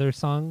of other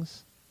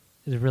songs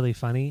is really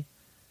funny,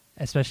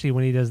 especially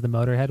when he does the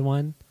Motorhead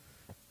one,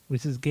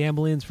 which is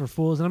gambling's for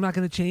fools, and I'm not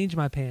going to change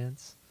my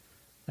pants.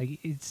 Like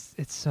it's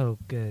so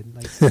good.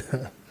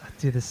 Like,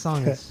 dude, this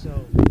song is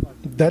so.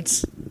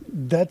 That's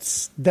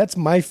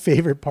my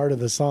favorite part of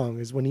the song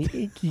is when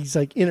he's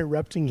like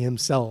interrupting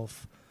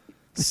himself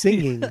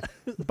singing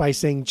by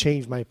saying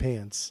 "change my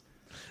pants."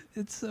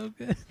 It's so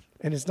good.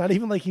 And it's not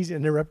even like he's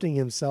interrupting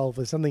himself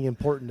with something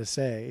important to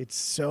say. It's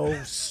so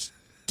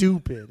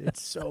stupid.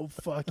 It's so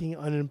fucking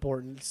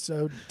unimportant. It's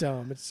so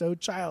dumb. It's so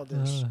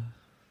childish.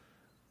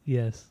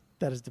 Yes,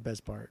 that is the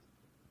best part.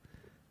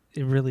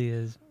 it really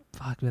is.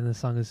 Fuck, man, this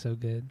song is so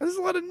good. There's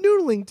a lot of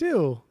noodling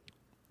too.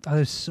 Oh,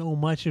 there's so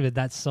much of it.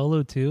 That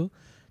solo too,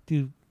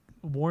 dude.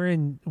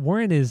 Warren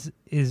is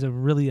a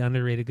really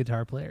underrated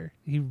guitar player.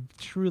 He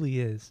truly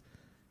is.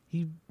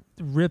 He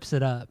rips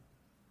it up.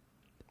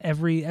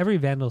 Every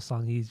Vandal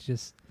song, he's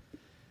just,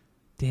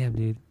 damn,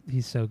 dude,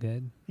 he's so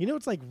good. You know,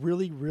 it's like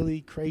really, really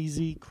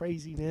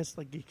craziness,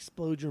 like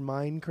explode your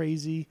mind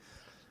crazy.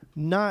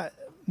 Not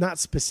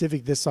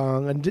specific this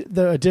song.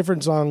 A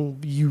different song,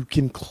 you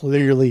can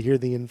clearly hear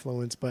the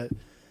influence, but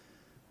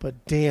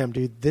damn,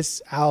 dude,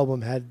 this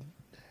album had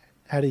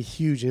a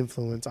huge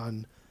influence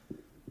on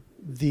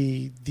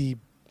the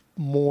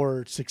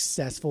more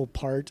successful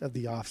part of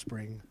The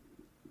Offspring.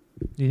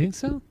 Do you think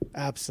so?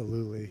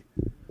 Absolutely.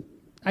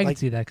 I can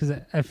see that because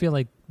I feel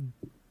like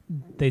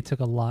they took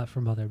a lot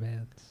from other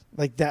bands.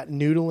 Like that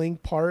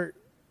noodling part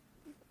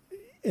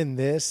in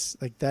this,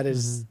 like that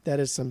is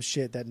some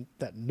shit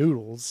that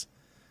Noodles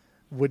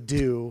would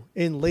do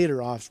in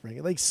later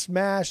Offspring. Like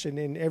Smash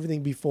and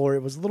everything before,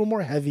 it was a little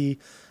more heavy,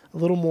 a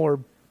little more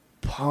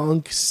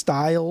punk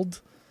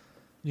styled.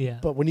 Yeah.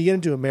 But when you get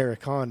into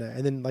Americana,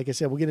 and then like I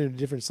said, we'll get into a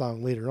different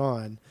song later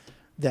on,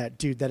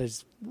 that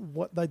is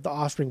what, like, the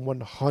Offspring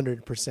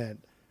 100%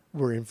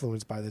 were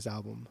influenced by this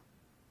album.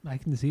 I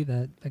can see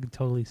that. I can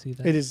totally see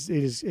that. It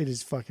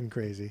is fucking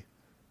crazy.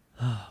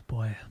 Oh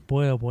boy,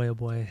 oh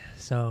boy.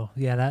 So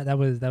yeah, that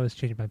was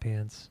changing my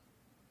pants.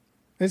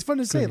 And it's fun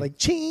to say, Great. like,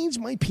 change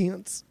my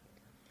pants.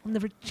 I'll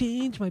never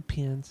change my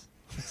pants.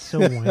 It's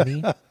so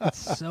whiny.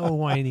 It's so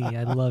whiny.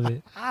 I love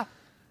it.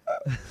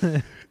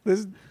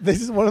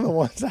 This is one of the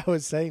ones I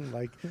was saying.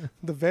 Like,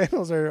 the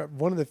Vandals are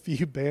one of the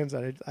few bands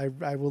that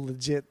I will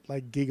legit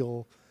like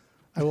giggle.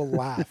 I will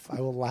laugh. I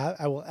will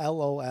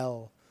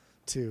LOL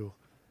too.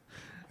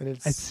 And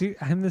it's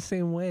I'm the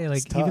same way.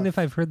 Like, tough. even if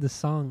I've heard the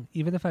song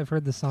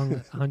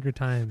 100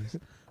 times,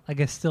 like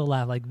I still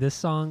laugh. Like this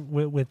song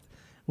with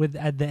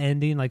at the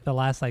ending, like the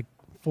last like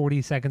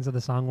 40 seconds of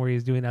the song where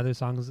he's doing other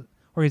songs,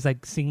 or he's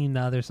like singing the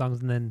other songs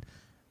and then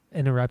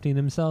interrupting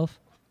himself,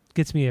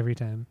 gets me every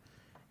time.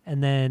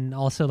 And then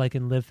also like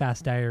in Live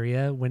Fast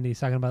Diarrhea, when he's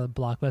talking about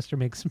Blockbuster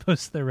makes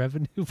most of their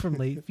revenue from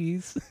late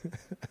fees.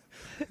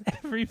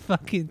 Every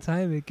fucking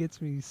time it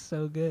gets me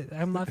so good.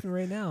 I'm laughing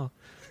right now.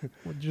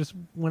 Just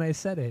when I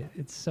said it,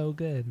 it's so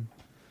good.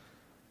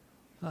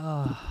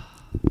 Oh,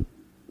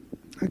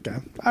 okay.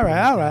 All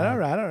right.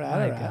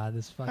 my God,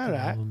 this fucking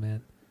album,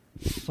 man.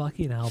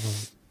 Fucking album.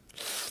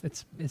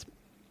 It's.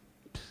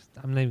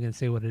 I'm not even gonna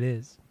say what it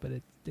is, but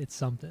it's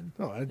something.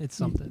 Oh, It's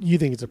something. You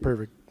think it's a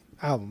perfect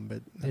album,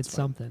 but that's It's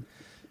fine. something.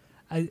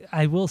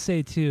 I will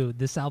say too,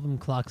 this album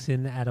clocks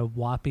in at a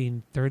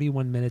whopping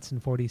 31 minutes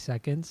and 40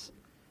 seconds,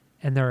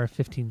 and there are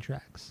 15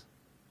 tracks.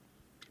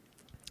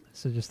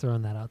 So just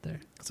throwing that out there.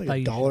 It's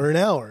like $1 an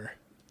hour.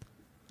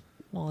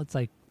 Well, it's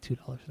like $2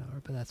 an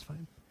hour, but that's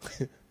fine.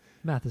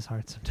 Math is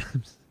hard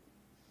sometimes.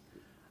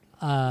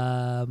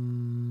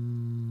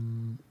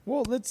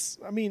 Well,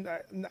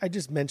 I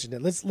just mentioned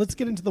it. Let's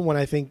get into the one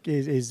I think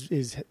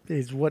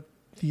is what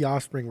the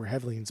Offspring were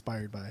heavily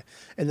inspired by,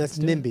 and that's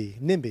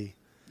NIMBY. NIMBY.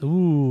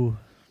 Ooh.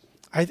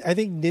 I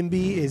think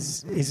NIMBY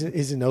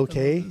is an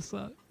okay.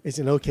 It's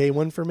an okay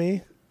one for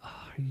me. Oh,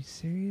 are you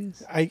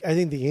serious? I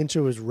think the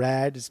intro is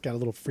rad. It's got a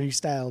little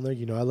freestyle in there.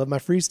 You know, I love my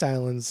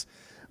freestylings,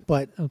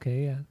 but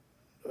Okay, yeah.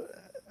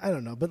 I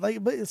don't know. But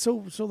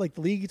so like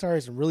the lead guitar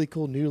has some really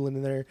cool noodling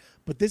in there.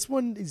 But this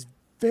one is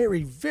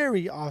very,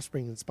 very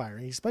Offspring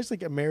inspiring, especially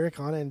like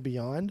Americana and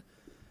Beyond.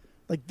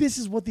 Like, this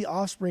is what the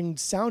Offspring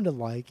sounded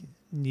like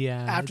Yeah.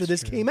 after it's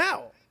this true. came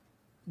out.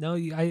 No,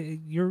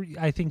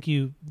 I think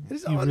you It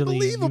is you really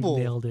unbelievable.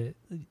 nailed it.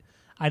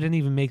 I didn't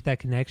even make that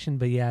connection,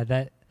 but yeah,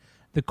 that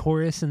the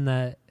chorus and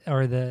the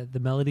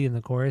melody in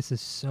the chorus is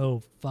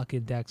so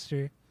fucking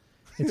Dexter.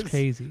 It's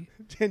crazy.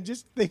 And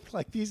just think,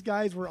 like, these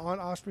guys were on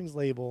Offspring's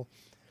label,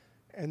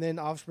 and then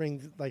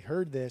Offspring like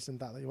heard this and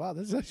thought, like, wow,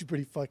 this is actually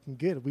pretty fucking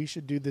good. We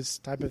should do this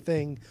type of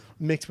thing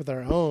mixed with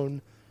our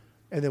own,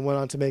 and then went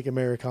on to make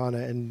Americana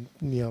and,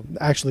 you know,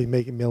 actually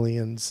make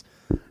millions.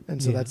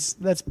 And so Yeah.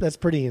 that's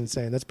pretty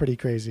insane. That's pretty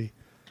crazy.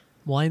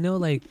 Well, I know,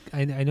 like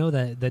I know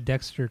that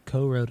Dexter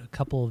co-wrote a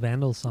couple of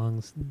Vandal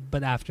songs,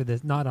 but after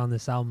this, not on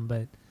this album,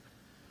 but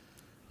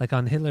like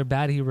on Hitler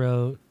Bad, he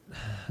wrote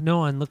No,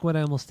 on Look What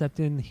I Almost Stepped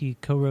In, he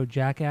co-wrote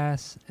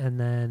Jackass, and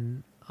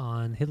then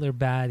on Hitler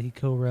Bad, he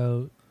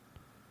co-wrote.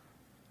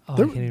 Oh, I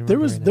can't even remember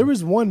right there now.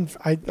 was one.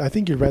 I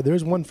think you're right. There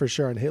was one for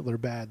sure on Hitler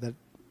Bad that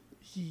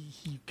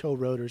he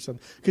co-wrote or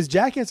something. Because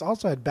Jackass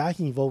also had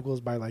backing vocals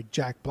by like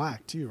Jack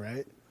Black too,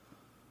 right?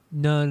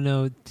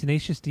 No,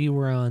 Tenacious D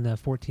were on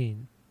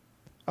 14.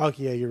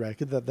 Okay, yeah, you're right.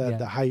 'Cause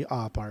the high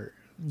part.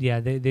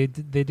 Yeah,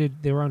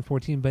 they were on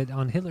 14, but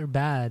on Hitler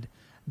Bad,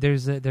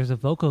 there's a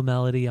vocal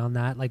melody on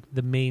that, like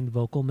the main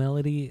vocal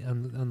melody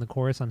on the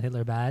chorus on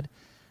Hitler Bad,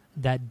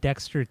 that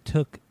Dexter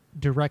took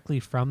directly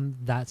from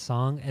that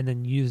song and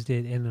then used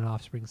it in an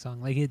Offspring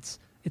song. Like it's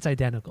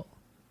identical.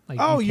 Like,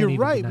 Oh, you you're can't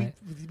even right. deny it.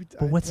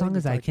 But what song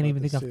is that? I can't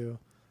even think of.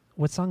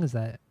 What song is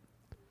that?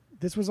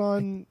 This was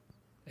on.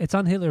 It's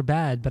on Hitler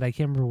Bad, but I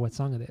can't remember what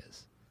song it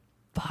is.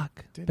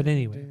 Fuck. But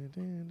anyway.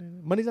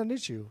 Money's on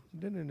issue.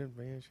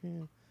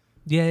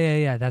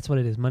 Yeah. That's what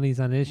it is.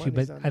 Money's on issue,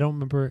 Money's but on I don't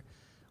remember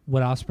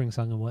what Offspring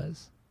song it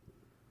was.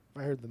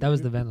 I heard That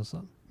was the Vandal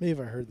song. Maybe if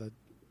I heard the.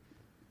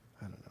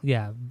 I don't know.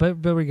 Yeah, but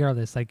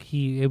regardless, like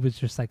it was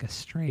just like a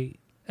straight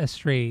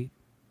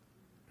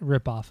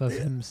rip off of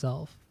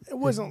himself. It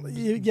wasn't.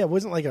 Yeah, it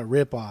wasn't like a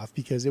rip off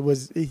because it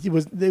wasn't.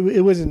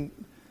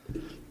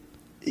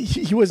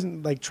 He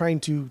wasn't like trying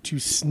to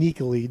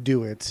sneakily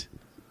do it.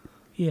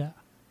 Yeah.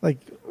 Like,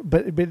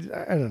 but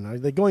I don't know.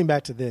 Like going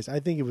back to this,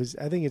 I think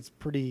it's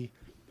pretty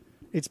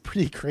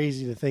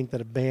crazy to think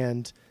that a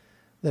band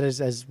that is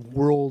as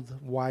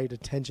worldwide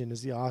attention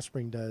as the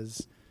Offspring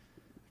does,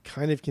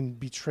 kind of can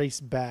be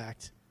traced back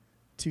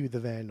to the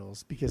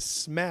Vandals because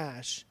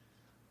Smash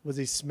was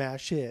a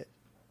smash hit.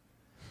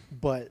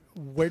 But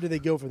where do they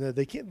go from there?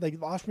 They can't.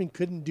 Like Offspring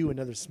couldn't do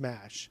another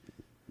Smash.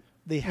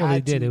 They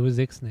did. It was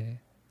Ixnay.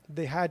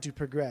 They had to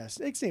progress.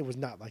 Ixnay was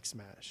not like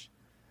Smash.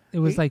 It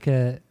was like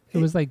Ixnay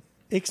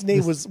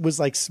was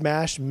like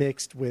Smash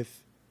mixed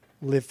with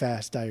Live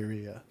Fast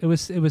Diarrhea. It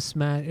was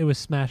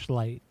Smash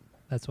Light.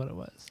 That's what it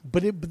was.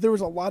 But there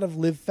was a lot of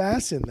Live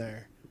Fast in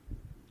there.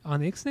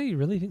 On Ixnay, you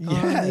really think?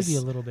 Yes. Maybe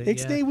a little bit.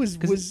 Ixnay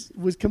yeah.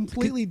 was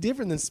completely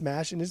different than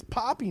Smash in his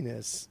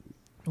poppiness.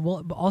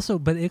 Well, but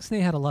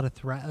Ixnay had a lot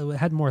of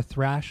had more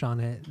thrash on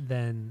it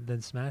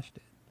than Smash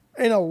did.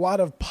 And a lot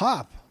of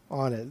pop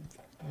on it.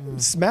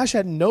 Smash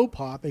had no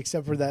pop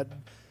except for that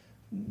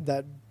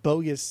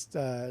bogus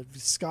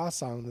ska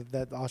song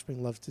that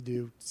Offspring loves to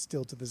do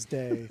still to this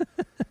day.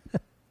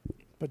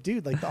 But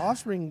dude, like the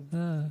Offspring,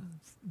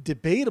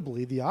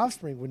 debatably, the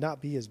Offspring would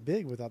not be as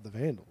big without the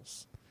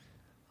Vandals.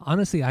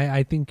 Honestly,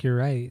 I think you're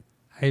right.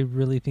 I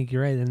really think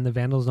you're right, and the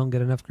Vandals don't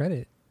get enough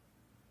credit.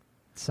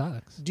 It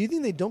sucks. Do you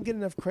think they don't get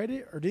enough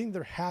credit, or do you think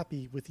they're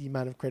happy with the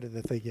amount of credit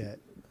that they get?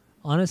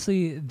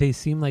 Honestly, they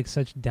seem like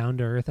such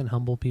down-to-earth and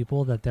humble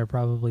people that they're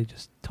probably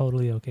just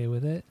totally okay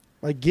with it.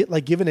 Like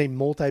given a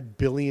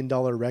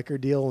multi-billion-dollar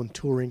record deal and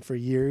touring for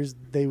years,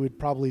 they would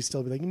probably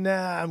still be like,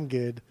 "Nah, I'm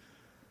good."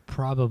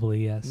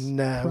 Probably, yes.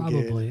 Nah,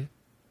 probably.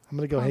 I'm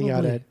gonna go hang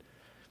out at,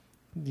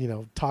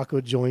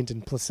 taco joint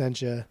in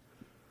Placentia.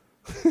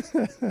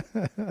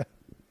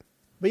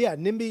 But yeah,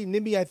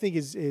 NIMBY I think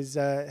is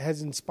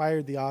has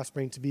inspired the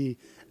Offspring to be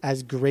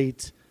as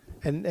great,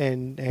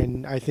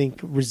 and I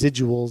think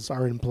residuals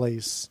are in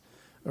place,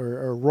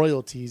 or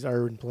royalties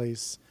are in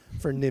place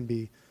for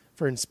NIMBY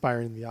for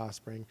inspiring the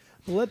Offspring.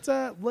 But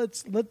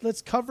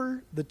let's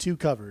cover the two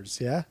covers,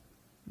 yeah.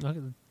 Okay,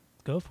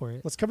 go for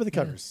it. Let's cover the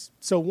covers.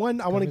 So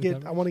one, I want to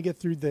covers. get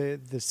through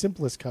the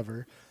simplest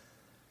cover,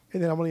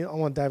 and then I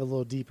want to dive a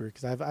little deper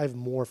because I have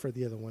more for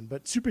the other one.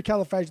 But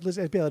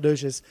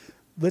Supercalifragilisticexpialidocious.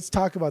 Let's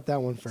talk about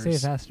that one first. Say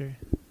it faster.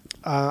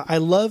 I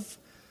love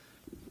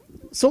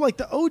like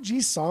the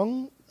OG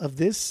song of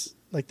this,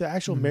 like the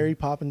actual Mary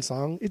Poppins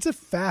song. It's a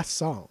fast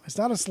song. It's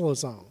not a slow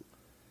song.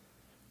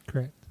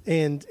 Correct.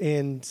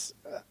 And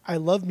I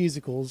love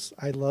musicals.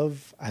 I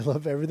love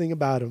everything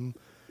about them.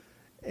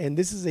 And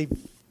this is a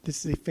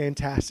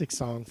fantastic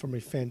song from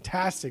a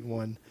fantastic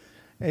one,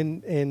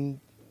 and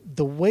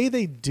the way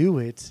they do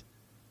it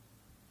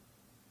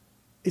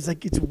is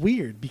like it's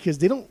weird because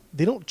they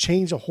don't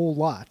change a whole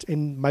lot.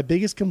 And my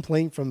biggest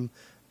complaint from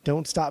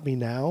Don't Stop Me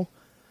Now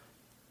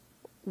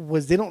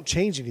was they don't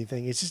change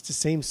anything. It's just the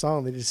same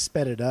song. They just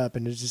sped it up,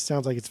 and it just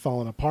sounds like it's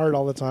falling apart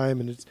all the time,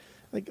 and it's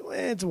like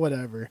it's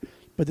whatever.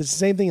 But it's the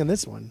same thing on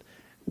this one.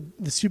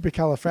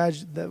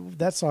 The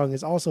that song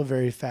is also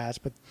very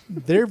fast, but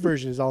their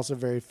version is also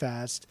very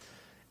fast,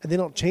 and they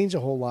don't change a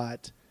whole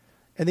lot,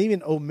 and they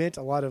even omit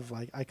a lot of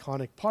like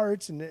iconic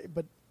parts.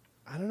 But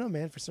I don't know,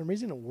 man. For some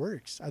reason, it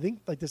works. I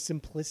think like the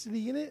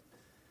simplicity in it,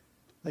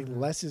 like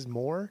less is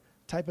more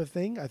type of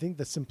thing. I think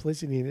the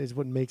simplicity in it is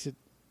what makes it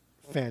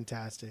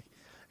fantastic.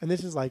 And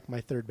this is like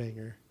my third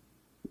banger.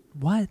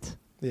 What?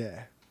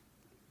 Yeah.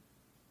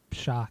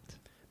 Shocked.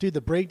 Dude, I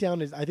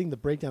think the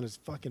breakdown is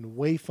fucking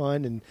way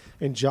fun,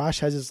 and Josh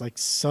has this like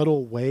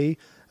subtle way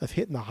of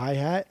hitting the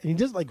hi-hat, and he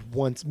does it like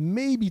once,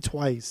 maybe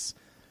twice.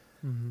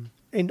 Mm-hmm.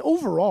 And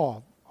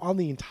overall, on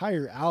the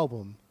entire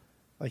album,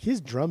 like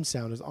his drum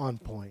sound is on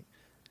point.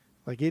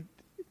 Like it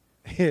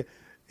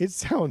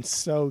sounds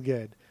so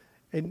good.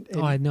 And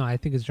I know. I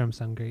think his drums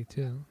sound great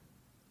too.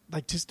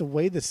 like just the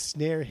way the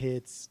snare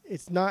hits,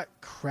 it's not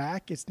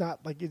crack. It's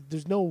not like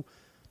there's no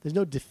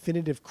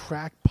definitive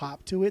crack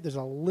pop to it. There's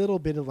a little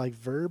bit of like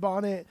verb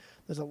on it.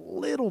 There's a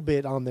little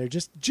bit on there,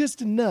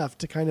 just enough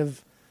to kind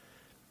of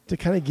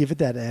give it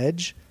that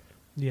edge.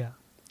 Yeah.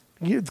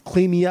 You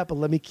clean me up, but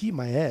let me keep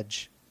my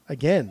edge.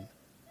 Again,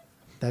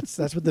 that's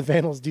what the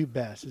Vandals do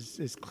best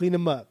is clean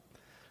them up.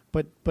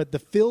 But the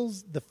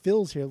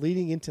fills here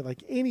leading into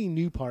like any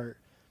new part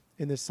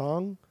in this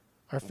song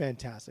are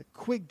fantastic.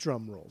 Quick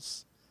drum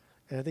rolls.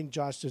 And I think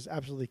Josh just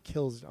absolutely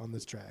kills it on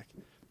this track.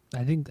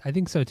 I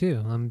think so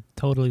too. I'm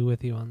totally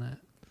with you on that.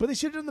 But they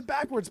should have done the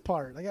backwards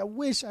part. Like I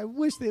wish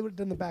they would have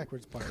done the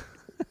backwards part.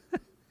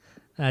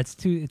 It's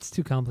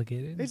too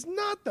complicated. It's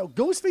not though.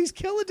 Ghostface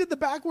Killer did the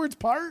backwards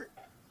part.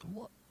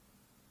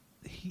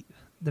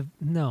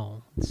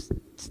 No, it's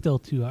still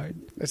too hard.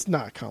 It's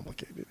not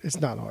complicated. It's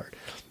not hard.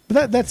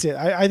 But that's it.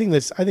 I think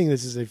this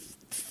is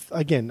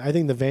again, I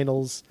think the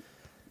Vandals,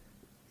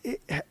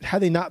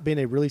 had they not been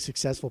a really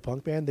successful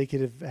punk band, they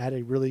could have had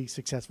a really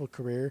successful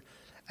career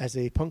as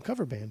a punk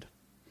cover band.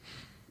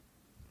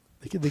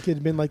 They could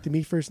have been like the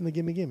Me First and the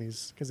Gimme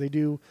Gimmes because they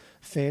do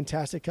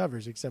fantastic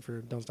covers, except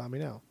for Don't Stop Me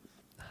Now.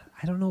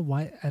 I don't know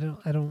why. I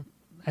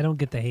don't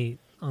get the hate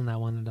on that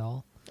one at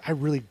all. I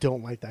really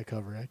don't like that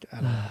cover at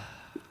all.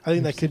 I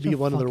think that could be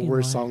one of the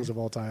worst songs of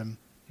all time.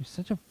 You're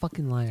such a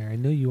fucking liar. I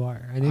know you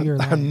are. I know you're a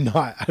liar.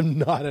 I'm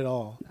not at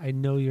all. I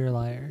know you're a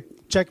liar.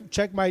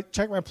 Check my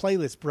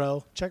playlist,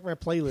 bro. Check my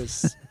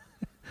playlist.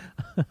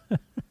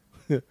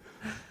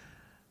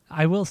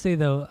 I will say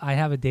though, I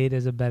Have a Date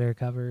as a better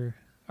cover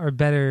or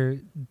better.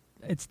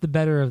 It's the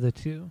better of the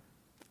two.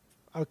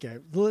 Okay,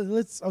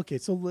 let's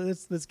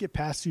get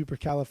past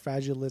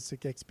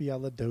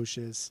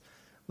Supercalifragilisticexpialidocious.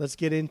 Let's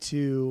get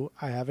into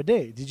I Have a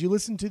Date. Did you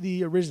listen to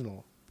the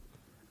original?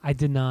 I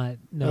did not.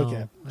 No.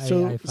 Okay.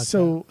 I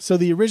So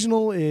the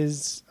original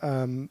is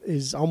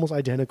almost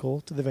identical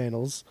to the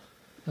Vandals.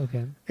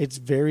 Okay. It's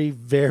very,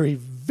 very,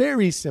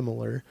 very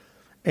similar,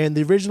 and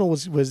the original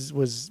was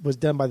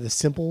done by the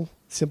Simple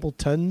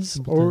Tones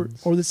or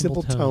the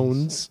Simple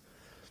Tones,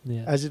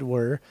 yeah, as it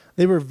were.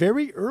 They were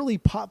very early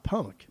pop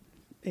punk,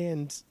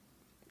 and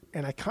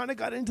I kind of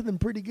got into them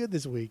pretty good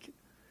this week.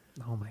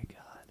 Oh my god.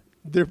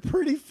 They're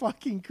pretty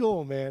fucking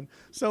cool, man.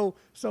 So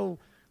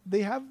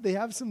they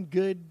have some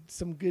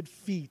good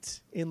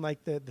feat in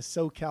like the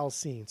SoCal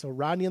scene. So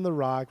Rodney on the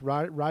Rock,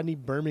 Rodney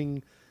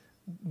Birmingham,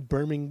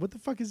 what the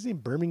fuck is his name?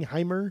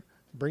 Birmingheimer.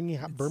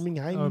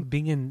 Oh,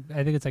 Bingen.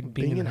 I think it's like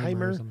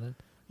Bingenheimer or something.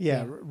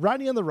 Yeah,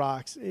 Rodney on the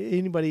Rocks.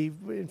 Anybody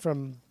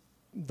from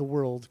the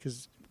world,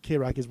 because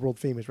K-Rock is world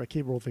famous, right?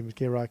 World famous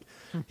K-Rock.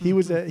 He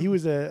was a what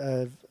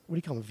do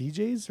you call them?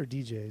 VJs or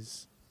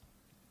DJs?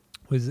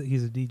 He's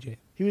a DJ.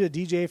 He was a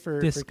DJ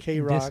for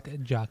K-Rock.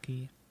 Disc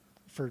jockey.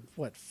 For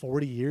what,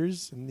 40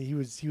 years, and he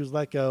was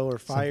let go or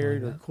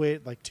fired or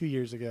quit like 3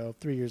 years ago.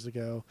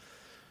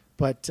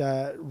 But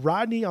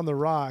Rodney on the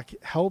Rock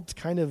helped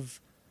kind of,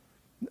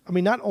 I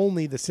mean, not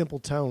only the Simple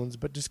Tones,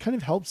 but just kind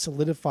of helped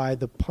solidify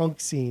the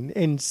punk scene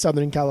in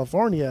Southern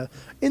California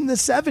in the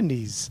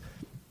 70s.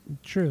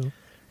 True.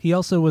 He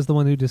also was the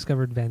one who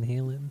discovered Van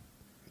Halen.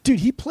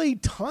 Dude, he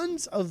played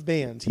tons of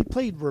bands. He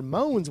played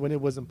Ramones when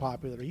it wasn't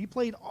popular. He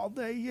played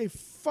a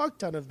fuck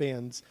ton of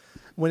bands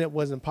when it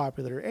wasn't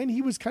popular. And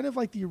he was kind of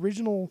like the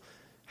original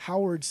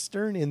Howard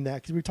Stern in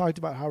that, because we talked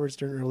about Howard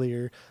Stern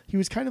earlier. He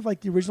was kind of like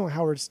the original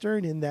Howard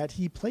Stern in that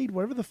he played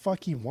whatever the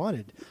fuck he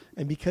wanted.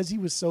 And because he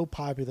was so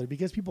popular,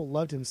 because people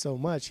loved him so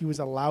much, he was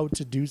allowed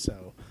to do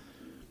so.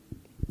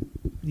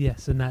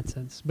 Yes, in that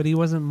sense. But he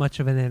wasn't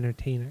much of an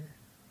entertainer.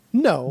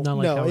 No.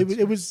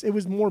 It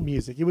was more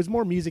music. It was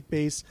more music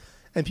based.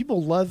 And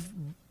people loved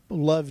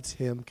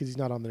him because he's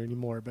not on there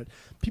anymore. But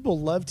people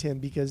loved him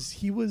because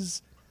he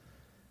was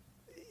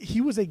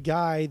a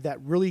guy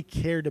that really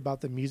cared about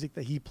the music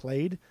that he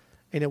played,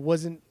 and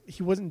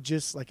he wasn't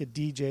just like a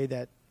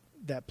DJ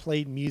that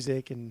played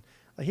music and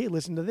like, hey,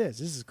 listen to this.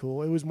 This is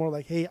cool. It was more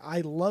like, hey,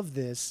 I love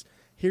this.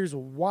 Here's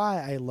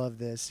why I love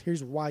this.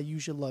 Here's why you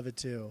should love it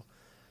too.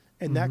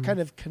 And that kind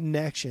of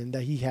connection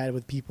that he had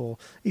with people,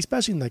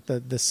 especially in like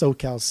the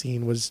SoCal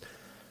scene, was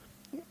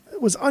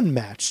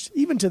unmatched,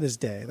 even to this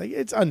day. Like,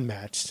 it's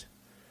unmatched.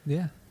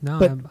 Yeah, no,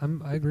 but,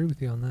 I agree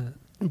with you on that.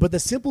 But the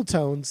Simple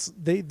Tones,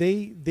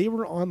 they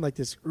were on like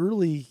this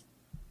early,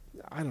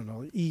 I don't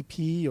know,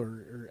 EP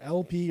or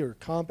LP or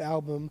comp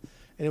album,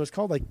 and it was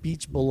called like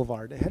Beach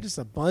Boulevard. It had just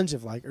a bunch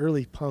of like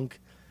early punk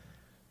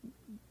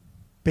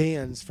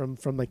bands from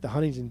like the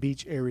Huntington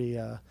Beach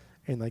area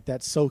and like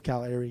that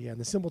SoCal area, and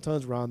the Simple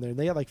Tones were on there, and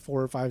they had like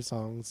 4 or 5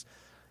 songs,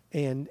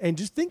 and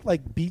just think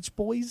like Beach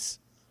Boys,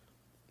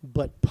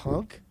 but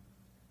punk.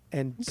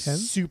 And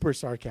super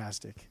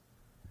sarcastic,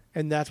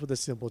 and that's what the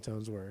Simple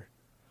Tones were.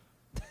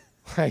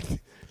 Like,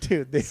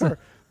 dude, they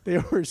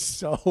were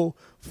so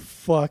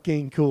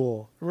fucking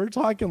cool. We're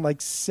talking like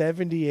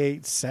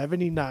 78,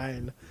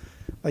 79.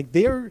 Like,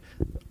 they're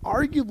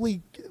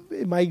arguably,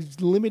 in my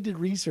limited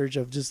research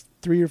of just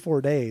 3 or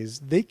 4 days,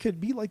 they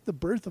could be like the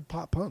birth of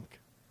pop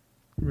punk.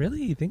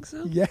 Really, you think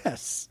so?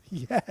 Yes.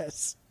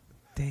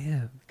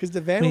 Damn. Because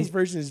the Vandals Wait.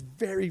 version is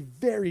very,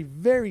 very,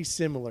 very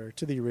similar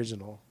to the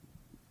original.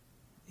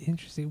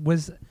 Interesting.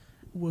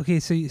 Okay?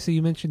 So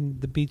you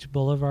mentioned the Beach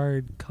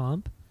Boulevard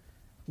comp.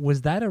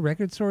 Was that a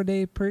Record Store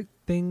Day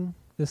thing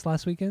this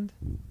last weekend?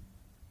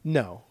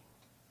 No.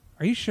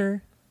 Are you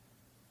sure?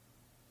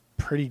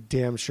 Pretty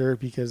damn sure,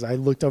 because I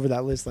looked over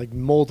that list like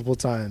multiple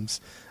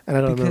times and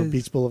I don't remember Because-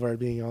 Beach Boulevard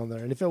being on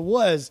there. And if it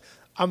was,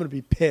 I'm going to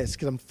be pissed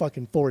because I'm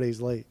fucking 4 days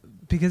late.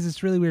 Because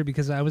it's really weird.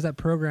 Because I was at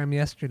Program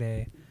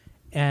yesterday,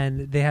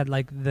 and they had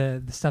like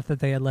the stuff that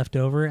they had left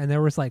over, and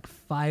there was like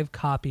 5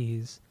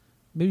 copies,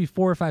 maybe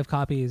 4 or 5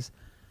 copies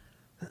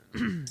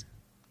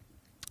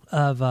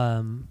of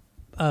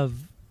a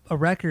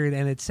record,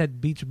 and it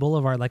said Beach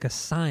Boulevard, like a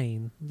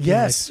sign. You know,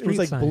 Yes. like It was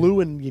like street sign. blue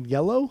and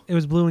yellow. It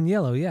was blue and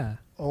yellow. Yeah,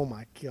 Oh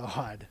my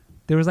God.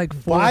 there was like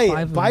 4 Buy or 5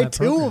 it. of them Buy at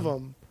 2 of Program.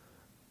 them.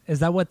 Is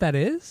that what that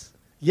is?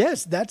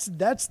 Yes, that's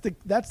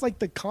like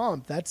the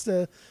comp. That's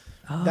the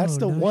Oh,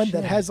 no one shit.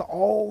 that has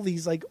all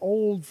these like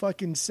old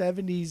fucking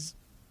 70s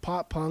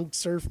pop punk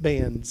surf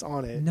bands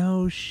on it.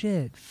 No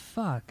shit.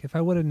 Fuck. If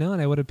I would have known,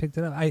 I would have picked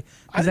it up. I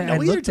didn't know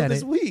either looked till at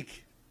this it.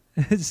 week.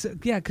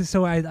 Yeah, because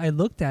so I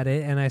looked at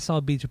it and I saw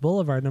Beach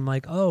Boulevard, and I'm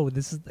like, oh,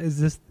 is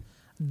this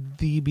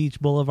the Beach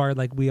Boulevard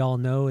like we all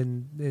know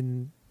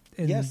in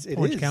Yes, it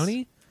Orange is.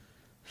 County?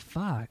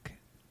 Fuck.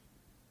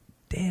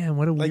 Damn,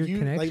 what a Like weird you,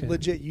 connection. like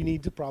legit, you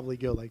need to probably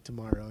go like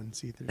tomorrow and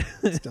see if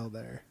it's still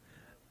there.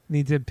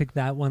 Need to pick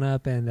that one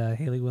up and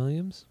Haley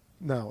Williams.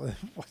 No,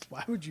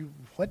 why would you?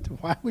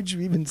 Why would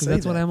you even 'Cause say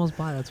that's that? what I almost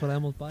bought. That's what I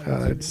almost bought.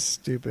 That's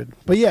stupid.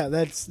 But yeah,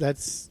 that's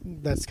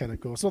kind of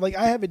cool. So like,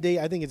 I Have a Date,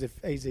 I think is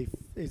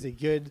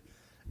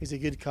a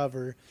good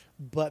cover,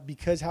 but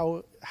because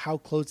how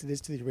close it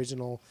is to the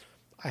original,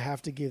 I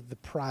have to give the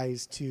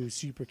prize to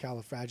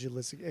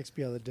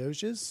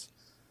Supercalifragilisticexpialidocious.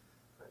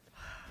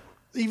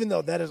 Even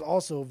though that is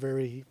also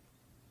very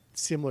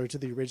similar to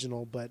the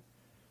original, but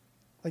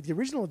like the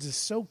original is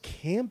just so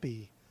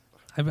campy.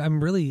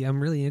 I'm really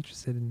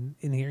interested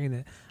in hearing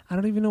it. I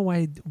don't even know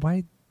why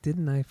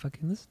didn't I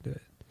fucking listen to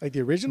it? Like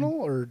the original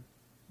or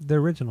The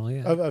original,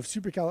 yeah. of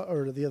Supercal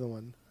or the other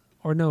one.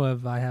 Or no,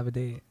 of I Have a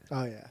Date.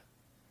 Oh yeah,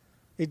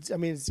 it's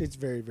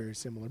very, very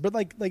similar. But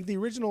like the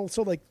original,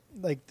 so like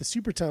the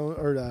Supertone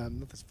or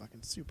not this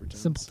fucking Supertones,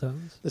 Simple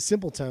Tones. the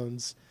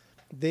Simpletones,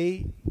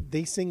 they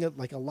sing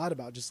like a lot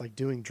about just like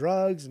doing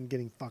drugs and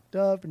getting fucked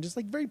up and just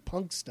like very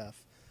punk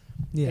stuff.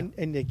 Yeah.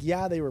 And like,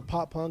 yeah, they were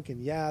pop punk,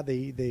 and yeah,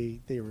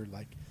 they were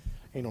like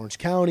in Orange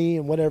County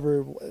and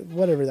whatever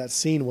that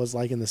scene was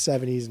like in the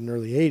 70s and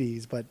early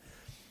 80s. But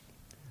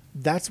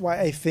that's why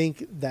I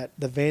think that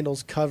the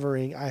Vandals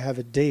covering I Have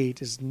a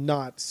Date is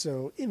not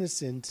so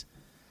innocent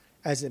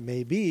as it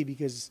may be,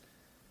 because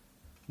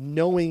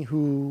knowing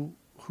who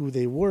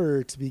they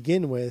were to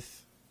begin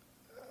with,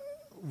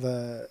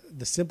 the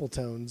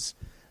Simpletones,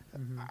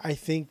 I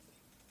think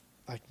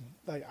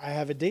like I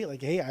Have a Date,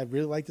 like, hey, I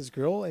really like this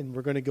girl and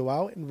we're going to go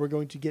out and we're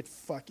going to get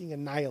fucking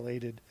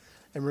annihilated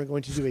and we're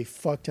going to do a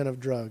fuck ton of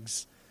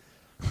drugs.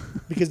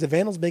 Because the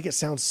Vandals make it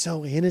sound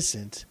so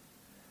innocent.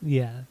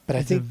 Yeah. But I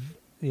It's think-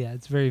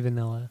 it's very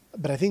vanilla.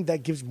 But I think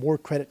that gives more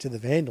credit to the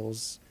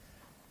Vandals,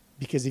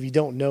 because if you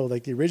don't know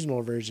like the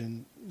original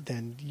version,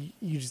 then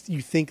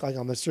you think like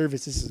on the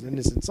surface, this is an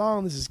innocent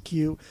song, this is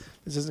cute,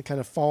 this doesn't kind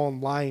of fall in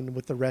line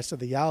with the rest of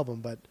the album.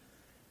 But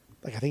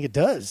like I think it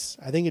does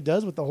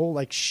with the whole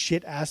like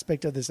shit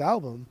aspect of this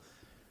album,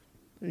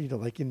 you know,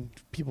 like in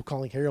people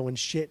calling heroin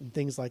shit and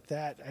things like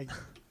that.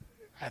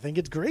 I think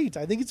it's great.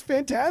 I think it's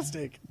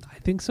fantastic, I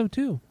think so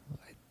too.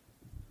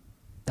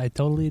 I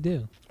totally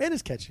do. and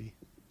it's catchy.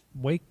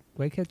 Way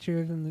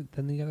catchier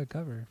than the other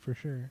cover for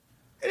sure.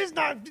 It is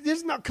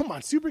not. Come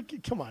on,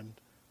 come on.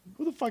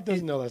 Who the fuck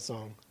doesn't know that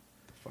song?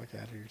 Get the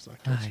fuck out of here. It's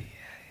not catchy.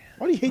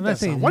 Why do you hate I'm not that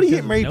saying song? Why who do you hate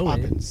doesn't Mary know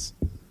it. Poppins?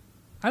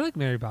 I like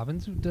Mary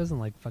Poppins. Who doesn't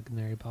like fucking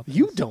Mary Poppins?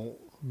 You don't.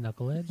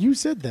 Knucklehead. You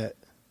said that.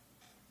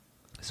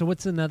 So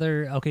what's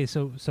another? Okay,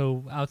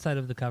 so outside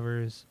of the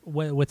covers,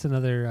 what's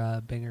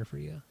another banger for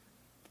you?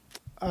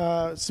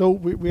 So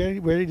we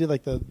already did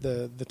like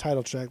the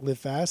title track, "Live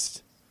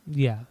Fast."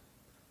 Yeah,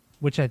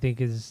 which I think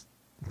is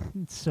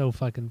so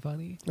fucking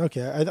funny.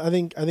 Okay, I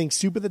think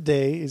 "Soup of the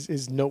Day"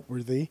 is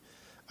noteworthy.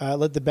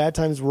 "Let the Bad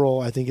Times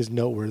Roll" I think is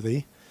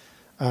noteworthy.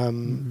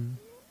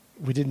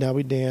 We did "Now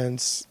We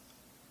Dance."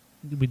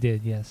 We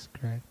did, yes,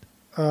 correct.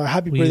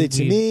 "Happy We- Birthday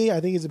to we- Me" I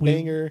think is a we-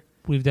 banger.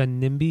 We've done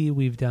NIMBY.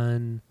 We've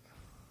done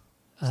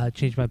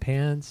Change My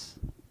Pants.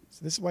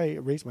 So this is why I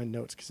erased my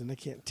notes, because then I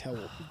can't tell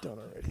what we've done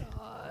already.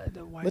 God,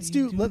 why Let's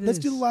do do this?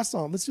 the last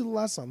song. Let's do the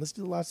last song. Let's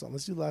do the last song.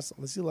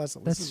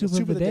 That's Soup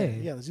of the Day.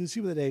 Yeah, let's do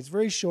Soup of the Day. It's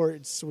very short.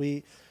 It's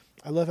sweet.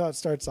 I love how it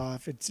starts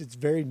off. It's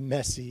very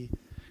messy.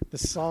 The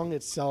song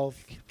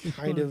itself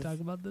kind Wanna of talk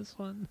about this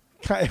one.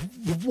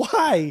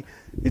 why?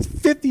 It's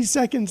 50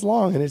 seconds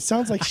long and it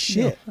sounds like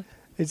shit.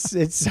 It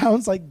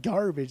sounds like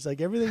garbage.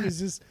 Like everything is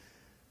just.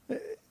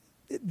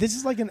 This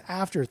is like an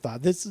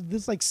afterthought. This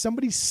like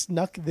somebody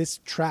snuck this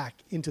track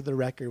into the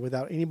record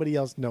without anybody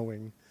else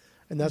knowing,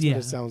 and that's Yeah. what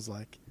it sounds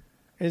like.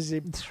 And it's a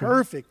It's true.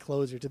 perfect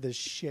closer to this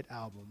shit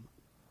album.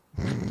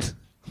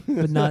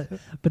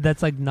 but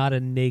that's like not a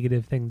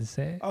negative thing to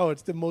say. Oh,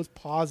 it's the most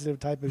positive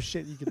type of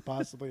shit you could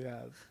possibly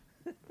have.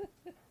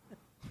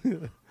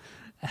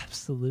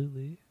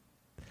 Absolutely.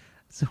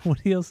 So what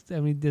else? I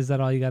mean, is that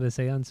all you got to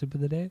say on Soup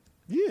of the Day?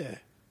 Yeah.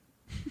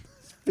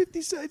 It's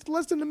 50 seconds. It's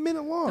less than a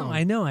minute long. No,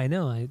 I know. I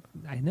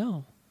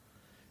know.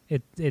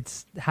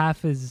 It's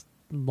half as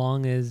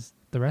long as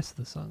the rest of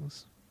the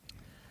songs.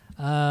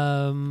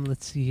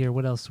 Let's see here.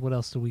 What else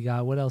do we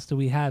got? What else do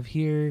we have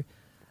here?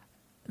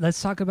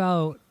 Let's talk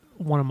about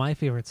one of my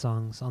favorite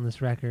songs on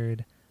this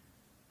record.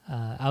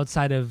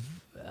 Outside of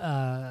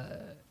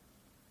oh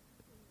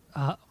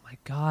my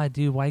god,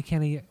 dude, why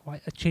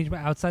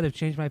outside of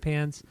Change My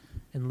Pants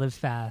and Live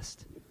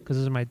Fast, because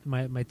those are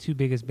my two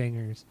biggest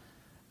bangers.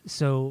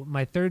 So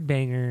my third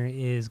banger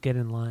is Get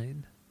in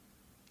Line.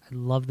 I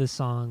love this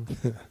song.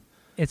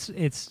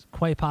 It's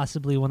quite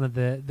possibly one of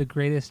the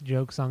greatest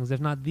joke songs, if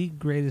not the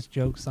greatest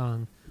joke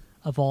song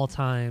of all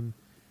time.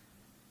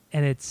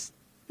 And it's...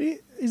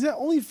 Is that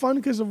only fun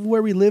because of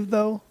where we live,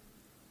 though?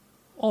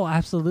 Oh,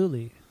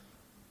 absolutely.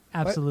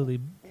 Absolutely.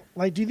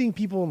 Like, do you think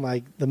people in,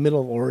 like, the middle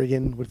of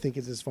Oregon would think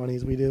it's as funny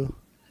as we do?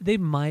 They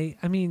might.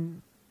 I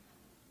mean,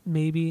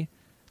 maybe.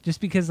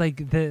 Just because,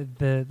 like,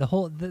 the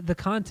whole... The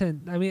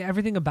content... I mean,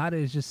 everything about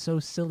it is just so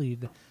silly.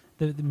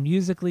 The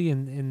musically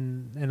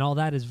and all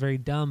that is very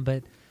dumb,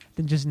 but...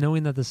 Then just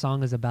knowing that the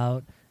song is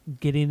about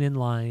getting in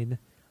line,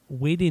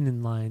 waiting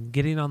in line,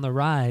 getting on the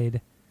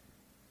ride,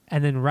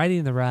 and then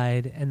riding the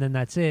ride, and then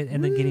that's it,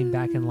 and then getting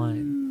back in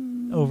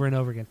line over and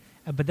over again.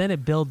 But then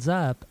it builds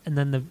up, and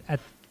then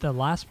at the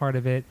last part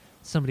of it,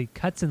 somebody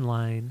cuts in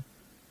line.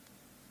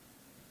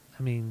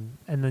 I mean,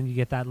 and then you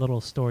get that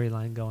little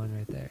storyline going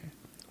right there.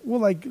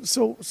 Well, like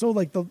so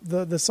like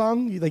the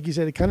song, like you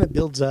said, it kind of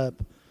builds up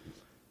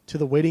to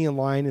the waiting in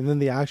line, and then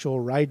the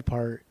actual ride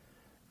part.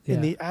 Yeah.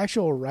 And the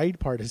actual ride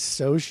part is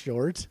so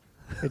short.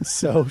 It's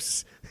so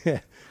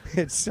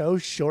it's so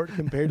short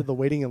compared to the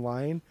waiting in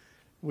line,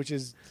 which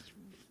is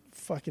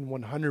fucking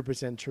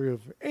 100% true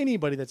for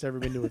anybody that's ever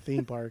been to a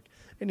theme park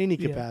in any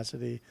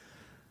capacity.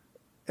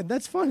 And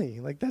that's funny.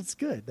 Like, that's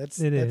good. That's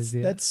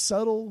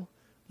subtle.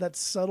 That's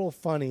subtle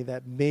funny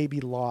that may be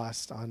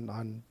lost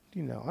on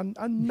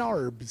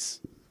NARBs.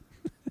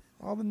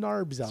 All the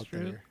NARBs out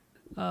true. there.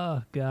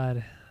 Oh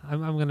God,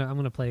 I'm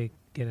gonna play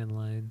Get in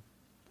Line,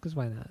 because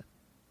why not?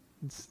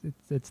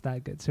 It's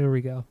that good. So here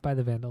we go. By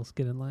the Vandals,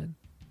 Get in Line.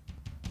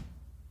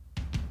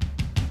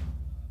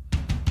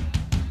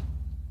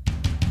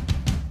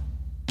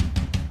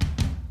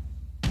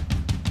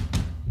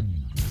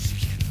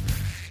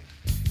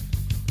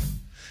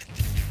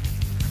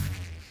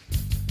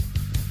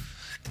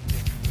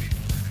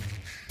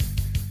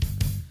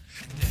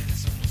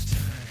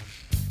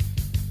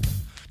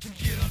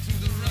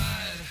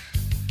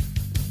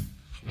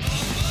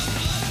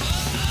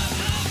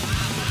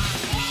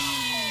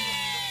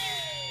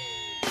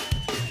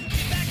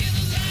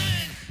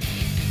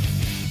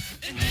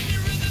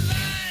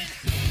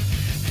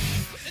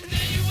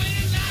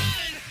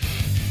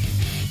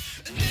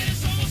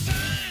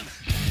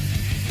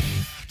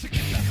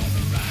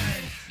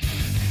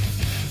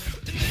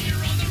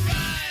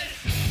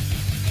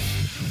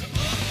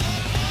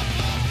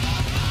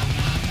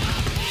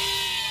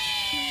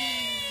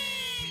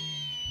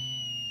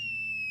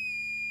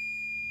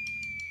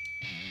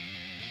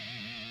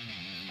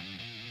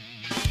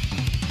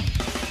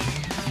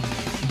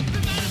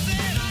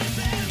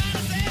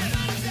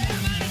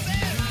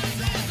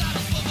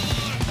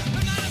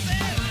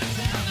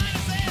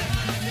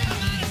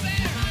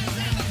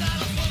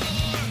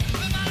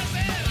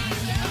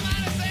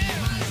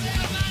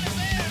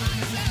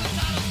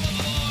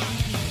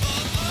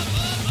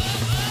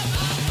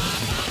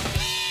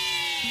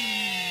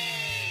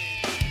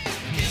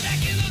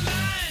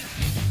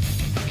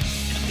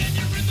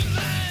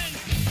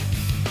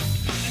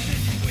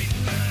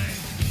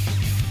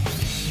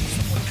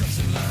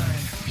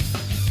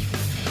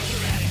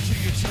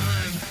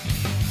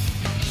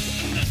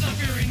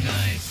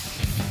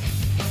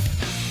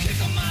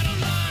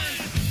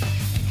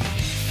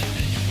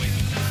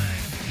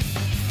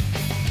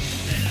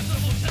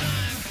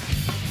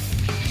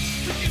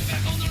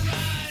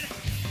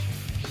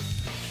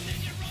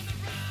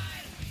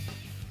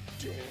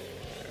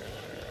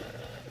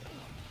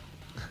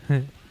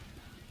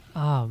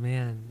 Oh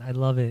man, I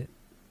love it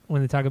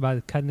when they talk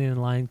about cutting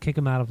in line, kick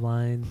them out of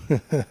line.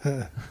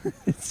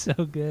 It's so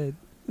good.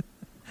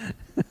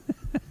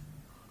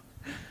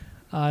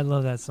 I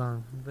love that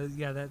song. But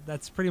yeah,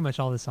 that's pretty much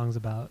all this song's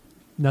about.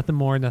 Nothing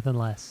more, nothing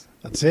less.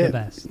 That's it. The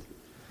best.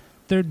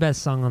 Third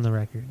best song on the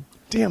record.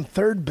 Damn,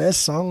 third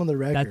best song on the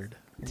record.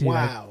 Dude,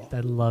 wow. I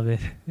love it.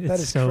 It's that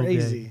is so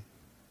crazy.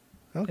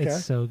 Good. Okay.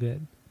 It's so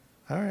good.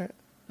 All right.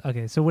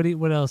 Okay, so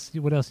what else do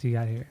you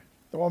got here?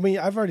 Well, I mean,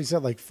 I've already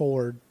said like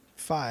 4,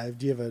 5.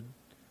 Do you have a...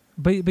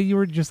 But you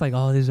were just like,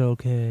 oh, this is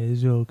okay. This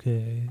is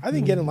okay. I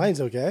think Get in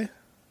Line's okay.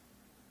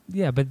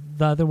 Yeah, but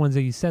the other ones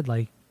that you said,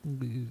 like,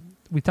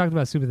 we talked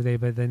about Soup of the Day,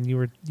 but then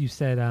you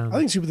said... I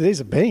think Soup of the Day's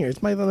a banger.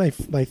 It's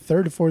my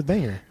third or fourth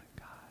banger.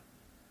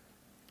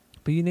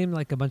 But you named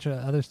like a bunch of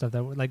other stuff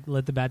that were like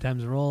 "Let the Bad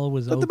Times Roll"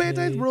 was Let okay. the Bad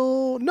Times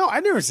Roll. No, I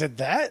never said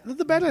that. Let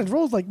the Bad Times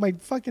Roll is like my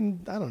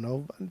fucking, I don't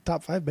know,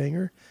 top 5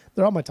 banger.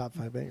 They're all my top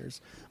 5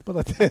 bangers. But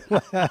let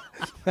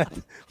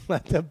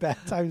the Bad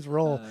Times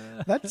Roll.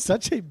 That's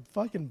such a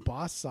fucking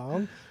boss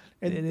song.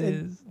 And, It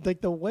and is.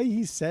 like the way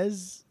he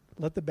says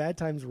 "Let the Bad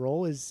Times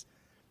Roll" is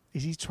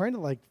he's trying to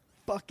like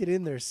fuck it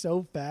in there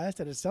so fast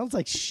that it sounds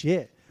like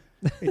shit.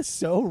 It's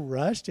so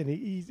rushed and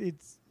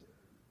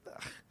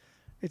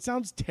it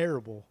sounds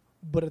terrible.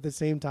 But at the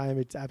same time,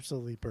 it's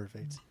absolutely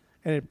perfect.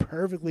 And it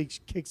perfectly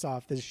kicks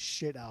off this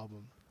shit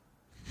album.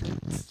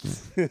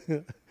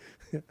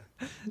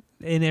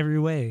 In every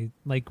way,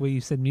 like what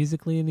you said,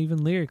 musically and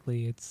even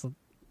lyrically. It's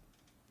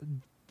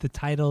the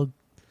title.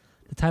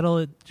 The title,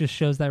 it just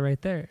shows that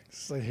right there.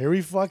 It's like, here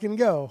we fucking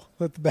go.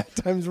 Let the bad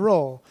times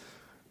roll.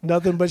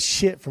 Nothing but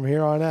shit from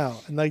here on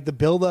out. And like the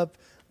build up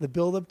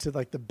to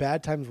like the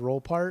bad times roll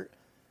part,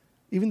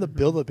 even the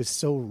build up is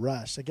so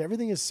rushed. Like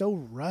everything is so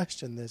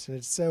rushed in this, and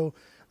it's so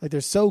like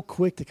they're so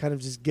quick to kind of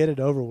just get it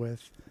over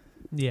with.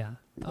 Yeah.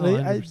 Oh,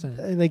 And 100%.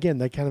 and again,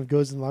 that kind of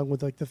goes along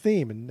with like the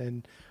theme,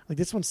 and like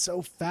this one's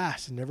so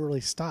fast and never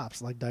really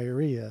stops, like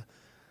diarrhea.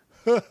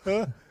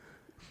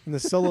 And the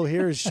solo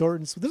here is short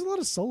and sweet. There's a lot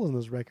of solo in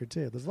this record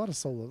too. There's a lot of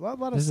solo, a lot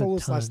of There's a solo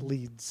ton. /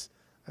 leads,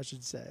 I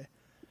should say.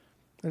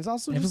 And it's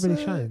also Everybody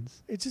just,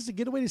 shines. It's just a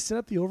good way to set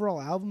up the overall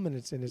album and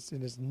its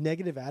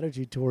negative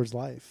attitude towards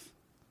life.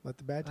 Let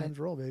the bad times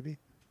roll, baby.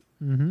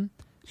 Mm-hmm.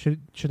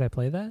 Should I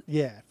play that?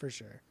 Yeah, for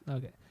sure.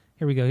 Okay.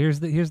 Here we go. Here's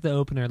the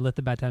opener. Let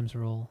the Bad Times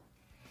Roll.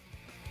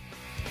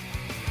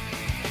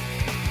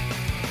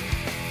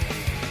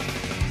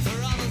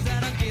 For all those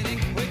that are getting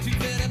way too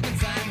fed up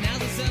inside, now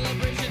the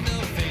celebration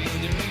of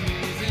failure and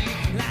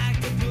losing. Like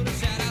to put a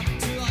shout out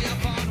to all your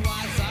fond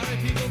wives. Sorry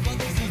people, but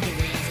this is the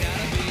way it's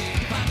gotta be.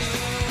 I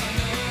know.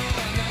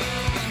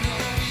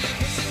 We are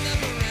pushing the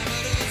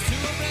parameters to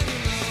a brand new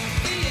low.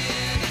 The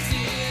end is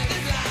here,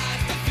 there's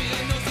life to feel.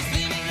 No such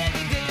thing as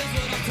every day is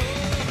what I'm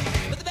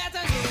told. But the bad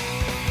times roll.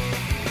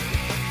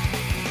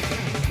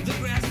 The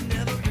grass is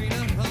never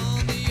greener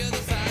on the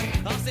other side.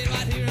 I'll stay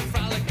right here and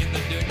frolic in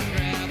the dirt and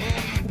gravel.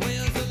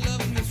 Where's the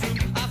love in this room?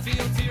 I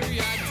feel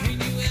teary-eyed between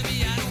you and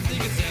me. I don't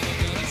think it's ever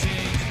gonna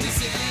change.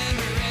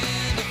 December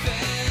and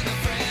defend a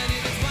friend.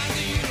 It is wise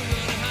for you to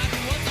run and hide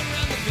from what's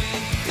around the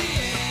bend. The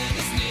end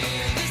is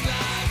near. There's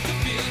life to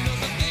feel. No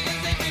such thing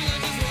as empty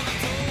lunch is what I'm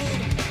told.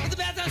 But the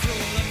bad times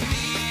roll up to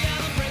me.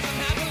 I'm a present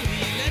happily.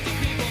 Let you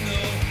people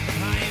know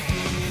I ain't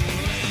fooling.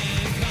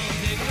 Come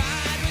take a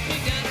ride with me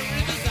down the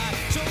riverside.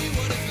 Show you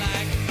what it's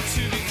like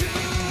to be cool.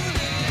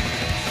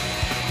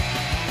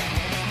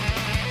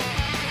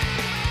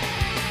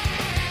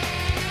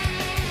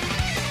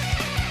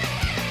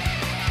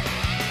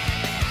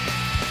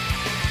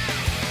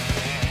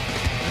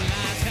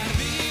 Life's gotta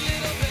be a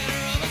little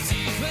better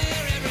overseas,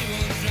 where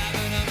everyone's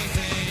driving a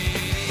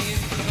Mercedes.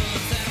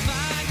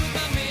 Unsatisfied with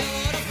my mail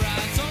order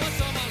bride, so I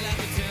saw my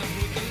last attempt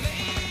with the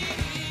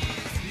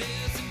ladies.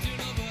 Listen to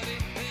nobody,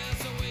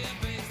 there's a way of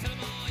things. Tell 'em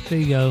all you There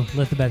you go.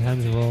 Let the Bad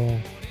Times Roll.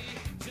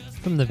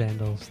 From the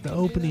Vandals. The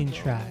opening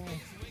track.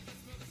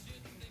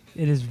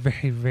 It is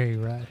very, very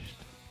rushed.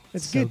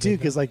 It's So good too good,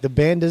 because like the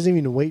band doesn't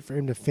even wait for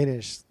him to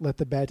finish. Let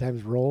the bad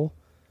times roll.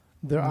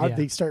 Yeah.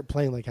 They start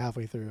playing like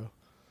halfway through.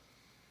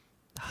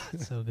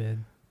 It's so good.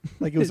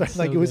 Like it was It's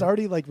like so it was good.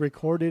 already like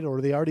recorded, or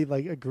they already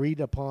like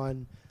agreed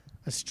upon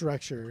a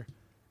structure,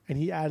 and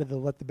he added the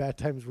 "Let the Bad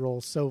Times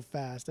Roll" so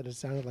fast that it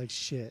sounded like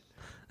shit.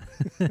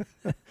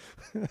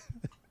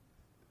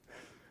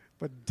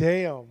 But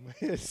damn,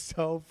 it's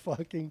so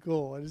fucking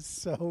cool. It is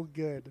so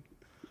good.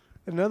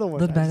 Another one.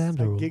 Let the Bad I Times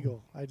Roll.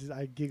 giggle.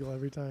 I giggle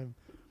every time.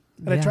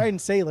 And Yeah. I try and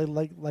say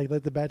like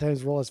let the bad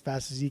times roll as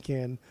fast as you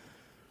can,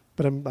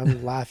 but I'm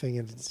laughing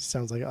and it just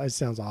sounds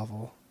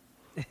awful.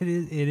 It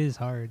is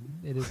hard.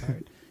 It is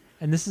hard.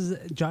 And this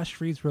is Josh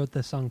Freese wrote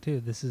this song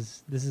too. This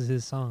is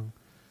his song,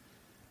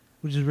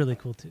 which is really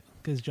cool too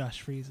because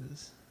Josh Freese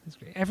is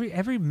great.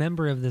 Every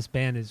member of this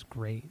band is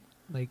great.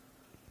 Like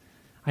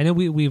I know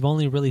we've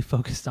only really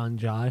focused on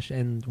Josh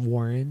and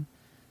Warren,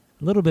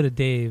 a little bit of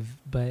Dave,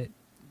 but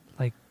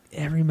like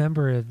every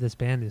member of this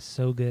band is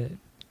so good.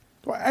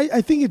 Well,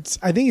 I think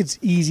it's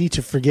easy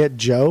to forget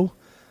Joe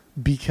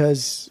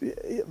because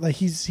like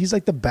he's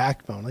like the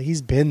backbone. Like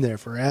he's been there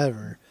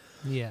forever.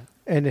 Yeah.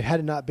 And had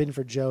it not been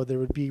for Joe, there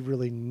would be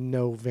really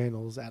no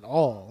Vandals at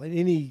all. In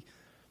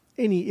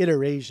any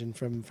iteration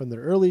from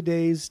their early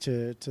days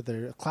to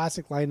their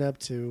classic lineup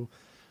to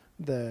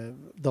the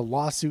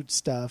lawsuit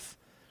stuff,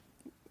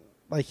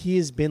 like he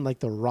has been like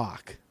the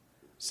Rock.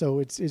 So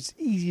it's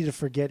easy to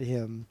forget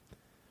him.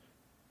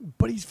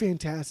 But he's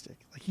fantastic.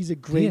 Like he's a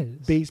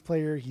great bass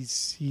player.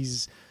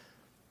 He's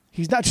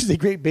not just a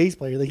great bass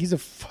player. Like he's a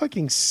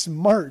fucking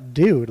smart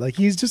dude. Like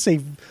he's just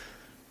a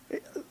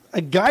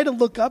guy to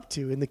look up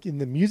to in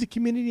the music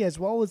community as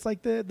well as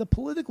like the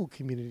political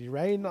community,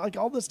 right? And like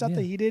all the stuff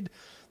that he did,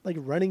 like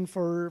running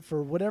for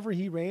whatever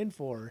he ran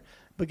for,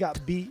 but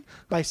got beat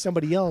by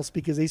somebody else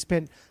because they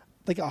spent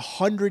like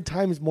 100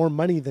 times more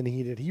money than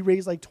he did. He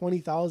raised like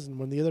 20,000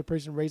 when the other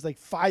person raised like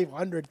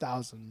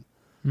 500,000.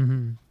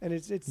 Mm-hmm. And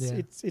it's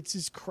Yeah.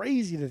 just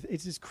crazy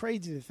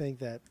to think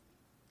that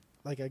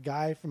like a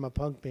guy from a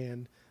punk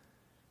band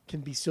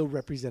can be so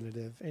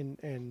representative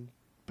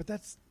but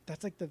that's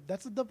like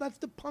that's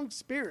the punk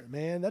spirit,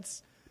 man.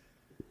 That's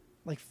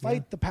like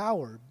fight the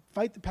power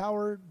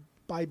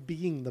by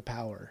being the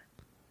power.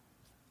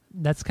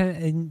 That's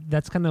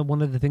kind of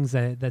one of the things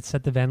that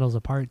set the Vandals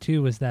apart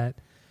too. Was that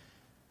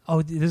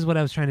this is what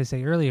I was trying to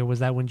say earlier, was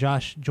that when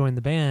Josh joined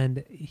the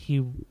band,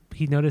 he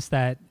noticed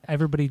that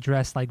everybody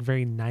dressed like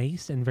very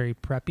nice and very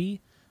preppy,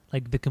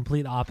 like the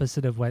complete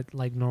opposite of what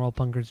like normal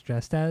punkers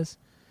dressed as.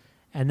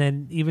 And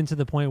then even to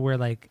the point where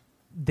like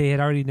they had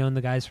already known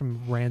the guys from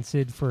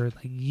Rancid for like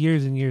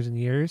years and years and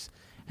years.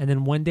 And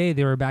then one day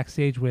they were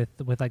backstage with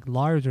like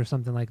Lars or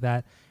something like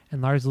that.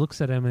 And Lars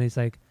looks at him and he's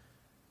like,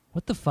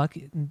 "What the fuck?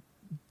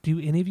 Do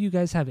any of you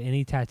guys have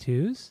any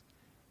tattoos?"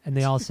 And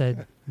they all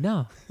said,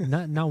 "No,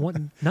 not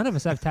one. None of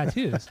us have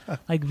tattoos."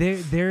 Like they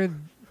are.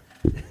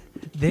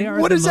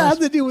 What does that have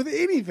to do with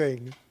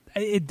anything?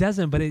 It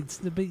doesn't, but it's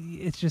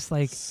just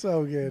like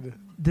so good.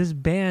 This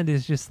band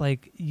is just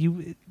like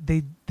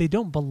they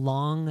don't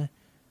belong.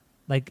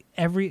 Like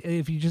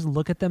if you just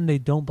look at them, they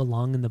don't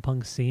belong in the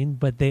punk scene,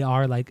 but they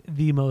are like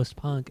the most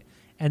punk,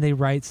 and they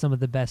write some of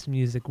the best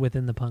music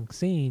within the punk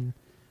scene.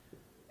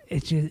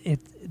 It's just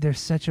they're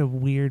such a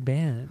weird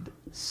band,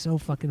 so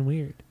fucking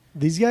weird.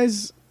 These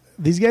guys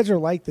are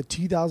like the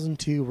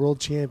 2002 world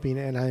champion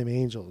Anaheim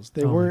Angels.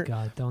 They weren't. My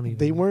God, don't even.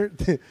 They weren't.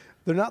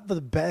 They're not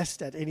the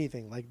best at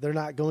anything. Like they're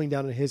not going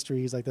down in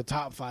history as like the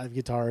top 5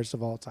 guitarists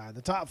of all time,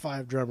 the top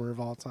 5 drummer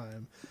of all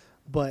time,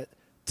 but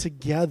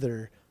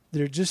together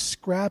they're just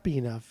scrappy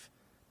enough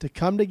to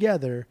come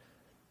together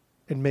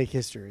and make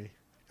history,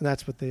 and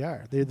that's what they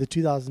are. They're the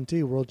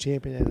 2002 world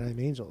champion Anaheim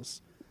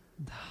Angels.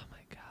 Oh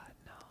my God,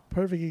 no!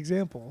 Perfect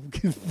example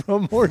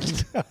from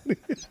Orange County.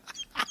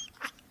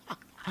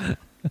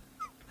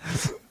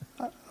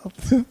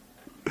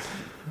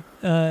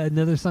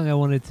 Another song I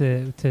wanted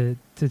to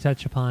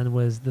touch upon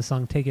was the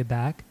song "Take It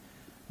Back."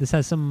 This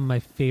has some of my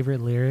favorite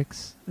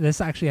lyrics.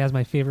 This actually has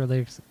my favorite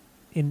lyrics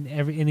in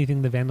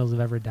anything the Vandals have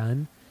ever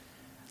done.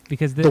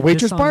 Because the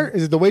waitress part?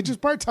 Is it the waitress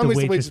part? Tell me it's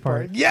the waitress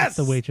part. Yes! It's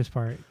the waitress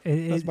part.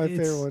 That's my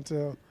favorite one,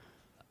 too.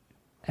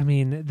 I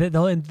mean,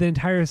 the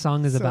entire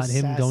song is So about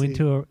him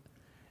sassy.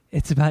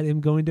 It's about him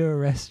going to a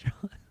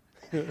restaurant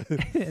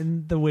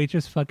and the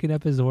waitress fucking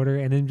up his order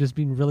and then just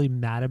being really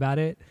mad about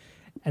it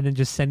and then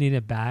just sending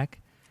it back.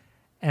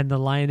 And the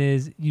line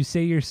is, "You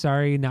say you're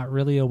sorry, not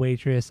really a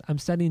waitress. I'm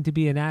studying to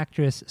be an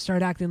actress.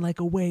 Start acting like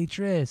a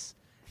waitress."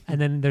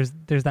 And then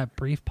there's that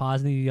brief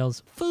pause and he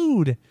yells,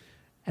 "Food!"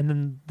 And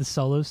then the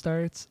solo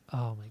starts.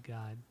 Oh my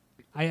God.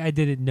 I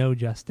did it no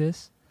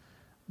justice,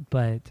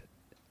 but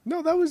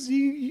No, that was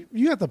you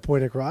got the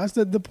point across.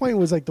 The point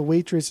was like the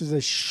waitress is a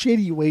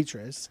shitty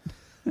waitress.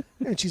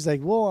 And she's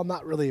like, "Well, I'm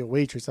not really a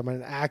waitress. I'm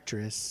an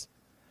actress."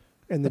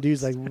 And the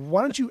dude's like,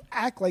 "Why don't you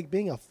act like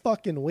being a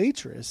fucking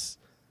waitress?"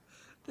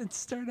 then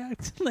start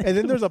acting like And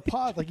then there's a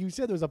pause. Like you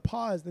said, there's a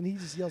pause. Then he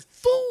just yells,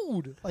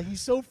 "Food!" Like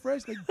he's so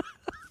fresh. Like,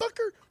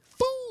 "Fucker,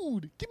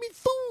 food! Give me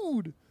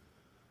food!"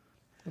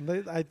 And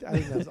I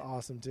think that's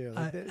awesome too.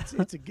 Like,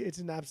 it's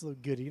an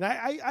absolute goodie. And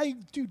I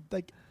dude,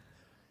 like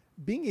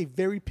being a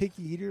very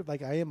picky eater,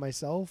 like I am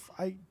myself.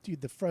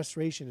 The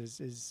frustration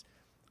is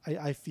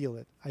I feel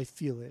it. I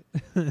feel it.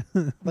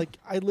 Like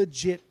I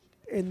legit.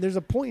 And there's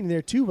a point in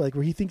there too, like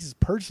where he thinks it's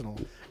personal.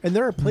 And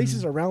there are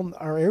places around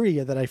our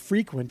area that I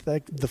frequent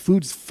that the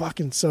food's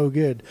fucking so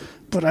good.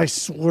 But I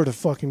swear to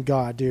fucking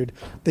God, dude,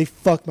 they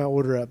fuck my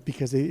order up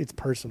because it's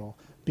personal,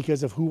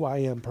 because of who I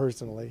am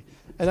personally.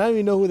 And I don't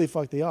even know who the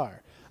fuck they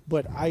are.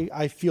 But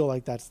I feel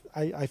like that's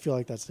I feel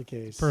like that's the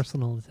case.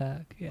 personal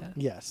attack. Yeah.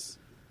 Yes.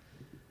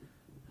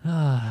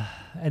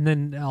 And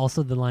then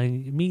also the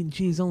line, "Meat and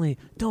cheese only.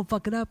 Don't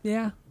fuck it up."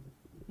 Yeah.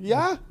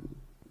 Yeah.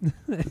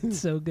 It's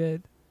so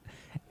good.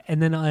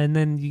 And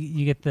then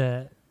you get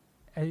the,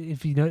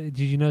 if you know, did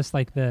you notice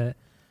like the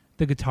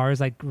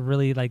guitars like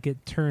really like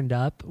get turned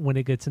up when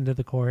it gets into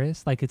the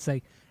chorus? Like it's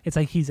like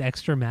he's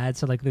extra mad,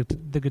 so like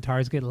the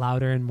guitars get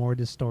louder and more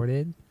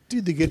distorted.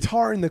 Dude, the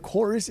guitar in the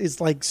chorus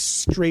is like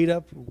straight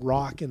up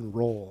rock and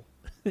roll.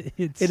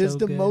 It so is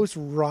the good. most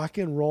rock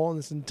and roll on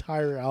this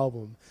entire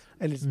album.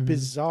 And it's Mhm.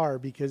 bizarre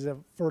because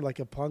for like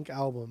a punk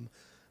album,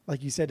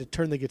 like you said, to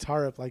turn the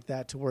guitar up like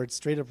that to where it's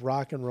straight up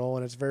rock and roll,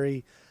 and it's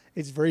very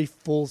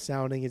full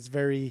sounding. It's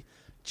very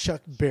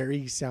Chuck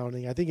Berry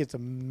sounding. I think it's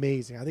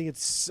amazing. I think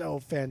it's so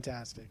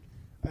fantastic.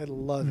 I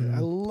love it. I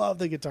love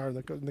the guitar in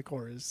the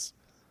chorus.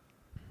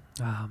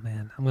 Oh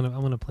man, I'm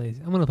gonna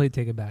play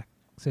 "Take It Back."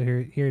 So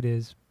here it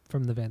is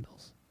from the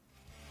Vandals.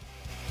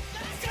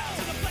 Let's go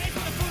to the place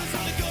where the food is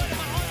really good and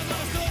my heart is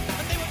understood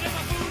and they will get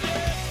my food,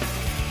 yeah.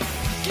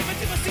 Give it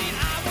to my scene,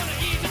 I wanna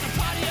eat in a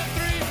party of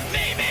 3.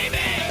 Me.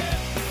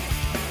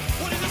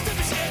 What is this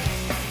stupid shit?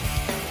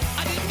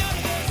 I didn't know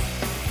this.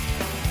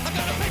 I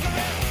gotta pick her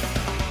up.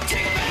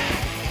 Take it back,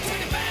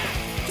 take it back,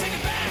 take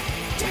it back,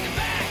 take it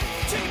back,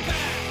 take it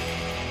back.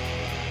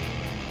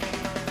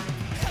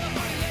 Hello,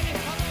 party lady,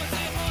 I'm gonna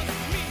say it once.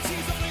 Meat and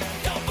cheese only,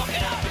 don't fuck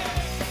it up.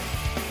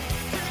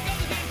 Here it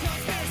goes again.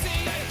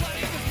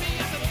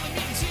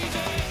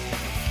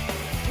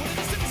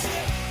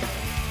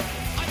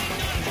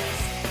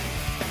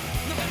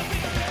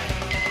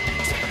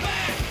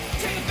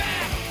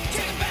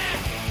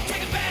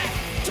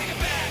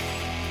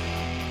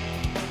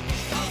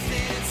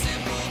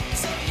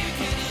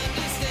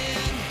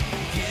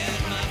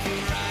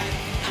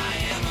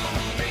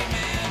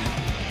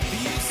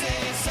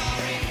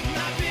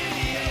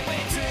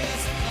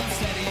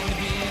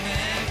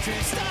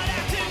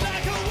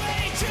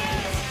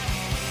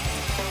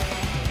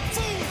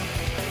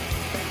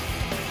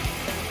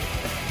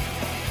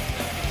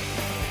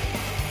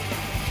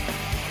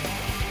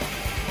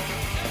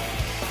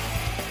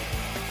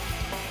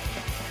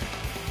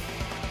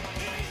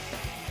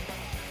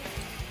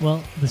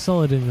 Well, the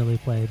solo didn't really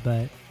play,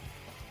 but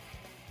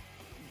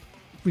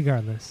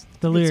regardless,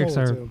 the Good lyrics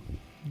solo, are too.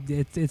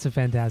 it's a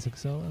fantastic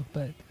solo.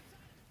 But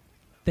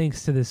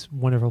thanks to this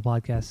wonderful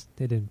podcast,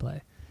 they didn't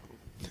play.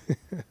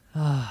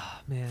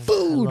 Ah, man,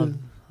 Food.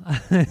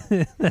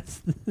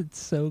 That's it's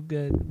so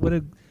good. What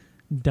a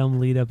dumb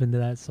lead up into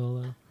that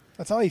solo.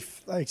 That's how I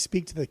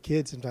speak to the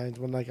kids sometimes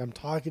when like I'm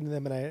talking to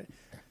them and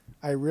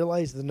I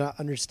realize they're not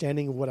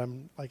understanding what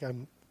they're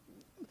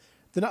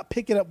not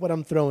picking up what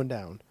I'm throwing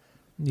down.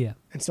 Yeah,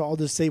 And so I'll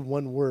just say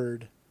one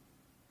word.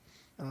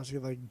 And I'll say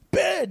like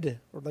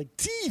bed or like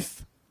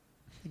teeth.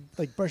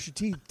 Like brush your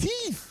teeth.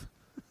 Teeth.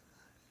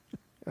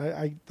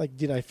 I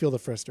feel the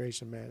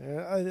frustration, man.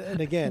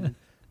 And again,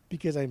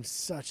 because I'm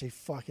such a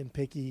fucking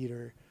picky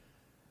eater,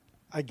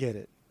 I get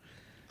it.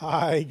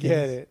 I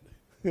get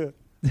it.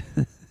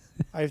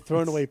 I've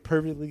thrown away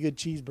perfectly good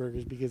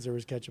cheeseburgers because there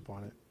was ketchup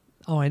on it.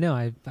 Oh, I know.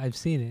 I've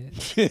seen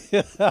it.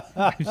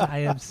 I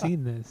have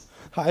seen this.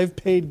 I've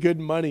paid good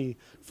money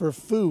for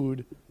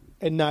food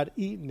and not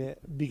eaten it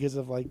because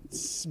of like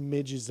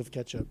smidges of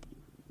ketchup.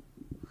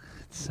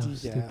 It's so DGAF.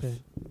 stupid.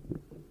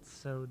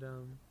 So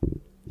dumb.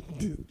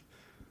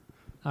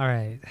 All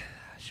right.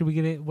 Should we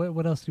get it?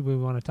 What else do we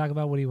want to talk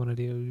about? What do you want to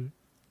do?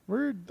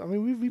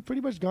 We've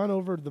pretty much gone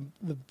over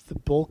the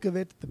bulk of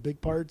it, the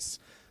big parts.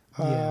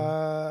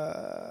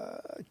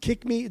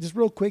 Kick Me, just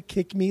real quick,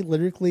 Kick Me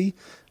lyrically.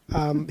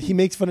 He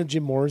makes fun of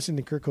Jim Morrison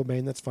and Kurt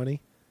Cobain. That's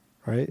funny,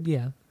 right?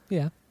 Yeah.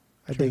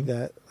 I True. dig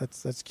that.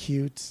 That's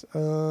cute.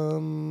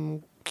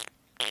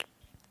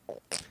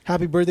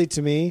 Happy Birthday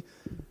to Me.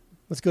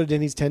 Let's go to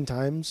Denny's 10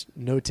 times.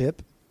 No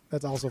tip.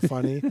 That's also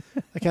funny.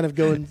 That kind of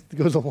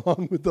goes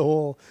along with the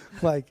whole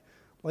like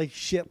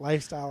shit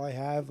lifestyle I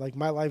have. Like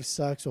my life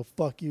sucks, so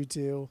fuck you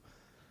too.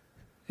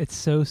 It's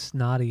so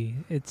snotty.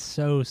 It's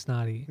so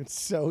snotty. It's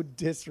so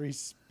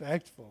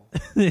disrespectful.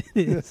 It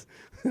is.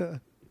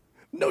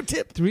 No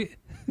tip.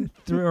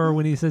 Or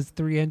when he says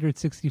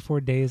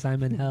 364 days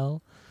I'm in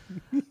hell.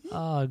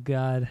 Oh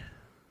God.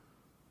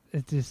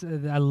 It just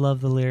I love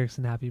the lyrics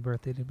and Happy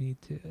Birthday to Me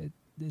too.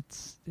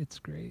 It's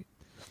great.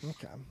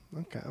 Okay.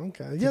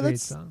 It's Yeah, a great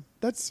song.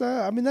 that's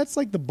that's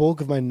like the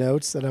bulk of my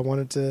notes that I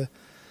wanted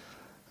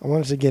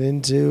to get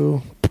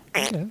into.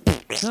 Okay.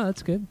 No,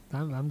 that's good.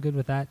 I'm good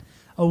with that.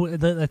 Oh,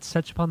 let's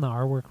touch upon the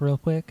artwork real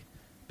quick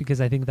because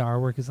I think the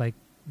artwork is like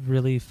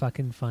really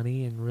fucking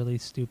funny and really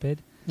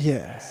stupid.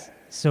 Yeah.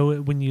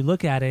 So when you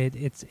look at it,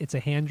 it's a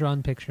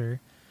hand-drawn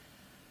picture.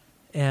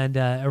 And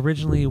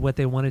originally what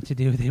they wanted to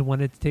do, they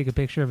wanted to take a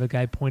picture of a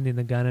guy pointing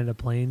a gun at a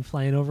plane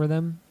flying over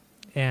them.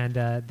 And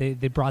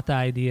they brought the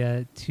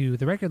idea to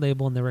the record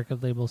label, and the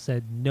record label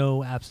said,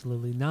 no,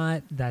 absolutely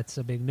not. That's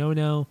a big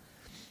no-no.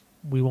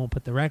 We won't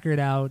put the record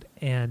out.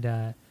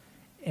 And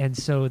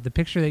so the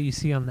picture that you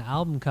see on the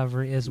album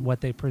cover is what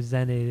they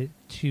presented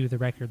to the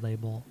record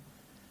label.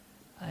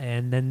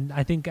 And then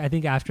I think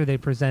after they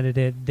presented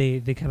it, they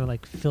kind of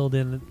like filled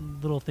in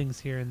little things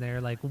here and there,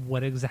 like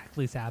what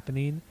exactly is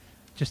happening,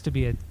 just to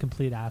be a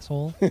complete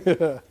asshole.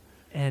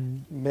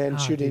 And Man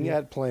shooting dude.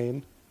 at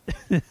plane.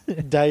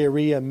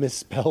 Diarrhea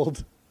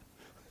misspelled.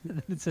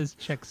 It says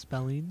check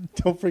spelling.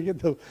 Don't forget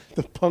the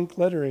punk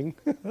lettering.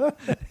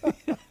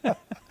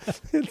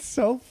 It's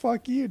so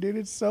fuck you, dude.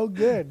 It's so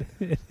good.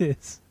 It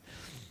is.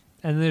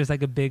 And there's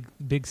like a big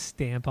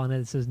stamp on it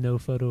that says no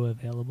photo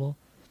available.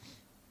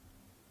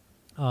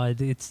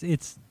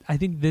 It's I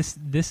think this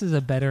is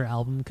a better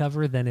album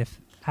cover than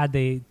had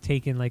they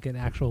taken like an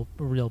actual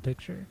real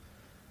picture.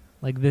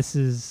 Like this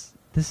is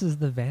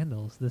the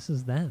Vandals. This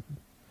is them.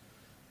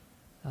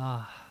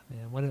 Ah,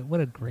 man, what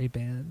a great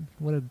band.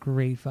 What a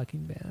great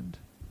fucking band.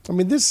 I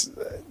mean, this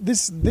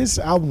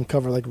album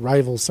cover like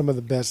rivals some of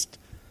the best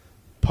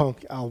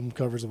punk album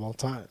covers of all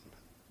time.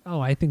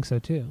 Oh, I think so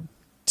too.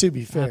 To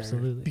be fair,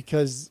 Absolutely.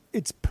 because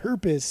its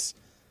purpose,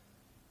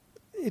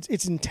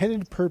 its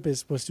intended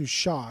purpose was to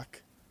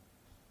shock.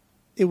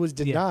 It was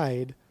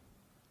denied,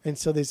 and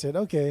so they said,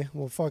 "Okay,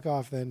 well, fuck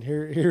off then.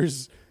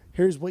 Here's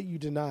what you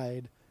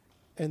denied,"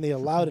 and they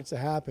allowed it to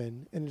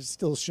happen, and it's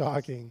still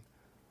shocking,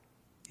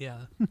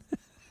 Yeah.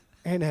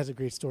 and it has a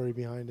great story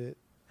behind it.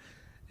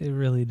 It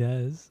really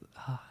does.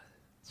 Ah,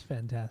 it's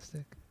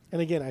fantastic.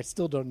 And again, I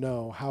still don't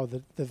know how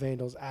the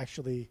Vandals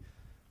actually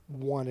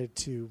wanted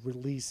to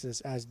release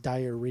this as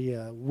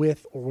Diarrhea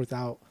with or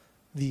without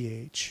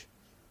VH.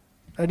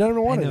 I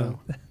don't want to know.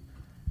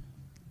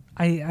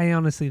 I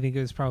honestly think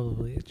it was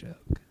probably a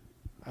joke.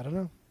 I don't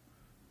know.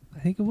 I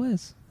think it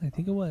was.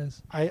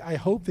 I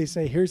hope they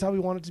say, here's how we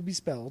want it to be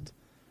spelled,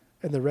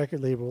 and the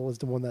record label is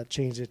the one that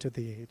changed it to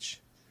the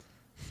H.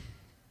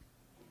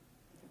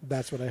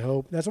 That's what I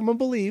hope. That's what I'm going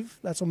to believe.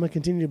 That's what I'm going to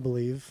continue to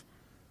believe.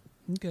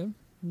 Okay.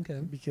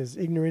 Because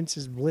ignorance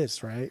is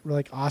bliss, right? We're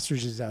like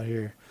ostriches out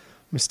here.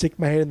 I'm going to stick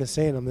my head in the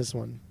sand on this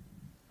one.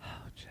 Oh,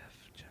 Jeff.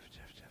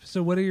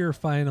 So what are your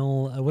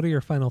final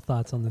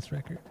thoughts on this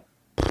record?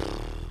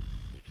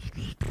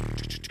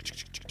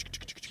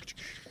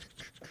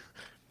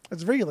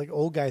 It's a very like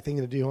old guy thing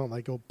to do.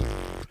 Like go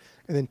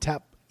and then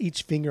tap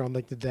each finger on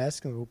like the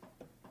desk and go.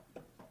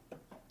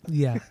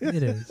 Yeah,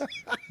 it is.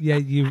 Yeah,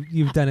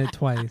 you've done it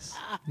twice.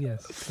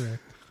 Yes,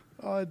 correct.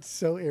 Oh, it's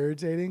so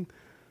irritating.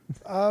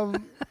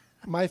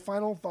 My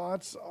final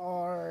thoughts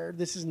are: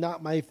 this is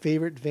not my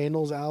favorite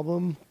Vandals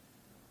album.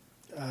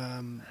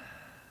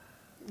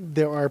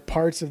 There are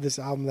parts of this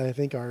album that I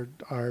think are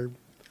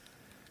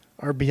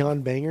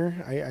beyond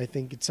banger. I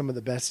think it's some of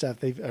the best stuff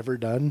they've ever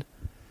done.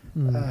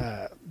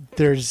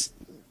 There's,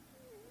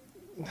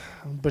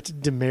 but to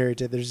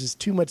demerit it, there's just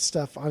too much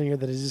stuff on here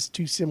that is just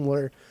too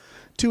similar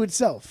to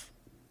itself.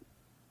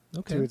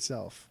 Okay. To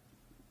itself.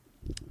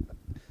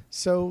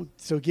 So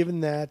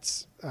given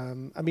that,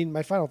 I mean,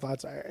 my final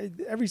thoughts are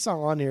every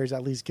song on here is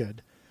at least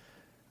good.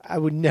 I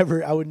would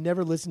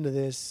never listen to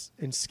this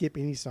and skip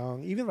any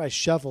song, even if I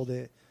shuffled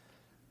it.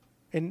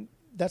 And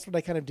that's what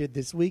I kind of did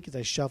this week, is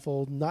I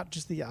shuffled not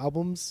just the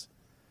albums.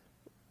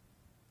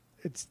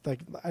 It's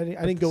like I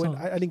didn't go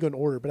in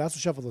order, but I also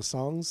shuffled the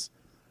songs,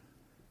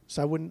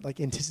 so I wouldn't like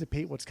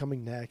anticipate what's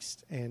coming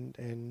next.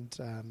 And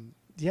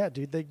yeah,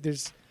 dude,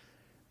 there's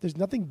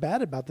nothing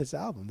bad about this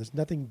album. There's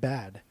nothing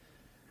bad.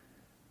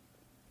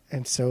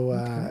 And so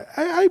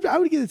I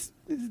would give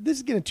this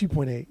is getting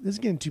 2.8. This is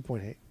getting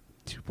 2.8.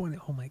 2.8.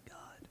 Oh my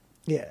god.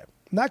 Yeah,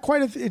 not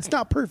quite. It's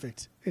not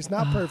perfect. It's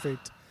not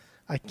perfect.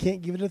 I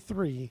can't give it a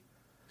 3,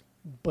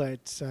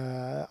 but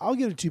I'll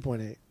give it a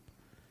 2.8.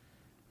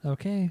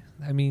 Okay.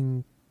 I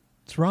mean,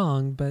 it's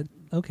wrong, but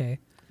okay.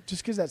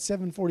 Just because that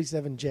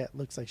 747 jet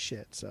looks like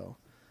shit. So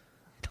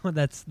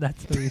that's the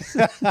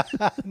reason.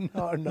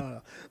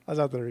 no, that's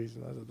not the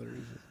reason.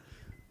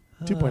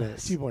 2.8.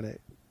 2.8.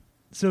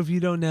 So if you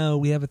don't know,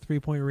 we have a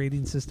 3-point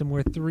rating system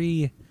where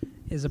 3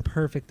 is a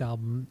perfect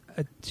album.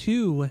 A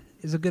 2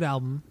 is a good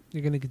album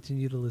you're going to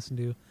continue to listen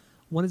to.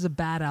 1 is a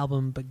bad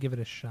album, but give it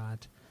a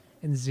shot.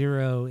 And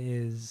 0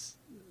 is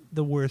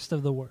the worst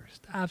of the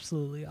worst.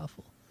 Absolutely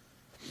awful.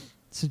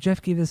 So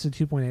Jeff gave this a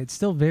 2.8. It's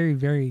still very,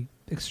 very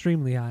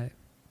extremely high,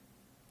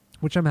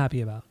 which I'm happy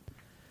about.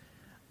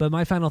 But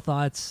my final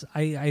thoughts,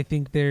 I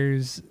think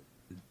they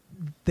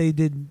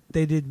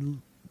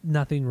did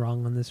nothing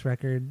wrong on this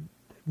record.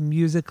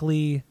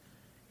 Musically,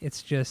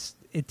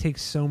 it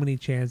takes so many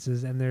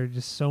chances, and there are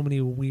just so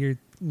many weird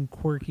and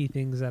quirky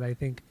things that I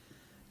think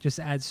just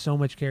adds so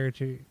much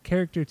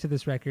character to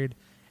this record.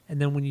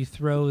 And then when you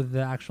throw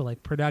the actual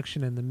like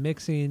production and the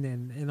mixing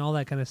and all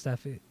that kind of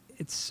stuff,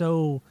 it's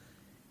so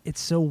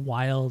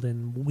wild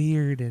and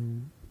weird,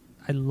 and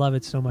I love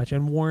it so much.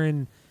 And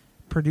Warren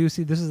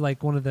producing, this is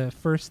like one of the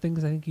first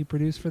things I think he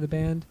produced for the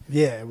band.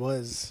 Yeah, it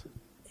was.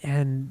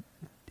 And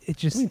it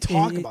just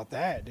about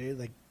that, dude.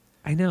 Like,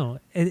 I know.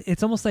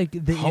 It's almost like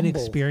the Humble.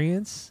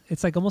 inexperience.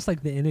 It's like almost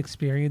like the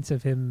inexperience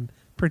of him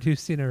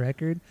producing a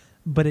record,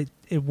 but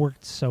it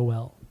worked so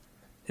well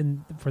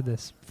for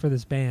this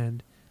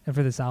band and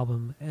for this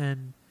album.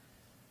 And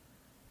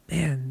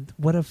man,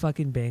 what a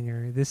fucking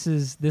banger. This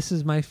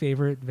is my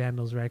favorite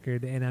Vandals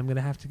record, and I'm going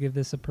to have to give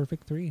this a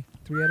perfect 3.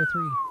 3 out of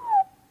 3.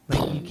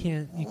 Like you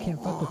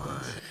can't fuck with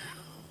this.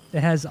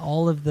 It has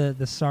all of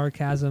the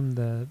sarcasm,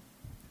 the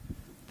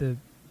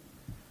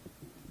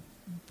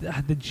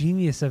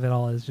genius of it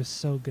all is just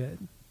so good.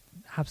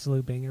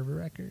 Absolute banger of a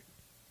record.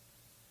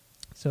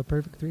 So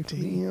perfect 3 for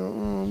me.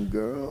 Damn,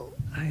 girl.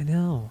 I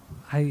know.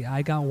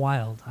 I got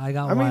wild. I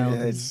mean, wild.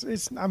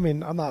 it's. I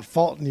mean, I'm not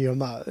faulting you.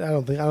 I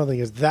don't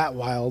think it's that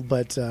wild,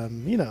 but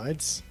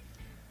it's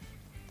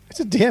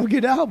a damn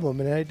good album,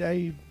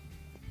 and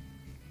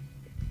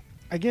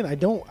I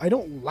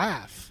don't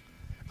laugh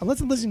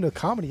unless I'm listening to a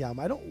comedy album.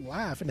 I don't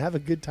laugh and have a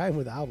good time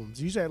with albums.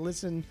 Usually, I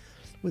listen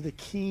with a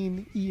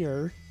keen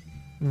ear.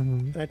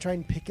 Mm-hmm. And I try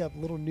and pick up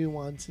little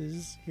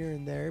nuances here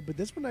and there, but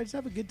this one I just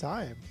have a good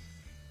time.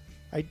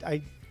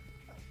 I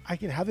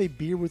can have a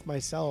beer with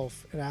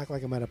myself and act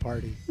like I'm at a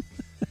party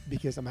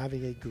because I'm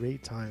having a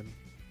great time.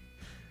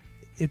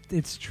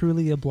 It's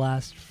truly a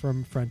blast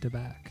from front to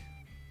back.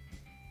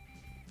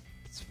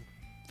 It's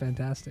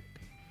fantastic.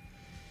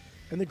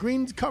 And the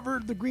green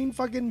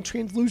fucking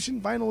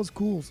translucent vinyl is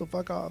cool, so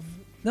fuck off.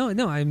 No,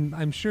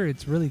 I'm sure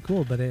it's really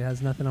cool, but it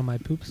has nothing on my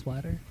poop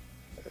splatter.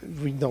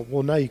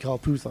 Well, now you call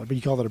it poop splatter, but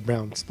you call it a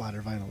brown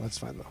splatter vinyl. That's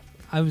fine though.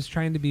 I was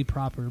trying to be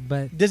proper,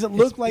 but does it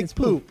look like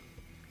poop?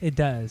 It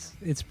does.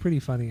 It's pretty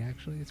funny,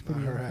 actually. It's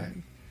pretty All right.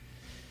 funny.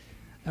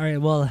 All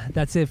right. Well,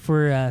 that's it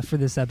for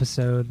this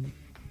episode.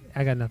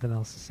 I got nothing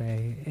else to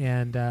say,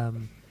 and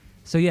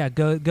so yeah,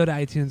 go to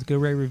iTunes, go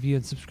rate, review,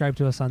 and subscribe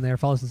to us on there.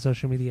 Follow us on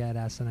social media at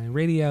Asinine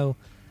Radio.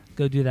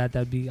 Go do that.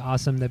 That'd be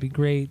awesome. That'd be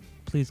great.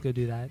 Please go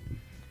do that.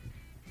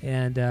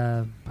 And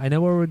I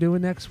know what we're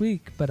doing next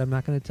week, but I'm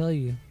not going to tell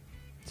you.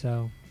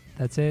 So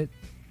that's it.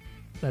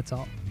 That's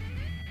all.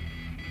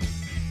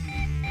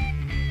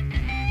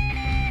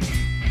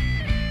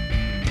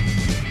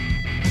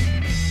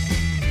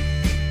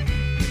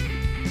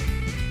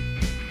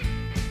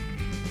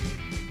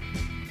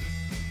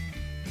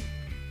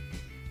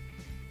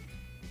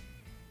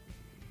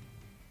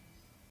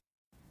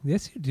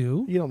 Yes, you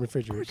do. You don't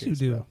refrigerate. Of course grapes, you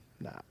do.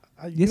 bro.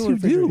 Nah. Yes, don't you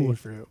do. refrigerate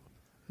fruit.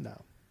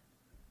 No.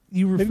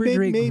 You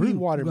refrigerate maybe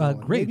watermelon,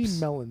 grapes. maybe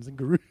melons and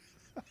grapes.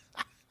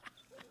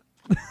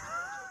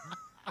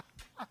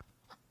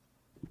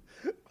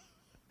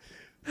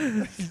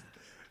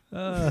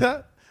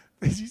 Did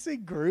you say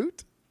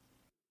Groot?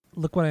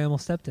 Look what I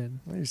almost stepped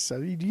in.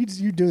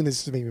 You're doing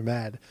this to make me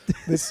mad.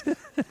 This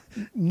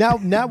now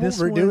This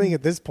what we're one- doing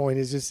at this point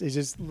is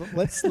just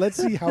let's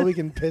see how we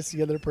can piss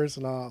the other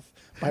person off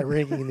by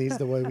ranking these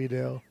the way we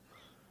do.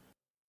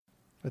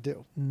 I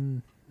do.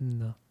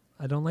 No,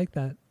 I don't like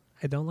that.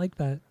 I don't like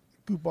that.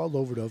 Goop all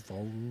over the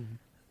phone.